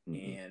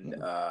and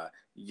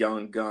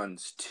Young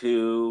Guns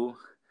 2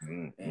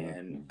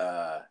 and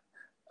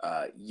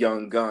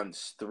Young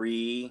Guns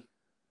 3.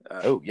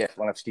 Yes,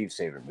 one of Steve's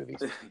favorite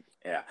movies.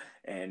 Yeah,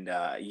 and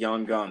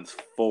Young Guns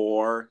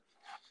 4.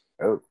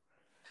 Oh,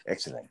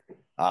 excellent.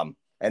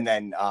 And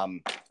then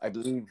I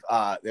believe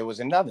there was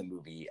another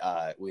movie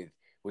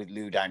with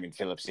Lou Diamond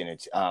Phillips in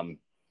it.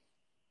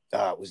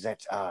 Was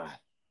that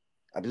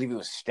I believe it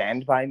was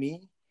Stand By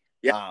Me?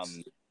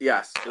 Yes,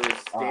 it was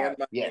Stand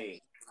By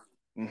Me.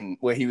 Mm-hmm.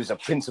 Where he was a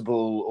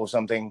principal or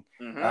something.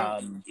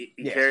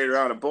 He carried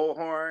around a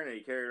bullhorn, and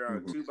he carried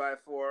around a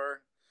 2x4.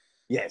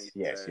 Yes.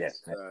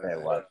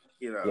 That was.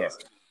 Yes.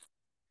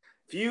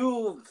 If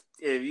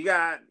you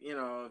got,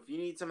 if you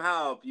need some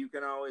help, you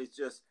can always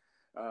just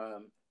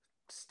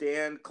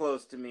stand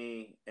close to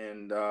me,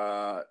 and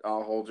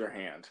I'll hold your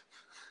hand.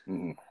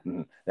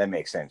 That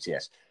makes sense.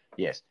 Yes.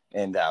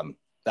 And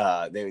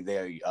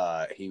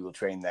he will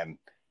train them,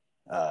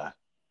 how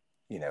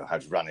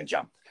to run and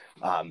jump.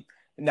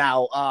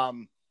 Now,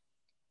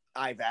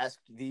 I've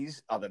asked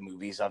these other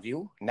movies of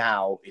you.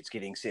 Now it's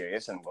getting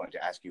serious. I'm going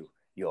to ask you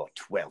your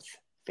 12th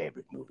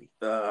favorite movie.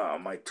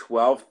 My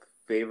 12th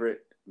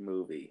favorite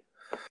movie.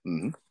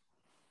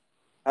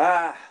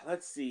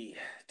 Let's see.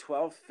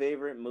 12th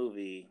favorite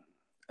movie.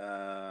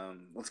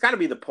 It's got to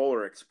be The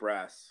Polar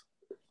Express.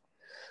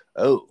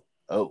 I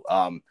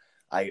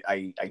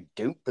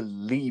don't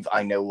believe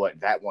I know what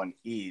that one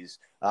is.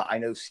 I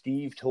know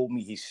Steve told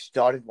me he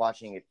started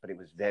watching it, but it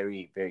was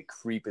very, very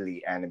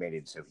creepily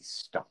animated, so he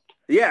stopped.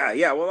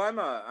 Yeah. Well,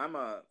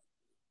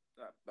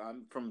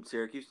 I'm from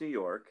Syracuse, New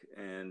York,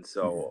 and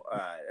so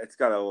it's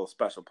got a little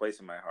special place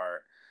in my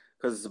heart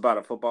because it's about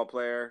a football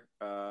player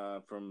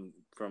from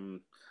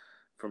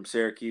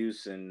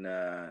Syracuse, and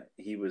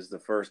he was the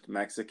first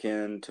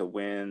Mexican to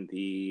win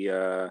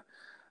the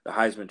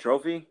Heisman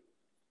Trophy.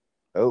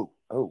 Oh,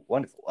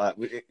 wonderful!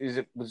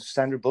 Was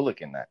Sandra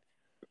Bullock in that?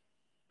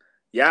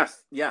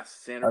 Yes,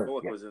 Sandra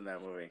Bullock was in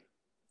that movie.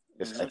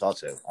 Yes, I thought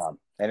so.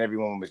 And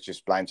everyone was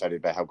just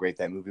blindsided by how great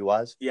that movie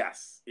was.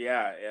 Yes,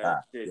 it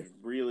did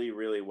really,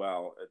 really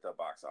well at the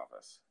box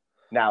office.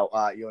 Now,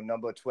 your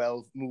number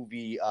 12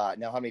 movie.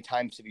 Now, how many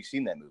times have you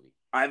seen that movie?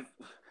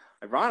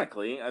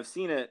 Ironically, I've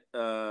seen it.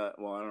 Well,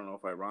 I don't know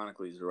if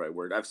ironically is the right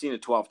word. I've seen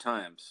it 12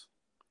 times.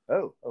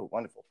 Oh,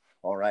 wonderful!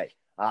 All right.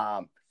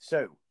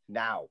 So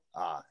now,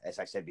 as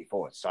I said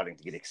before, it's starting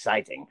to get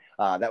exciting.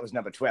 That was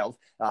number 12.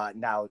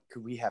 Now,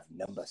 could we have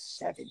number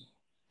 7?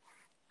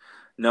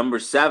 Number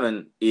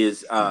 7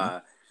 is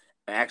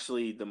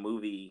actually the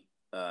movie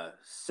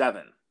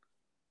 7.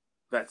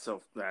 That's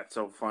so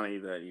funny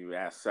that you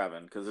asked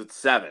 7 because it's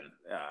 7.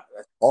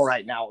 All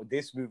right, now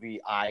this movie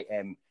I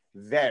am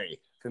very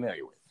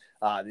familiar with.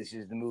 This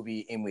is the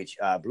movie in which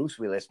Bruce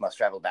Willis must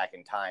travel back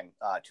in time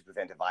to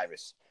prevent a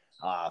virus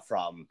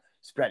from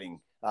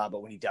spreading.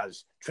 But when he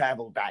does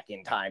travel back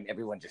in time,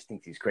 everyone just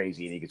thinks he's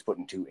crazy, and he gets put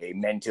into a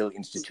mental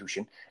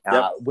institution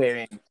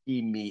wherein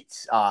he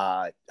meets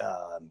a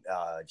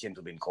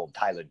gentleman called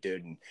Tyler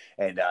Durden,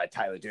 and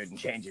Tyler Durden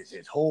changes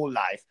his whole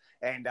life,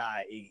 and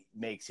he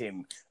makes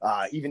him,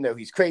 even though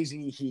he's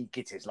crazy, he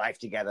gets his life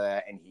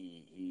together, and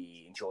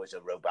he enjoys a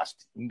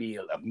robust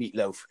meal of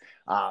meatloaf,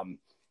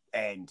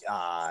 and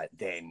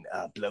then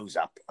blows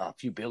up a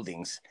few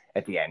buildings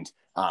at the end.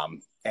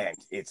 And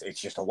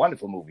it's just a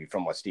wonderful movie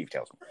from what Steve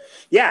tells me.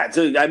 Yeah,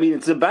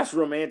 it's the best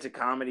romantic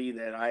comedy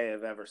that I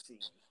have ever seen.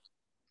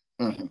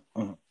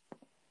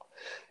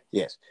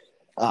 Yes.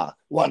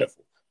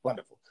 Wonderful.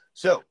 Wonderful.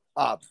 So,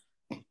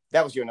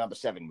 that was your number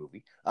 7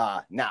 movie.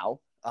 Now,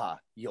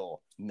 your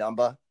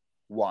number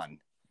 1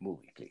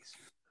 movie, please.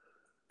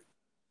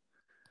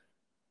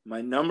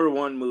 My number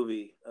 1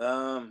 movie.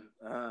 I'm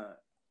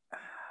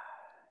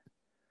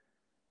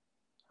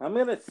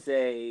gonna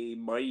say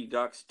Mighty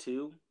Ducks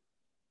 2.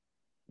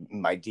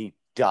 Mighty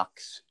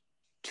Ducks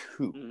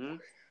 2.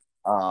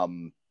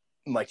 Mm-hmm.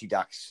 Mighty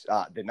Ducks,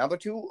 the number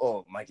 2,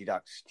 or Mighty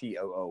Ducks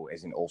TOO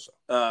as in also?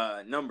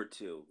 Number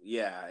 2.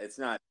 Yeah, it's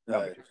not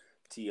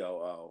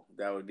TOO.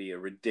 That would be a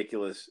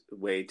ridiculous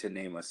way to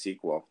name a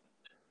sequel.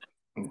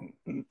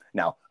 Mm-hmm.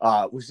 Now,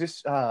 was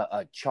this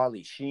a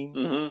Charlie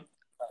Sheen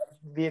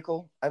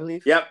vehicle, I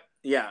believe? Yep.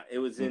 Yeah, it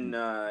was in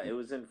it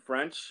was in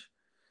French.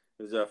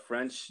 It was a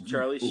French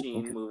Charlie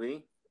Sheen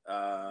movie.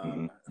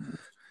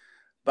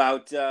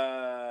 About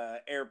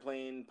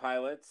airplane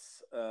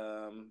pilots,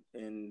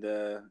 and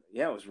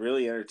yeah, it was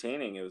really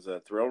entertaining. It was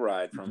a thrill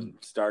ride from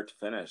start to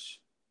finish.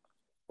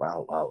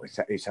 Wow,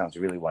 it sounds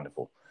really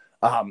wonderful.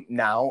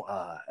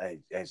 Now,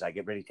 as I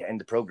get ready to end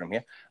the program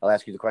here, I'll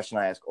ask you the question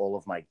I ask all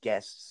of my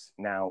guests.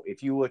 Now,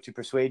 if you were to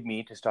persuade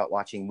me to start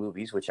watching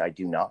movies, which I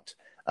do not,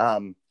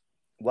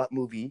 what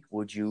movie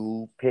would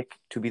you pick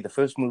to be the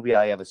first movie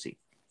I ever see?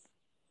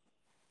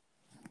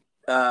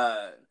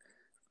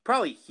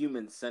 Probably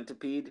Human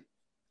Centipede.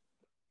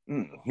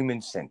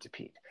 Human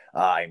Centipede.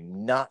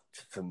 I'm not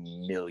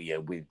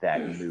familiar with that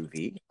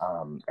movie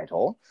at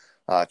all.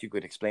 If you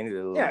could explain it a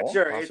little more. Yeah,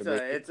 sure. Possibly.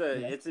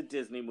 It's a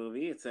Disney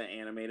movie. It's an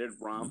animated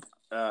romp.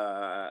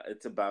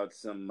 It's about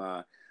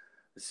some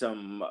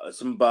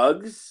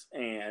bugs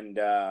and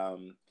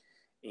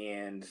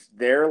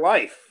their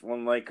life,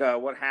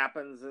 what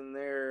happens in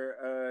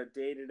their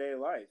day-to-day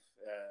life.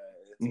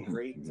 It's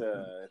great.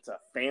 It's a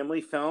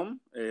family film.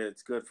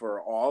 It's good for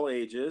all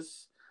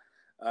ages.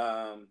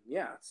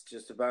 It's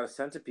just about a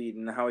centipede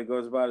and how he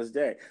goes about his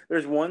day.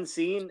 There's one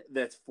scene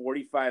that's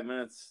 45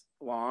 minutes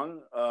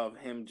long of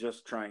him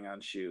just trying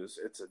on shoes.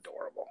 It's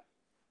adorable.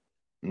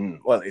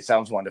 Well, it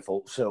sounds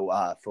wonderful. So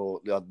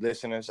for the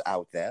listeners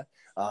out there,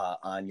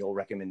 on your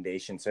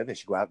recommendation, sir, they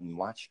should go out and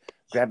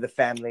grab the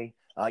family,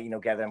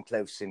 gather them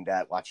close and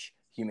watch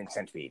Human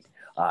Centipede.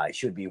 It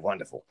should be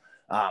wonderful.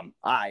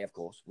 I, of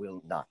course,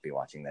 will not be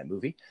watching that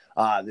movie.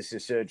 This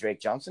is Sir Drake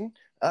Johnson,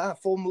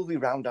 full movie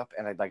roundup,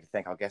 and I'd like to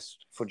thank our guests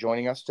for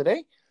joining us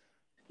today.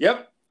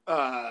 Yep.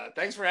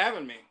 Thanks for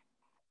having me.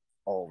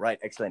 All right,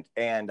 excellent.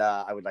 And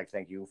I would like to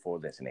thank you for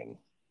listening.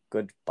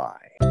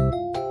 Goodbye.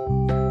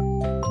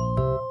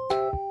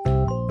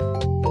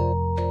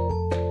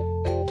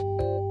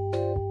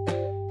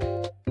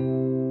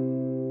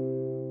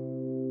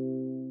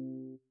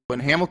 When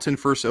Hamilton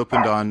first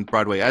opened on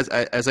Broadway, as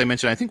I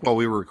mentioned, I think while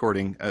we were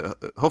recording,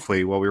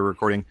 hopefully while we were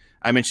recording,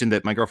 I mentioned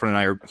that my girlfriend and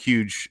I are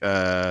huge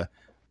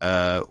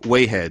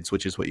wayheads,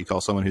 which is what you call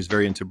someone who's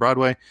very into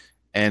Broadway.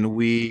 And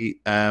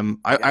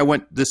I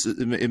went,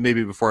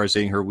 maybe before I was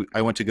dating her,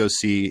 I went to go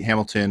see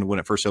Hamilton when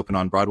it first opened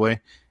on Broadway,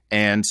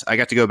 and I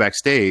got to go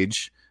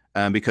backstage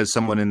because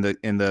someone in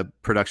the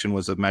production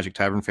was a Magic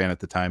Tavern fan at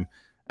the time.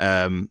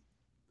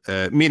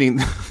 Meaning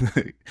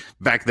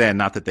back then,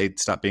 not that they'd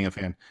stopped being a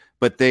fan,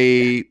 but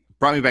they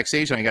brought me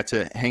backstage and I got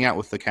to hang out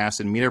with the cast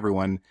and meet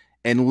everyone.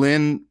 And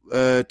Lynn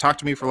talked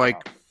to me for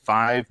like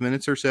 5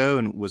 minutes or so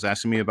and was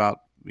asking me about,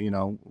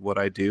 what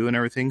I do and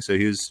everything. So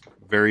he was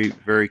very,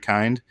 very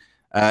kind.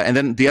 And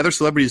then the other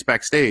celebrities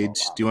backstage,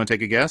 do you want to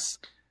take a guess?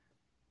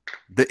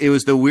 It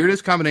was the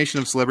weirdest combination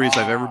of celebrities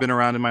I've ever been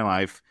around in my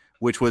life,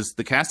 which was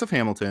the cast of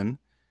Hamilton,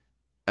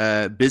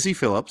 Busy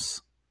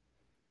Phillips,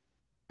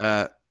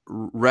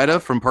 Retta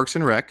from Parks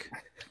and Rec,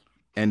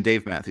 and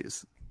Dave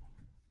Matthews.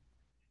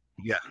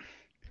 Yeah.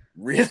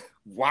 Really?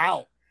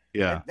 Wow.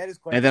 Yeah. That is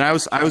quite. And then I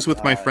was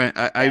with my friend.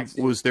 I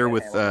was there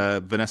with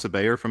Vanessa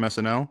Bayer from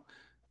SNL.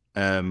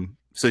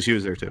 So she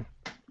was there too.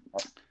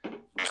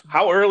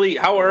 How early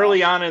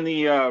on in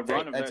the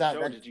run of that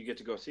show did you get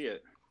to go see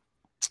it?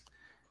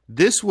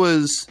 This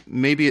was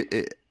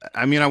maybe.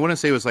 I wouldn't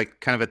say it was like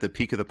kind of at the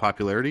peak of the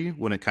popularity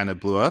when it kind of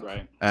blew up.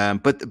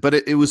 Right. But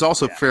it was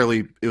also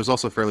fairly. It was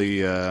also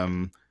fairly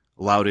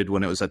lauded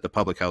when it was at the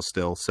Public House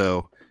still.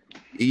 So.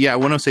 Yeah, I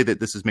want to say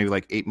that this is maybe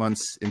like 8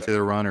 months into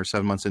the run or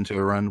 7 months into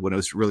the run when it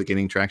was really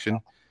gaining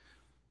traction.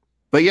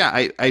 But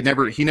yeah, he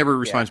never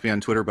responds to me on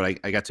Twitter, but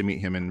I got to meet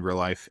him in real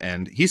life,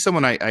 and he's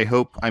someone I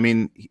hope. I know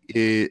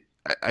the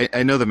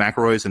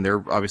McElroys, and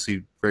they're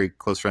obviously very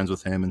close friends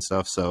with him and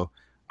stuff. So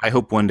I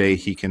hope one day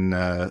he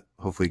can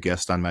hopefully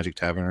guest on Magic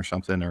Tavern or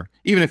something, or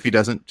even if he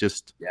doesn't,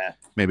 just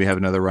maybe have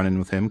another run in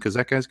with him because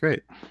that guy's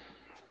great.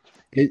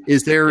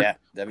 Is there,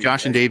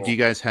 Josh and Dave? Cool. Do you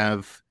guys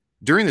have?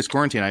 During this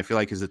quarantine, I feel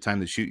like is the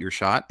time to shoot your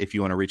shot if you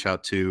want to reach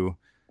out to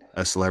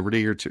a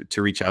celebrity or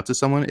to reach out to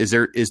someone. Is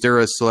there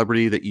a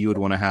celebrity that you would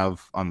want to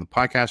have on the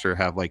podcast or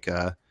have like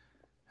a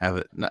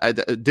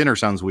dinner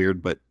sounds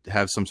weird, but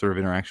have some sort of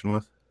interaction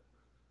with?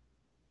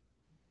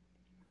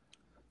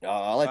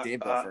 I'll let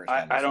Dave go first.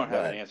 I don't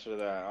have an answer to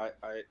that.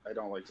 I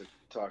don't like to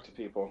talk to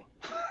people.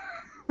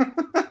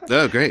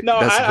 Oh, great.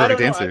 No, That's the I don't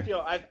perfect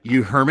know. answer.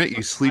 You hermit,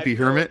 you sleepy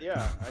hermit.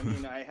 Yeah, I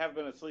mean, I have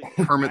been asleep.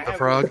 Hermit the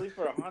frog. Been asleep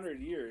for 100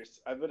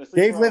 years. I've been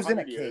asleep Dave for lives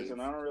 100 in a years, cave.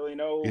 and I don't really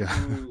know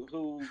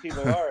who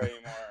people are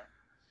anymore.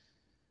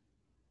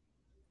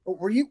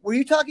 Were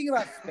you talking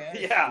about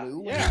Spanish Yeah, flu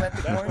when yeah, you went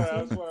to that's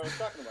quarantine? what I was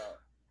talking about.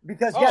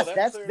 Because yes,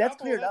 that's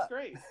cleared that's up.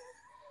 great.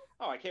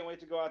 Oh, I can't wait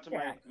to go out to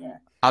my. Yeah.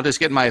 I'll just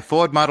get my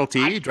Ford Model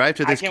T, drive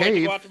to this can't wait to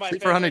cave, go out to my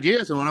sleep for 100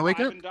 years, and when I wake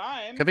Five up, and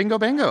dime. kabingo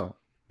bango.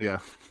 Yeah.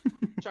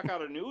 Check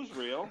out a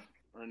newsreel.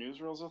 Are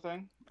newsreels a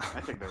thing? I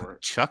think they were.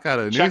 Chuck out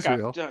a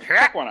newsreel.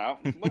 Check one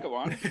out. Look at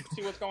one.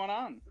 See what's going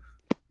on.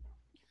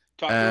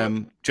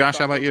 Josh,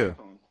 how about you?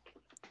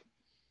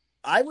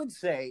 I would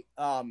say,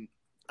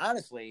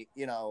 honestly,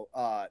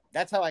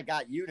 that's how I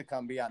got you to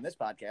come be on this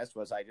podcast.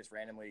 Was I just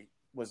randomly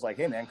was like,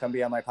 hey man, come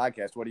be on my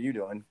podcast. What are you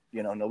doing?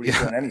 Nobody's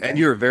doing anything. And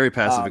you're very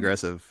passive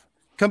aggressive.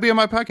 Come be on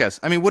my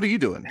podcast. I mean, what are you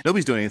doing?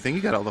 Nobody's doing anything.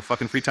 You got all the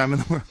fucking free time in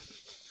the world.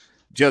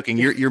 Joking.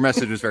 Your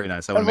message was very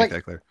nice. I want to make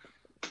that clear.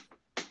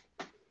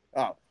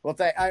 Oh well,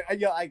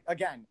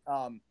 again,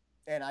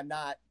 and I'm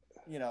not,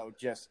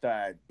 just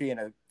being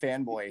a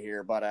fanboy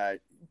here, but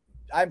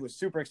I was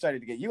super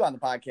excited to get you on the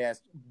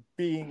podcast,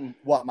 being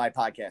what my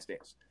podcast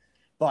is.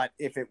 But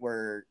if it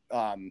were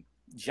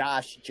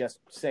Josh just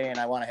saying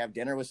I want to have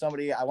dinner with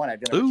somebody, I want to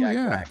have dinner with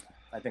Jack Black.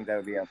 I think that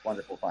would be a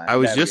wonderful time. I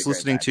was just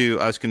listening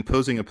I was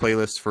composing a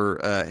playlist for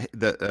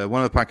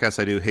one of the podcasts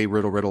I do, Hey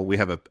Riddle Riddle. We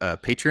have a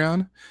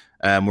Patreon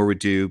where we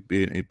do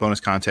bonus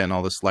content and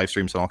all this live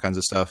streams and all kinds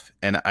of stuff.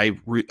 And I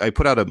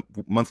put out a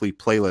monthly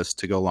playlist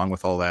to go along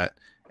with all that.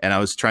 And I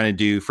was trying to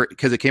do,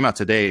 because it came out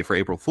today for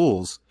April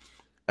Fool's,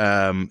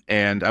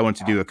 and I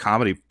wanted to do a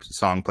comedy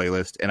song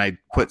playlist, and I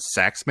put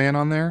Sax Man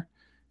on there.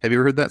 Have you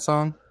ever heard that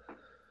song?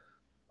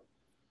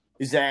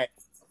 Is that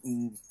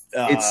no?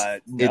 I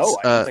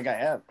don't think I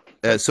have.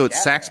 So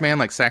it's Sax Man,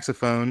 like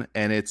saxophone,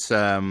 and it's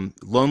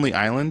Lonely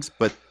Island,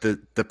 but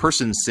the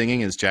person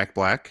singing is Jack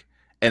Black.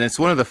 And it's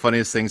one of the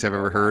funniest things I've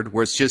ever heard,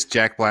 where it's just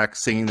Jack Black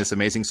singing this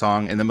amazing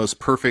song in the most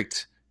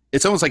perfect.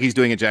 It's almost like he's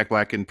doing a Jack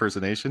Black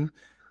impersonation.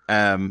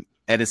 And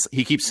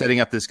he keeps setting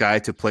up this guy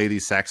to play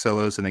these sax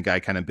solos, and the guy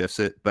kind of biffs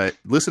it. But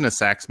listen to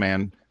Sax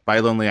Man by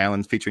Lonely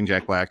Island featuring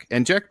Jack Black.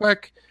 And Jack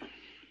Black,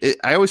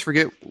 I always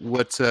forget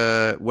what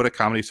a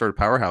comedy sort of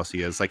powerhouse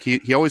he is. Like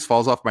he always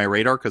falls off my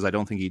radar because I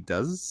don't think he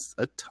does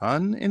a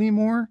ton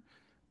anymore.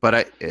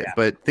 But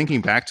but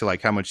thinking back to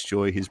like how much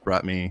joy he's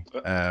brought me.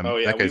 That guy's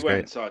we went great.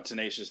 and saw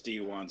Tenacious D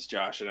once,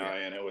 Josh and I,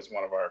 and it was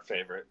one of our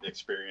favorite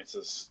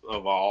experiences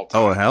of all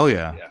time. Oh hell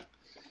yeah!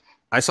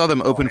 I saw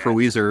them open for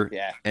Weezer,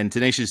 and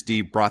Tenacious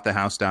D brought the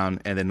house down,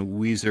 and then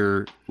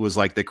Weezer was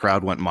like, the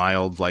crowd went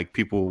mild. Like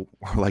people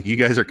were like, "You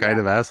guys are kind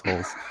of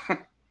assholes."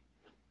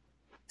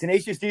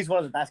 Tenacious D is one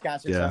of the best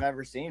concerts I've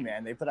ever seen,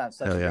 man. They put on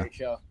such a great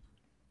show.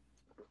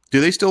 Do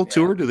they still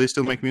tour? Do they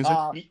still make music?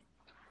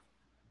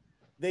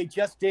 They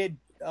just did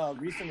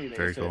recently. They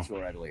just did a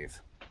tour, I believe.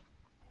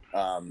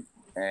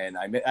 And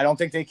I don't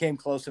think they came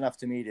close enough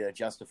to me to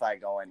justify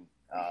going.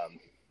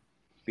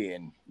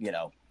 Being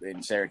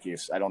in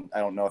Syracuse, I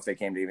don't know if they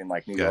came to even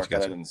like New York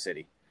other than the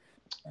city.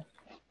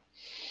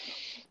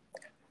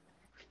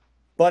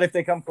 But if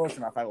they come close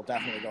enough, I will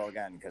definitely go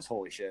again because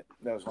holy shit,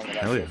 that was one of the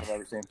best shows I've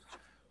ever seen.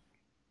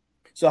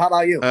 So how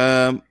about you?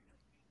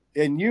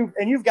 And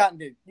you've gotten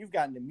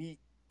to meet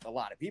a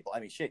lot of people.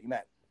 I mean, shit, you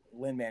met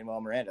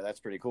Lin-Manuel Miranda.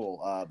 That's pretty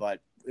cool. But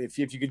if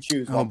you could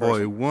choose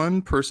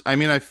one person. I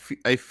mean, I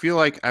feel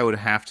like I would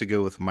have to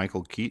go with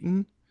Michael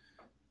Keaton.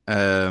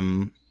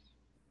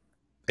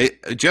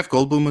 Jeff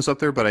Goldblum was up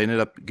there, but I ended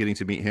up getting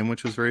to meet him,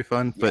 which was very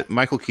fun. But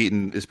Michael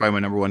Keaton is probably my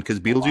number one because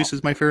Beetlejuice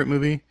is my favorite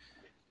movie,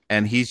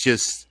 and he's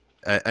just,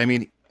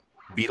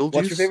 Beetlejuice.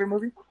 What's your favorite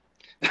movie?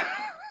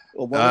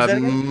 Well, what was that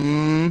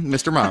again?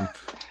 Mr. Mom.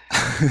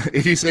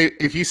 if you say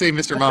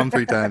Mr. Mom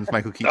 3 times,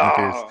 Michael Keaton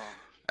appears.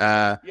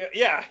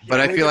 But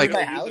I feel like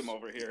him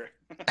over here.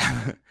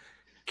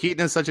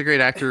 Keaton is such a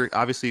great actor.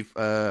 Obviously,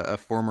 I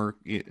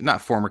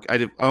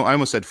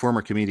almost said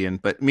former comedian,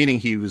 but meaning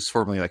he was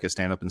formerly like a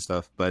stand-up and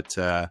stuff. But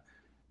I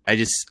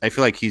feel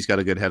like he's got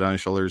a good head on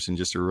his shoulders and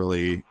just a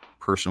really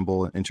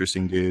personable and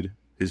interesting dude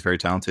who's very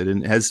talented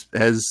and has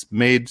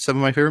made some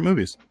of my favorite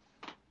movies.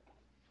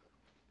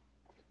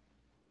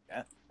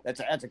 Yeah,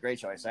 that's a great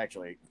choice,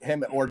 actually.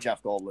 Him or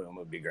Jeff Goldblum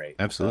would be great.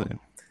 Absolutely.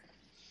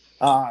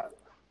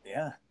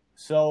 Yeah.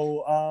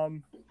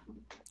 So,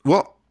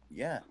 well,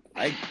 yeah.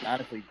 I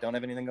honestly don't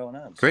have anything going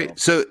on. Great.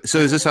 So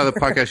is this how the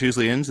podcast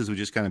usually ends? Is we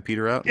just kind of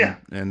peter out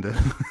and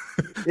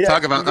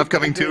talk about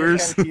upcoming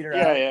tours?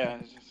 Yeah.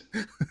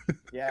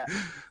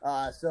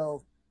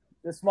 So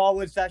the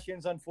Smallwood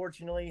Sessions,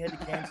 unfortunately, had to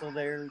cancel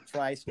their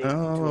tri-state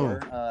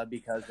tour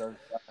because of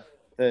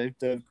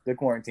the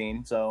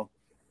quarantine. So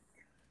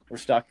we're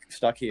stuck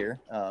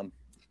here.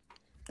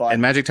 And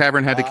Magic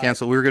Tavern had to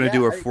cancel. We were going to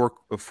do a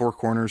Four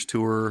Corners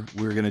tour.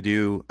 We were going to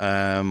do.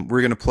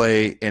 We're going to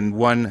play in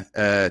one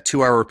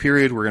 2-hour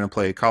period. We're going to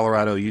play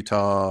Colorado,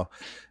 Utah,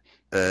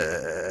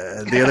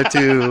 the other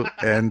two,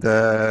 and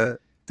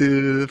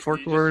to the Four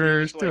You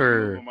Corners just, like, move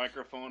tour. a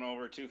microphone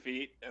over 2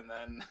 feet and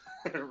then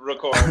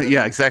record.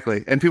 Yeah,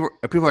 exactly. And people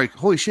are like,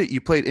 "Holy shit!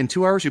 You played in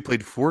 2 hours. You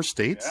played 4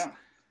 states. Yeah.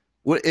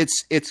 What?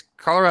 It's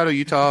Colorado,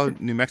 Utah,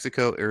 New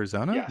Mexico,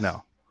 Arizona. Yes.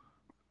 No.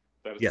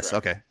 That is Yes.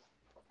 correct. Okay.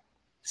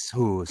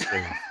 So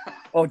safe.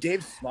 Oh,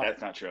 Dave's smart.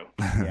 That's not true.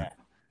 Yeah.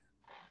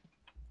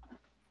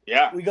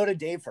 Yeah. We go to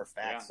Dave for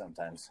facts Yeah.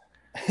 sometimes.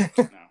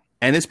 No.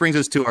 And this brings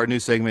us to our new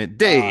segment,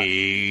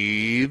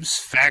 Dave's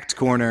Fact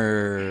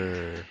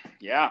Corner.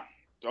 Yeah.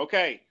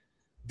 Okay.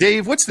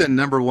 Dave, what's the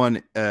number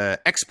one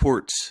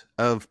export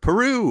of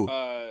Peru?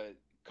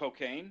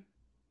 Cocaine.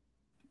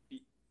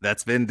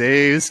 That's been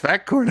Dave's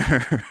Fact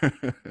Corner.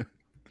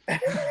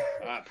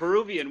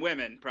 Peruvian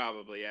women,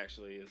 probably,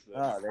 actually, is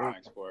the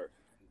export.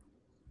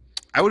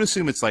 I would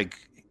assume it's like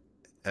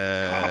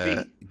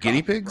Coffee.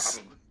 guinea pigs.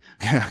 Probably.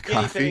 Yeah, Guinea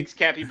coffee. pigs,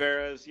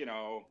 capybaras, you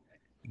know.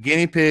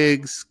 Guinea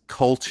pigs,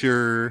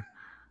 culture.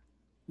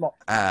 Small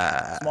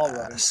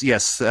rodents.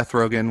 Yes, Seth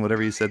Rogen,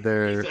 whatever you said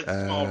there. He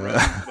said small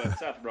rodents, but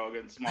Seth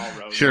Rogen, small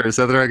rodents. Sure,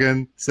 Seth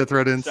Rogen, Seth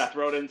Rodents. Seth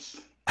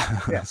rodents.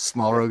 Yeah.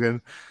 Small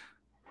Rogen.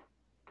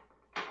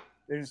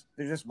 There's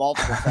just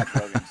multiple Seth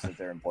Rogans that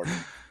they're important.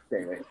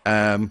 Anyway.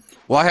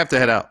 Well, I have to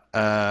head out.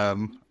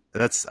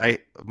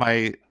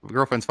 My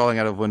girlfriend's falling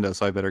out of a window,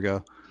 so I better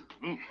go.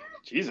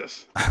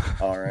 Jesus.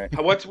 All right.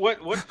 What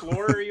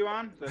floor are you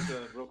on? That's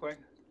real quick.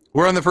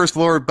 We're on the first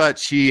floor, but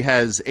she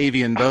has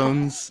avian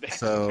bones, That's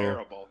so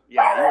terrible.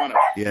 Yeah, you want to.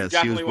 yes, you she was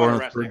definitely born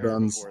want to with bird rescue her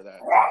bones. before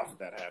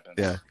that happens.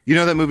 Yeah, you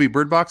know that movie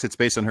Bird Box? It's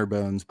based on her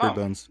bones, bird Oh.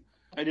 bones.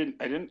 I didn't.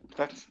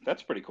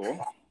 That's pretty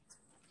cool.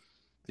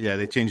 Yeah,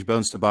 they changed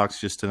bones to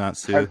box just to not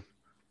sue.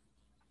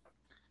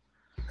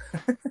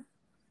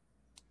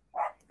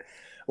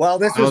 Well,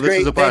 this was This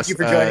great. is a Thank blast. you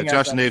for joining us.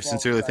 Josh on and Dave, Small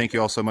sincerely, World thank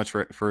you all so much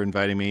for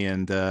inviting me,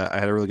 and I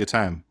had a really good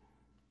time.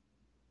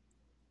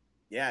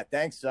 Yeah,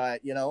 thanks.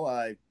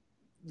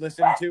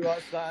 Listen to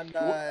us on.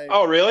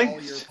 Oh, really?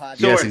 all your podcasts.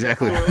 Yes,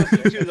 exactly. So we're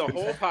listening to the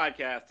whole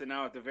podcast, and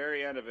now at the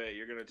very end of it,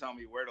 you're going to tell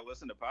me where to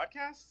listen to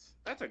podcasts?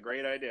 That's a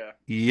great idea.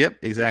 Yep,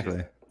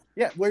 exactly.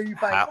 Yeah, where you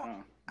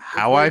find.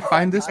 How I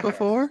find this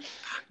before?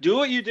 Do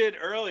what you did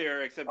earlier,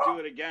 except do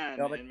it again,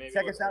 No, but and maybe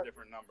check look us for a out.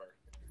 different number.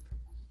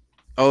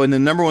 Oh, and the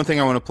number one thing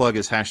I want to plug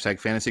is hashtag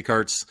fantasy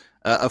carts.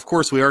 Of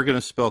course, we are going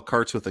to spell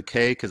carts with a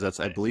K because that's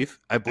I believe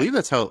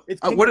that's how. It's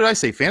What did I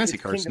say? Fantasy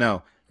it's carts?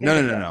 Kingdom- No.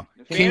 Kingdom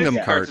Kingdom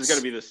Fantasy Carts. is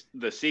going to be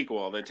the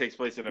sequel that takes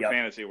place in a Yep.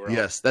 fantasy world.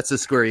 Yes, that's the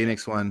Square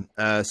Enix one.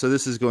 So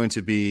this is going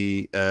to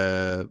be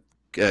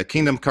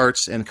Kingdom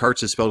Carts, and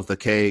carts is spelled with a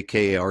K,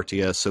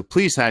 K-A-R-T-S. So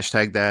please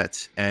hashtag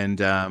that,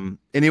 and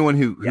anyone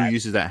who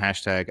uses that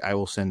hashtag, I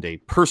will send a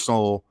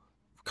personal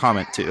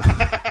comment to.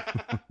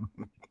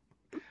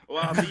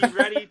 Well, be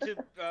ready to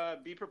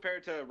be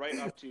prepared to write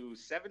up to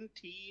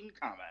 17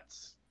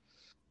 comments.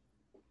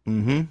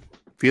 Mm-hmm.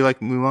 Feel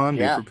like move on?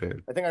 Yeah. Be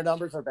prepared. I think our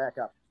numbers are back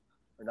up.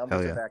 Our numbers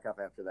Hell yeah. are back up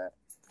after that.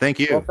 Thank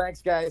you. Well,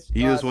 thanks, guys.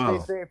 You as well.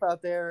 Stay safe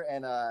out there,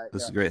 and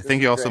This is great.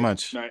 Thank you all so great.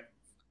 much. All right.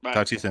 Bye.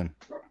 Talk to you soon.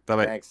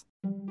 Bye-bye. Thanks.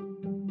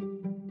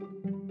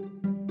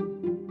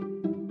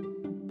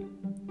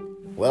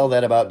 Well,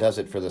 that about does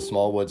it for the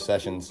Smallwood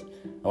Sessions.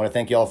 I want to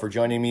thank you all for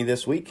joining me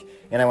this week,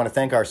 and I want to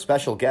thank our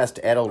special guest,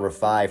 Adil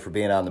Rafai, for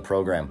being on the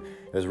program.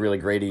 It was really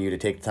great of you to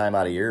take the time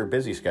out of your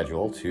busy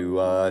schedule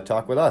to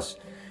talk with us.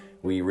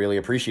 We really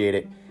appreciate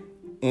it.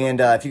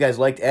 And if you guys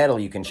liked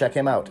Adil, you can check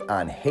him out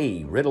on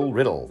Hey Riddle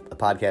Riddle, a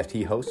podcast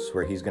he hosts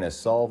where he's going to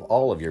solve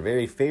all of your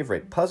very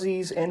favorite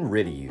puzzies and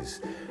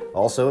riddies.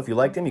 Also, if you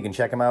liked him, you can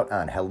check him out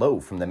on Hello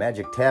from the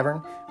Magic Tavern,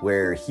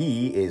 where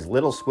he is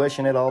little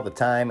squishing it all the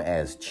time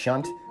as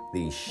Chunt,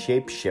 the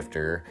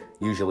shapeshifter,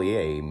 usually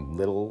a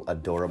little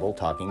adorable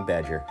talking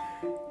badger.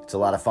 It's a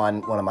lot of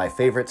fun, one of my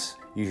favorites.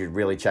 You should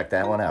really check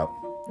that one out.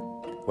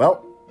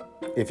 Well,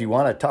 if you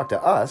want to talk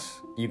to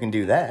us, you can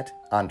do that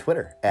on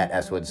Twitter at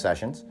SWood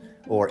Sessions,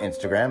 or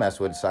Instagram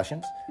SWood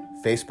Sessions,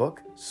 Facebook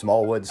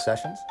Smallwood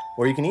Sessions,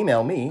 or you can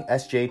email me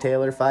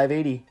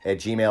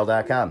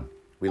sjtaylor580@gmail.com.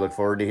 We look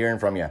forward to hearing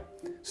from you.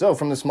 So,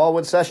 from the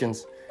Smallwood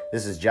Sessions,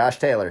 this is Josh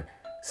Taylor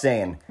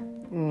saying,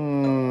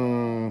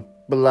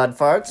 blood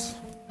farts.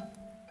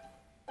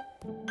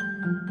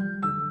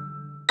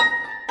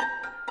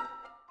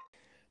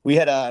 We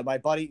had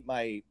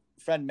my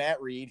friend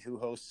Matt Reed, who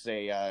hosts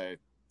a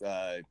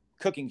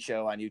cooking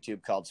show on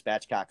YouTube called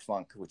Spatchcock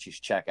Funk, which you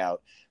should check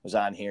out, was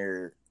on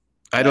here.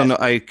 I don't know.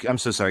 I'm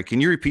so sorry.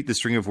 Can you repeat the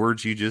string of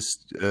words you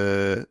just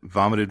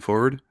vomited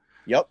forward?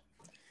 Yep.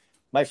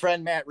 My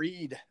friend Matt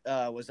Reed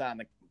was on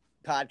the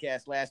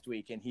podcast last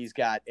week, and he's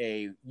got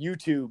a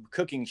YouTube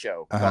cooking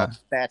show called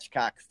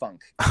Spatchcock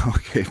Funk.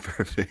 Okay,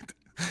 perfect.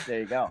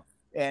 There you go.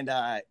 And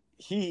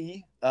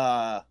he,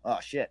 oh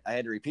shit, I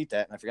had to repeat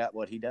that, and I forgot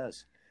what he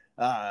does.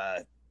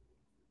 I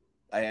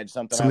had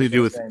something to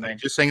do with. saying, I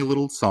just sang a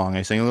little song.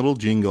 I sang a little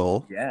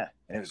jingle. yeah,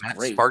 and it was That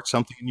great. sparked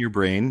something in your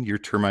brain. Your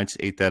termites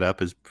ate that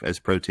up as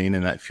protein,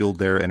 and that fueled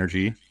their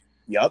energy.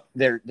 Yep,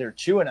 they're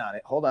chewing on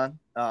it. Hold on.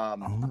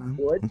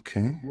 Wood.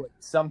 Okay. Wood.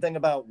 Something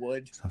about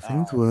wood.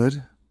 Something with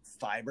wood.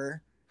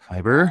 Fiber.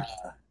 Fiber.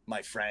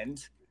 My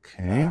friend.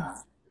 Okay.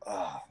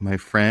 My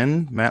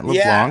friend Matt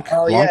LeBlanc. Yeah.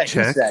 Oh, Blanc yeah.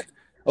 check. He said,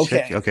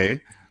 okay. Check,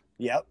 okay.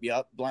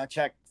 Yep. Blanc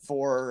check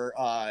for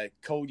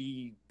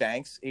Cody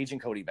Banks,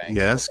 Agent Cody Banks.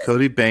 Yes, okay.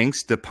 Cody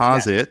Banks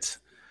deposit.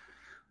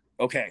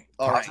 Yeah. Okay.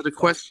 All Deposit right. a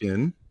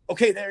question.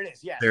 Okay, there it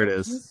is. Yeah. There it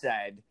is. He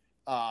said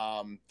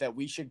that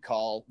we should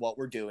call what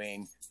we're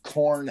doing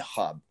Corn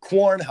Hub.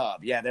 Corn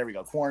Hub. Yeah, there we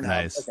go. Corn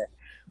Nice. Hub. Okay.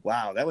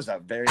 Wow, that was a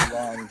very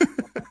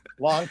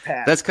long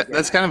path. That's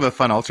kind of a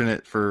fun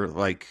alternate for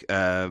like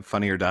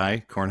Funny or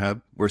Die, Corn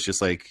Hub, where it's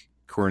just like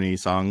corny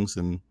songs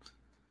and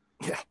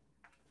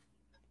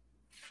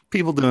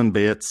people doing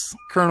bits,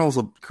 kernels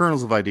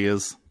of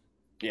ideas.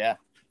 Yeah.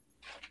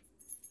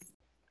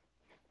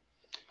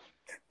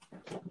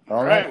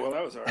 All right. Well,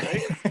 that was all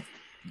right.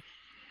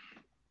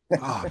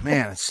 Oh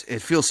man,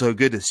 it feels so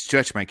good to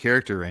stretch my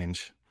character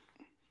range,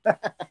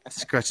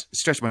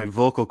 stretch my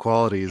vocal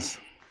qualities.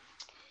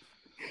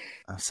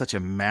 I'm such a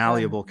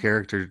malleable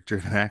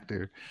character-driven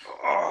actor.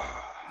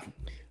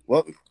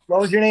 What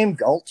was your name?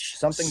 Gulch?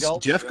 Something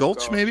Gulch? Jeff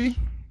Gulch, maybe?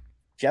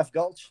 Jeff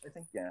Gulch, I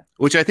think. Yeah.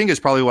 Which I think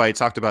is probably why I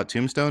talked about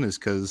Tombstone, is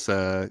because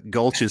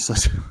Gulch is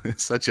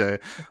such a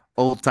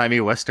old-timey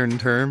Western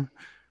term.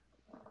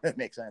 That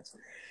makes sense.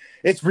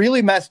 It's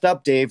really messed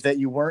up, Dave, that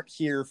you weren't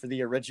here for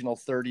the original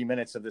 30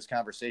 minutes of this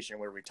conversation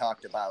where we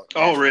talked about.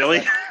 Oh,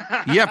 really?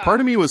 Yeah. Part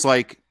of me was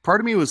like,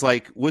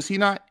 was he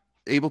not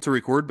able to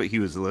record, but he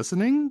was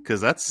listening?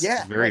 Because that's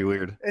very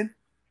weird. And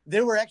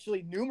there were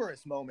actually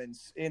numerous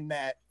moments in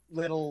that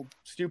little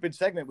stupid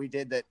segment we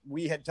did that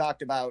we had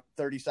talked about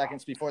 30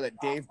 seconds before that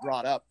Dave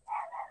brought up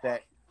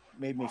that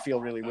made me feel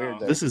really weird.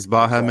 This is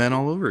Baja Men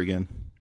all over again.